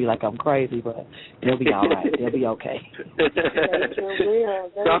probably look at me like I'm crazy, but they'll be all right. They'll be okay.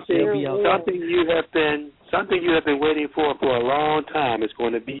 Something you have been waiting for a long time is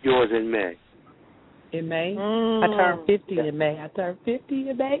going to be yours in May. In May? I turned 50 in May.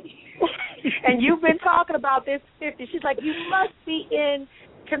 And you've been talking about this 50. She's like, you must be in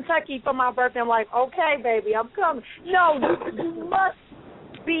Kentucky for my birthday. I'm like, okay, baby, I'm coming. No, you must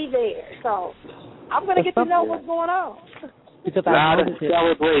be there. So I'm going to get to know what's going on. A lot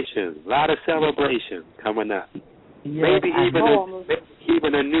of celebrations coming up. Yes, maybe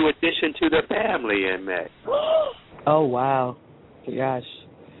even a new addition to the family in May. Oh, wow. Gosh,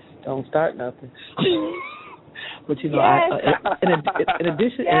 don't start nothing. But, you know, in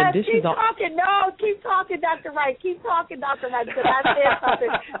addition, keep talking. No, keep talking, Dr. Wright. Keep talking, Dr. Wright, because I said something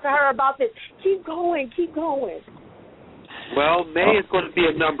to her about this. Keep going. Well, May is going to be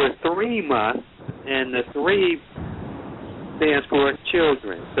a number 3 month, and the 3 stands for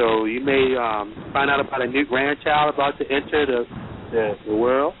children. So you may find out about a new grandchild about to enter the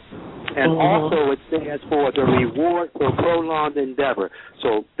world. And also it stands for the reward for prolonged endeavor.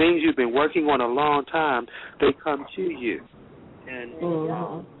 So things you've been working on a long time, they come to you. And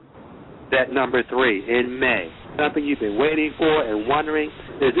that number 3 in May. Something you've been waiting for and wondering,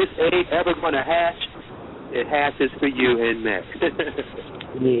 is this egg ever going to hatch? It hatches for you in May.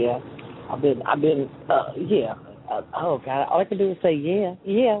 Yeah. I've been, yeah. Oh, God, all I can do is say, yeah.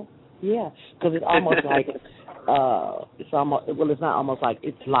 Because it's almost like, it's not almost like,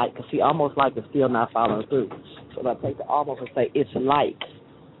 it's like, because see, almost like it's still not following through. So I take the almost and say, it's like.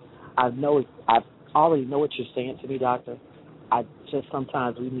 I already know what you're saying to me, Doctor. I just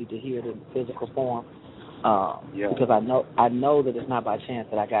sometimes we need to hear it in physical form. Because I know that it's not by chance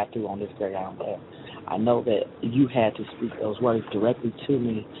that I got through on this Greyhound bus. I know that you had to speak those words directly to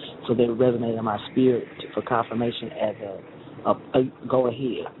me so they resonate in my spirit for confirmation as a go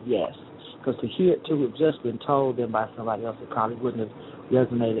ahead, yes. Because to hear it to have just been told then by somebody else, it probably wouldn't have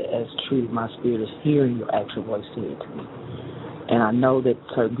resonated as true to my spirit as hearing your actual voice say it to me. And I know that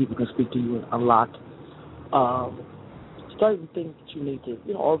certain people can speak to you and unlock certain things that you need to,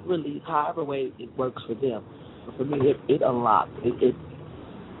 you know, or really however way it works for them. But for me, it unlocked. It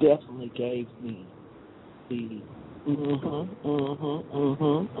definitely gave me the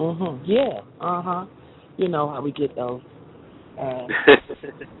yeah, you know how we get those.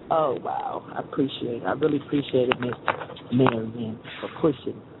 Oh wow, I really appreciate it, Miss Marrian, for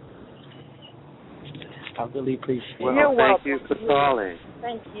pushing. I really appreciate it. Well, thank you for calling.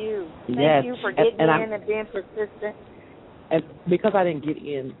 Thank you. Yes. Thank you for getting in and being persistent. And because I didn't get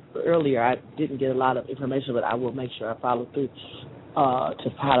in earlier, I didn't get a lot of information, but I will make sure I follow through to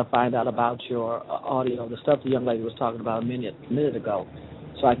how to find out about your audio, the stuff the young lady was talking about a minute ago,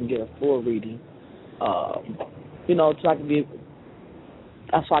 so I can get a full reading. You know, so I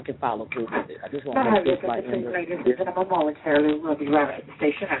can follow through with it. I just want to make this like ladies and gentlemen, momentarily we'll be right at the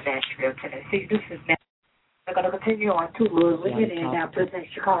station of Nashville, Tennessee. This is Nashville. We're going to continue on to Louisville and now present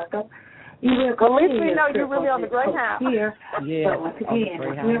Chicago. You will go at least we know you're really on the Greyhound. Here. Yeah. But once again,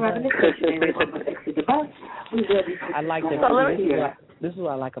 we're running the station and we're going to exit the bus. We will be I like that. This is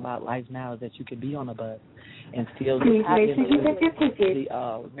what I like about life now is that you can be on a bus and still tap into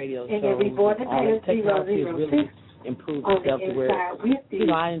the radio shows. All the technology has really improved itself to where, you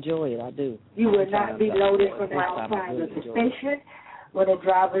know, I enjoy it. I do. You will not be loaded from the outside of the station when the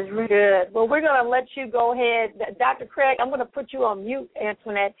driver's ready. Good. Well, we're going to let you go ahead. Dr. Craig, I'm going to put you on mute,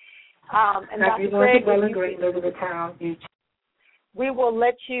 Antoinette. And Dr. Craig, we will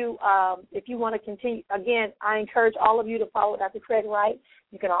let you, if you want to continue. Again, I encourage all of you to follow Dr. Craig Wright.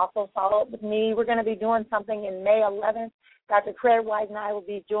 You can also follow up with me. We're going to be doing something in May 11th. Dr. Craig Wright and I will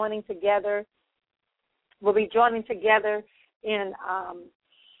be joining together will be joining together in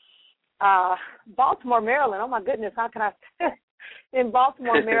Baltimore, Maryland. Oh, my goodness, how can I in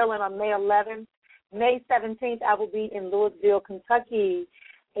Baltimore, Maryland on May 11th. May 17th, I will be in Louisville, Kentucky.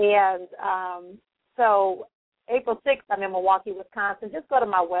 And so April 6th, I'm in Milwaukee, Wisconsin. Just go to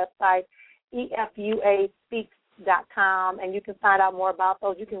my website, efuaspeaks.com, and you can find out more about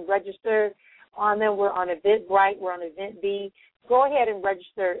those. You can register on them. We're on Eventbrite. We're on Event B. Go ahead and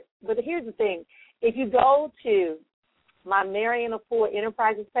register. But here's the thing. If you go to my Marrian Efua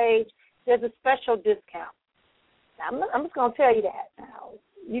Enterprises page, there's a special discount. Now, I'm just going to tell you that now.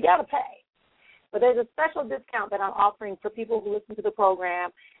 You got to pay. But there's a special discount that I'm offering for people who listen to the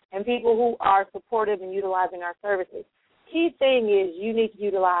program and people who are supportive in utilizing our services. Key thing is you need to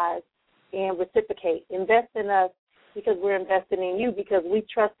utilize and reciprocate. Invest in us because we're investing in you because we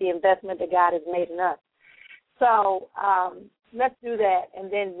trust the investment that God has made in us. So let's do that,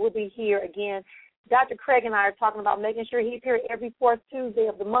 and then we'll be here again. Dr. Craig and I are talking about making sure he's here every fourth Tuesday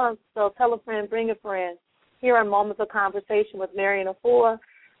of the month. So tell a friend, bring a friend. Here on Moments of Conversation with Marrian Efua.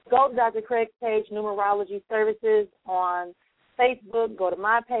 Go to Dr. Craig's page, Numerology Services, on Facebook. Go to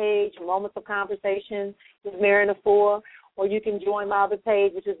my page, Moments of Conversation with Marrian Efua, or you can join my other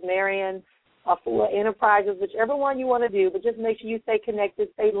page, which is Marrian Efua Enterprises, whichever one you want to do. But just make sure you stay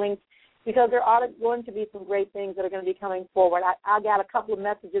connected, stay linked, because there are going to be some great things that are going to be coming forward. I got a couple of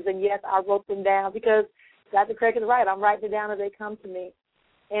messages, and, yes, I wrote them down because Dr. Craig is right. I'm writing it down as they come to me.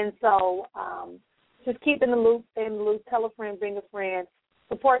 And so just keep in the loop, stay in the loop, tell a friend, bring a friend.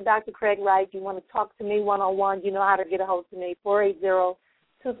 Support Dr. Craig Wright. If you want to talk to me one-on-one, you know how to get a hold of me,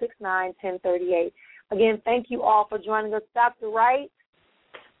 480-269-1038. Again, thank you all for joining us. Dr. Wright.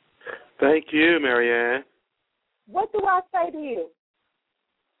 Thank you, Marianne. What do I say to you?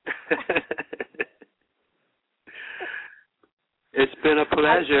 It's been a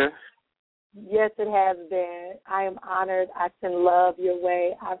pleasure. Yes, it has been. I am honored. I send love your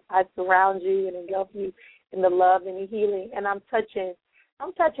way. I surround you and engulf you in the love and the healing, and I'm touching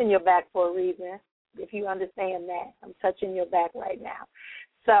your back for a reason, if you understand that. I'm touching your back right now.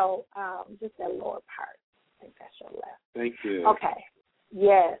 So just that lower part. I think that's your left. Thank you. Okay.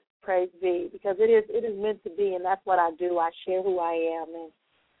 Yes, praise be, because it is meant to be, and that's what I do. I share who I am and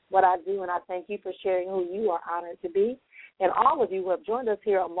what I do, and I thank you for sharing who you are honored to be. And all of you who have joined us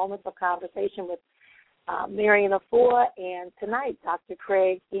here on Moments of Conversation with Marrian Efua, and tonight Dr.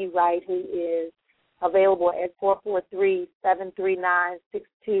 Craig E. Wright, who is available at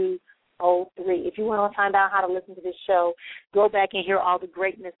 443-739-6203. If you want to find out how to listen to this show, go back and hear all the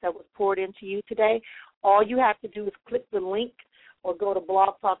greatness that was poured into you today. All you have to do is click the link or go to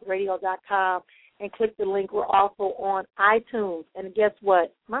blogtalkradio.com and click the link. We're also on iTunes. And guess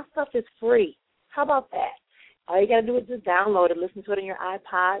what? My stuff is free. How about that? All you got to do is just download it, listen to it on your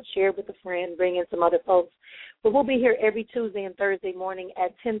iPod, share it with a friend, bring in some other folks. But we'll be here every Tuesday and Thursday morning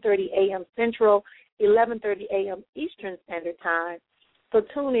at 10:30 a.m. Central, 11:30 a.m. Eastern Standard Time. So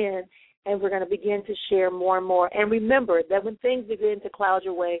tune in, and we're going to begin to share more and more. And remember that when things begin to cloud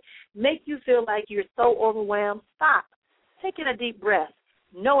your way, make you feel like you're so overwhelmed, stop. Take in a deep breath.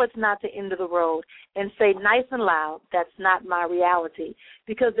 Know it's not the end of the road, and say nice and loud, that's not my reality,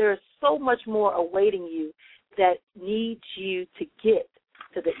 because there is so much more awaiting you that needs you to get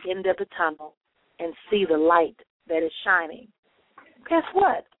to the end of the tunnel and see the light that is shining. Guess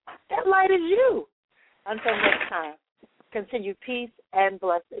what? That light is you. Until next time, continue peace and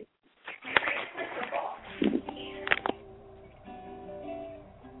blessings.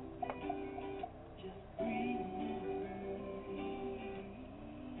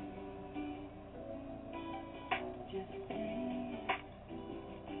 Just